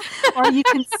 Or you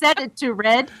can set it to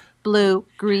red, blue,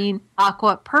 green,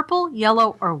 aqua, purple,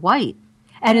 yellow, or white.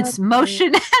 And it's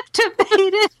motion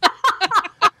activated.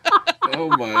 Oh,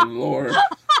 my Lord.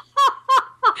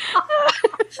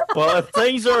 Well, if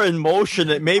things are in motion,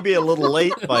 it may be a little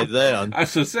late by then. I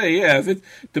was going to say, yeah, if it,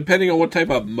 depending on what type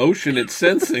of motion it's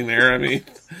sensing there, I mean...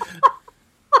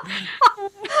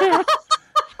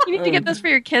 You need to get this for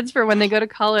your kids for when they go to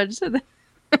college, so that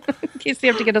in case they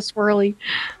have to get a swirly.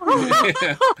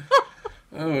 Yeah.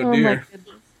 Oh, dear.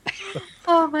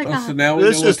 Oh, my God. So now we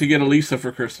know what to get Elisa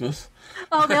for Christmas.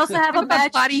 Oh, they also have a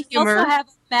body humor. They also have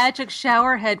a magic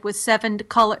shower head with 7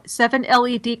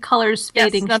 LED colors Yes,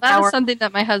 fading now that shower. is something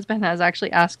that my husband has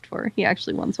actually asked for. He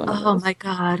actually wants one of those. Oh my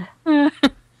God!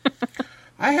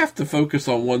 I have to focus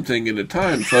on one thing at a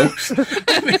time, folks.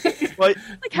 Like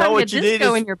Like having a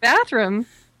disco in your bathroom.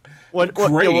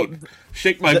 Great.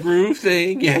 Shake my groove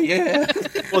thing. Yeah.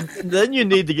 Well, then you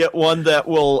need to get one that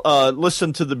will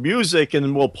listen to the music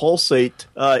and will pulsate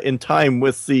in time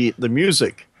with the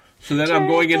music. So then I'm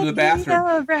going into the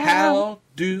bathroom. How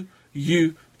do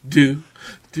you do?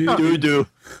 Do. Yeah,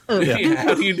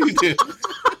 how do you do?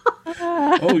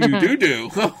 Oh, you do.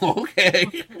 Oh,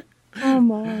 okay. Oh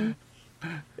my.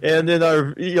 And then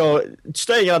our,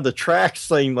 staying on the tracks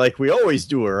thing like we always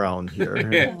do around here.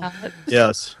 Yeah.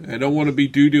 Yes. I don't want to be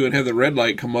doo-doo and have the red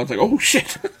light come on. It's like, oh,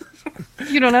 shit.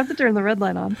 You don't have to turn the red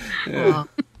light on. Oh,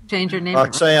 change your name.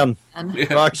 Roxanne.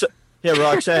 Yeah.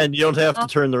 Roxanne, you don't have to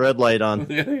turn the red light on.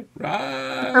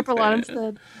 Right. Purple on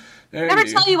instead. There Ever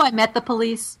you tell go. you I met the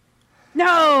police?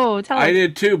 No, tell us. I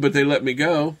did too, but they let me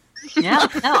go. Yeah,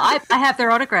 no, I have their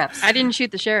autographs. I didn't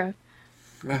shoot the sheriff.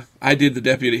 I did the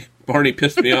deputy. Barney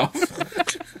pissed me off.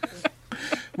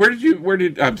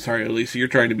 I'm sorry, Elisa, you're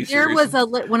trying to be serious.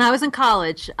 When I was in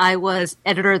college, I was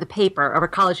editor of the paper, of a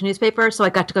college newspaper, so I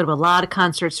got to go to a lot of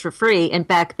concerts for free. And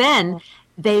back then,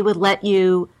 they would let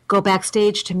you go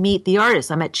backstage to meet the artists.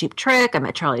 I met Cheap Trick, I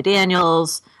met Charlie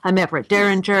Daniels, I met Brett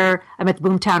Derringer, I met the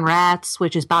Boomtown Rats,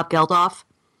 which is Bob Geldof.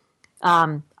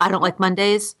 I Don't Like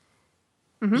Mondays.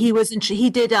 Mm-hmm. He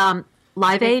did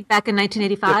Live Aid back in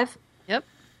 1985. Yep.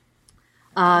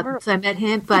 So I met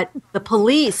him, but the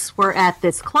police were at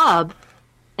this club,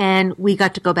 and we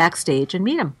got to go backstage and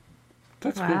meet him.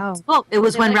 That's Wow. cool. Well, it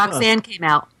was when Roxanne came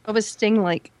out. What was Sting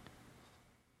like?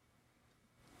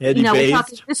 Eddie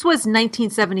bathed. This was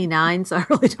 1979, so I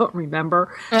really don't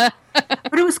remember. But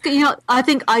it was, I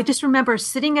think I just remember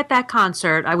sitting at that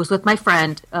concert. I was with my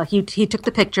friend. He took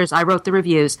the pictures. I wrote the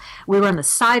reviews. We were on the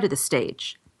side of the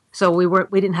stage. So we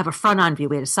didn't have a front-on view.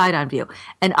 We had a side-on view.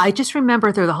 And I just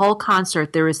remember through the whole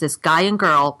concert, there was this guy and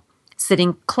girl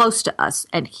sitting close to us.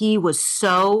 And he was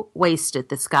so wasted,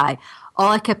 this guy. All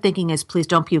I kept thinking is, please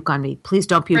don't puke on me. Please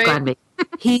don't puke on me.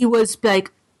 He was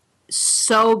like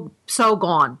so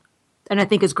gone. And I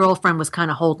think his girlfriend was kind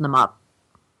of holding him up.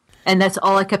 And that's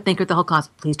all I kept thinking the whole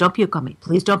concert. Please don't puke on me.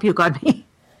 Please don't puke on me.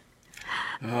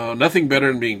 Nothing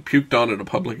better than being puked on at a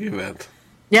public event.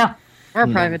 Yeah. Or a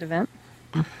private event.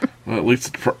 Well, at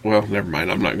least, well, never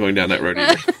mind. I'm not going down that road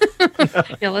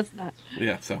either. Yeah, let's not.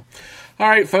 Yeah, so. All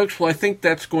right, folks. Well, I think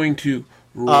that's going to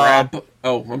wrap.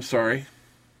 Oh, I'm sorry.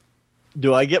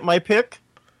 Do I get my pick?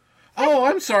 Oh,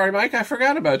 I'm sorry, Mike. I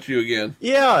forgot about you again.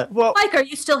 Yeah. Well, Mike, are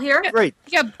you still here? great.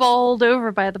 You got bowled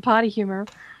over by the potty humor.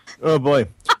 Oh boy.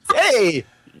 Hey.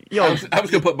 I was going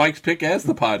to put Mike's pick as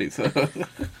the potty. So.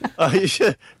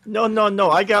 No.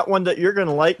 I got one that you're going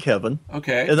to like, Kevin.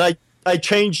 Okay. And I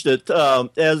changed it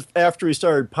as after we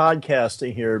started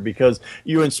podcasting here because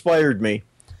you inspired me.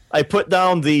 I put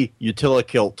down the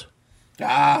Utilikilt.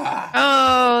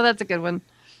 Oh, that's a good one.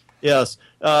 Yes,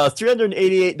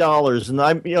 $388, and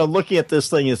I'm looking at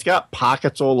this thing. It's got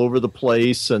pockets all over the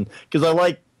place, and because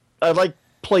I like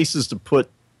places to put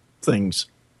things.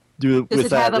 Does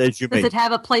it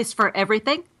have a place for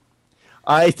everything?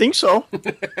 I think so.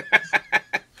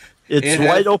 It's It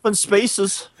wide has- open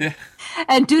spaces.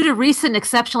 And due to recent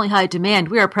exceptionally high demand,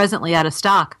 we are presently out of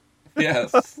stock.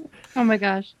 Yes. Oh my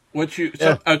gosh.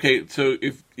 Okay, so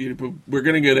if we're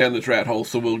going to go down this rat hole,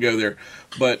 so we'll go there.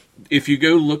 But if you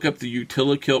go look up the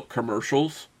Utilikilt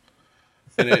commercials,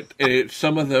 and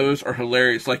some of those are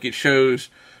hilarious. Like it shows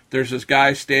there's this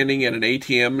guy standing at an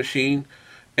ATM machine,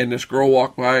 and this girl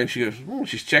walked by, and she goes,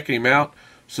 she's checking him out.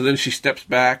 So then she steps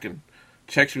back and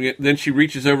checks him. Then she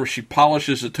reaches over, she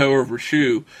polishes the toe of her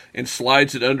shoe and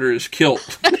slides it under his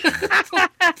kilt.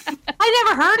 I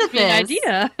never heard of this.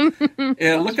 Idea.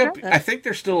 Yeah, look up. I think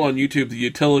they're still on YouTube. The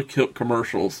Utilikilt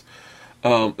commercials,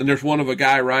 and there's one of a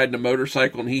guy riding a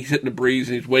motorcycle, and he's hitting the breeze,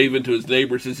 and he's waving to his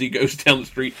neighbors as he goes down the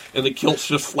street, and the kilt's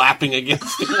just flapping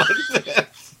against him like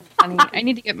this. Funny. I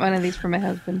need to get one of these for my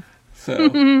husband.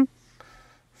 So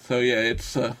yeah,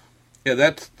 it's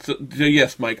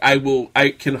yes, Mike.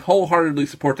 I can wholeheartedly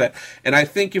support that, and I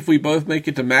think if we both make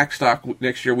it to Macstock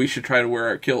next year, we should try to wear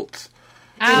our kilts.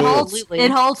 Absolutely. It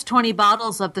holds 20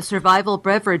 bottles of the survival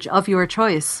beverage of your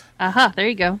choice. There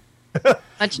you go.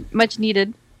 Much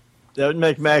needed. That would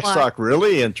make Macstock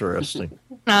really interesting.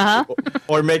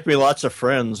 Or make me lots of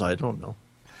friends. I don't know.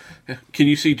 Can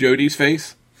you see Jody's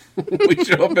face? We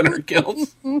show up in our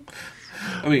kilts.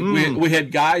 I mean, we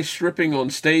had guys stripping on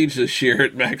stage this year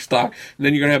at Macstock, and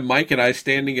then you're going to have Mike and I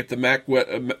standing at the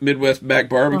Midwest Back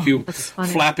Barbecue,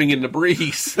 flapping in the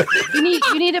breeze.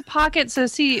 You need a pocket. So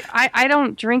see, I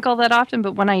don't drink all that often,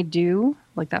 but when I do,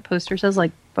 like that poster says,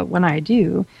 but when I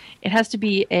do, it has to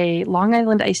be a Long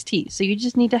Island iced tea. So you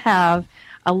just need to have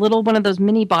a little one of those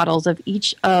mini bottles of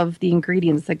each of the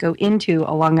ingredients that go into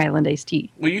a Long Island iced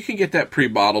tea. Well, you can get that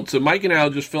pre-bottled. So Mike and I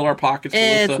will just fill our pockets.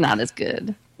 It's not as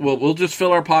good. Well, we'll just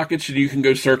fill our pockets, and you can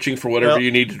go searching for whatever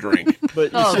you need to drink.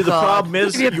 But you see, the problem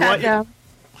is Give me a pat down.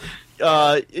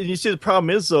 you see, the problem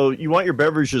is though, you want your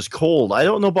beverages cold. I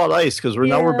don't know about ice because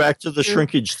now we're back to the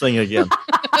shrinkage thing again.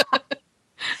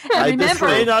 This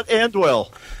may not end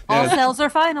well. All cells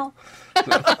are final.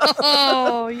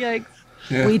 Oh, yikes.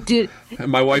 Yeah. We do. And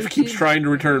my wife keeps trying to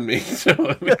return me.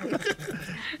 So.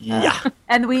 Yeah.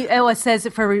 And it says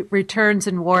it for returns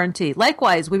and warranty.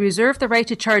 Likewise, we reserve the right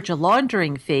to charge a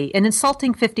laundering fee, an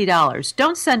insulting $50.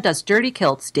 Don't send us dirty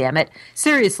kilts, damn it.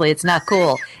 Seriously, it's not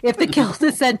cool. If the kilt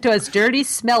is sent to us dirty,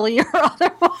 smelly, or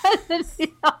otherwise,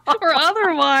 Or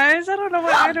otherwise, I don't know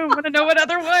what. I don't want to know what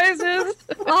otherwise is.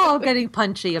 Oh, getting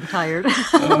punchy. I'm tired.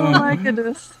 Oh my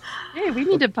goodness. Hey, we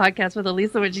need to podcast with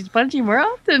Elisa when she's punchy more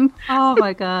often. Oh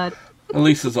my God.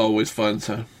 Elisa's always fun,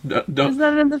 so don't. Is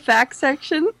that in the facts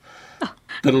section?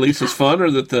 That Elisa's fun, or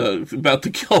that about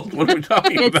the kilt? What are we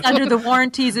talking It's about? under the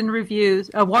warranties and reviews,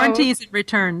 warranties and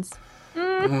returns.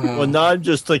 Well, now I'm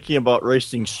just thinking about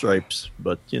racing stripes,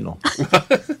 but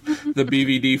The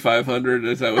BVD 500.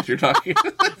 Is that what you're talking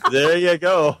about? there you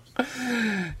go.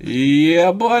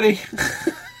 Yeah, buddy.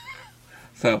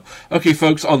 So, okay,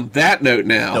 folks. On that note,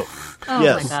 now. No. Oh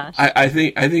Yes. my gosh. I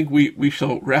think we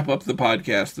shall wrap up the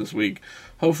podcast this week.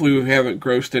 Hopefully we haven't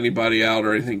grossed anybody out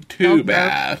or anything too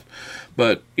bad.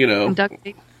 But, Duct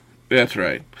tape. that's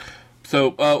right.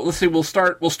 So let's see, we'll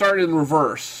start in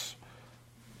reverse.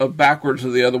 Backwards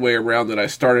or the other way around that I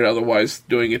started, otherwise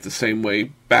doing it the same way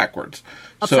backwards.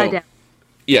 Upside down.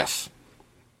 Yes.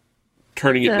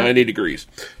 Turning it 90 degrees.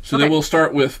 So then we'll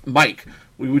start with Mike.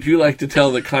 Would you like to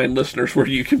tell the kind listeners where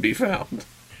you can be found?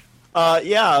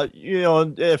 Yeah,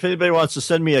 if anybody wants to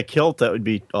send me a kilt, that would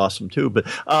be awesome too. But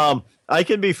I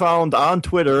can be found on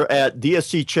Twitter at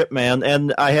DSC Chipman,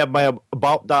 and I have my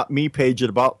about.me page at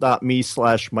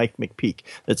about.me/Mike McPeak.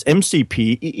 That's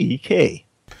MCPEEK.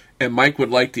 And Mike would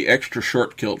like the extra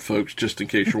short kilt, folks, just in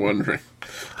case you're wondering.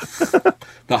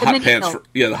 The hot pants,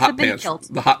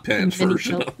 the hot pants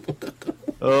version.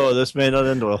 Oh, this may not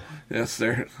end well. Yes,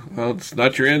 there. Well, it's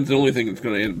not your end. It's the only thing that's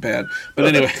going to end bad.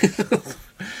 But anyway,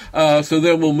 so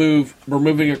then we're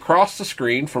moving across the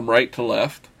screen from right to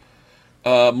left.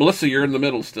 Melissa, you're in the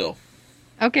middle still.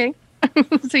 Okay.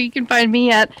 So you can find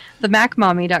me at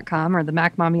themacmommy.com or the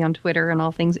Mac Mommy on Twitter and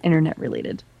all things internet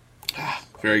related.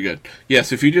 Very good.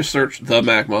 Yes, if you just search the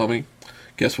Mac Mommy,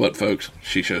 guess what, folks?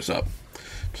 She shows up.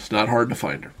 It's not hard to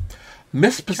find her.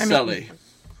 Miss Pacelli.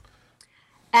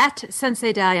 At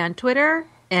Sensei Dai on Twitter,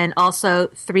 and also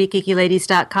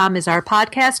 3geekyladies.com is our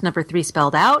podcast, number 3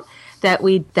 spelled out, that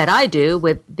I do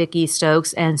with Vicki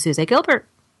Stokes and Suze Gilbert.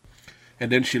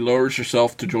 And then she lowers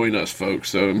herself to join us,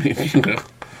 folks. So, I mean,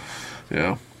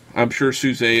 yeah. I'm sure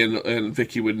Suze and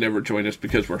Vicki would never join us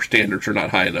because our standards are not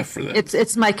high enough for them.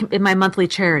 It's my monthly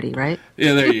charity, right?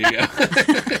 Yeah, there you go.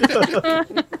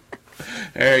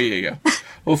 There you go.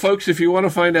 Well, folks, if you want to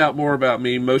find out more about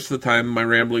me, most of the time my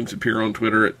ramblings appear on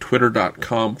Twitter at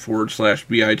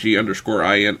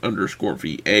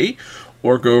twitter.com/BIG_IN_VA,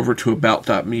 or go over to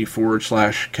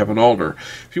about.me/Kevin Alder.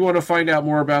 If you want to find out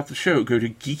more about the show, go to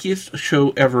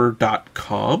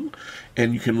geekiestshowever.com,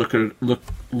 and you can look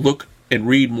and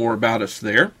read more about us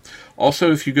there.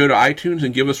 Also, if you go to iTunes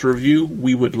and give us a review,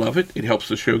 we would love it. It helps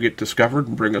the show get discovered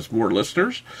and bring us more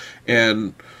listeners,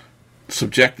 and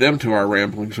subject them to our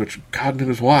ramblings, which God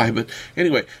knows why. But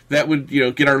anyway, that would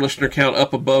get our listener count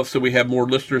up above, so we have more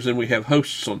listeners than we have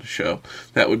hosts on the show.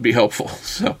 That would be helpful.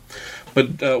 So,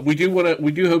 but we do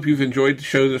hope you've enjoyed the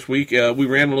show this week. We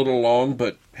ran a little long,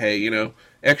 but hey,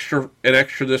 extra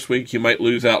this week, you might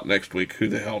lose out next week. Who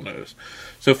the hell knows?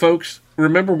 So, folks,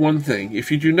 remember one thing: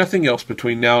 if you do nothing else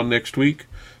between now and next week,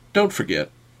 don't forget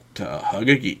to hug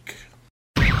a geek.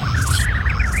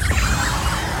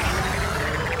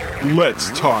 Let's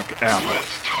talk Apple.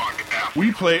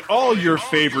 We play all your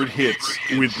favorite hits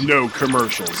with no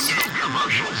commercials.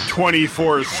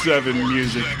 24/7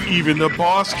 music even the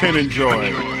boss can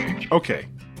enjoy. Okay,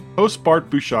 host Bart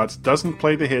Busschots doesn't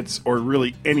play the hits or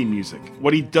really any music.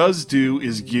 What he does do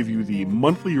is give you the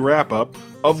monthly wrap-up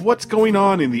of what's going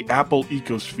on in the Apple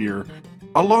ecosphere,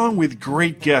 along with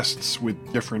great guests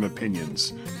with different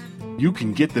opinions. You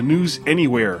can get the news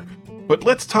anywhere, but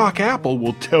Let's Talk Apple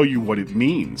will tell you what it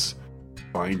means.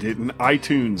 Find it in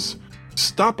iTunes,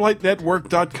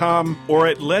 StoplightNetwork.com, or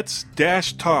at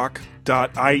lets-talk.ie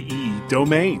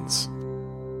domains.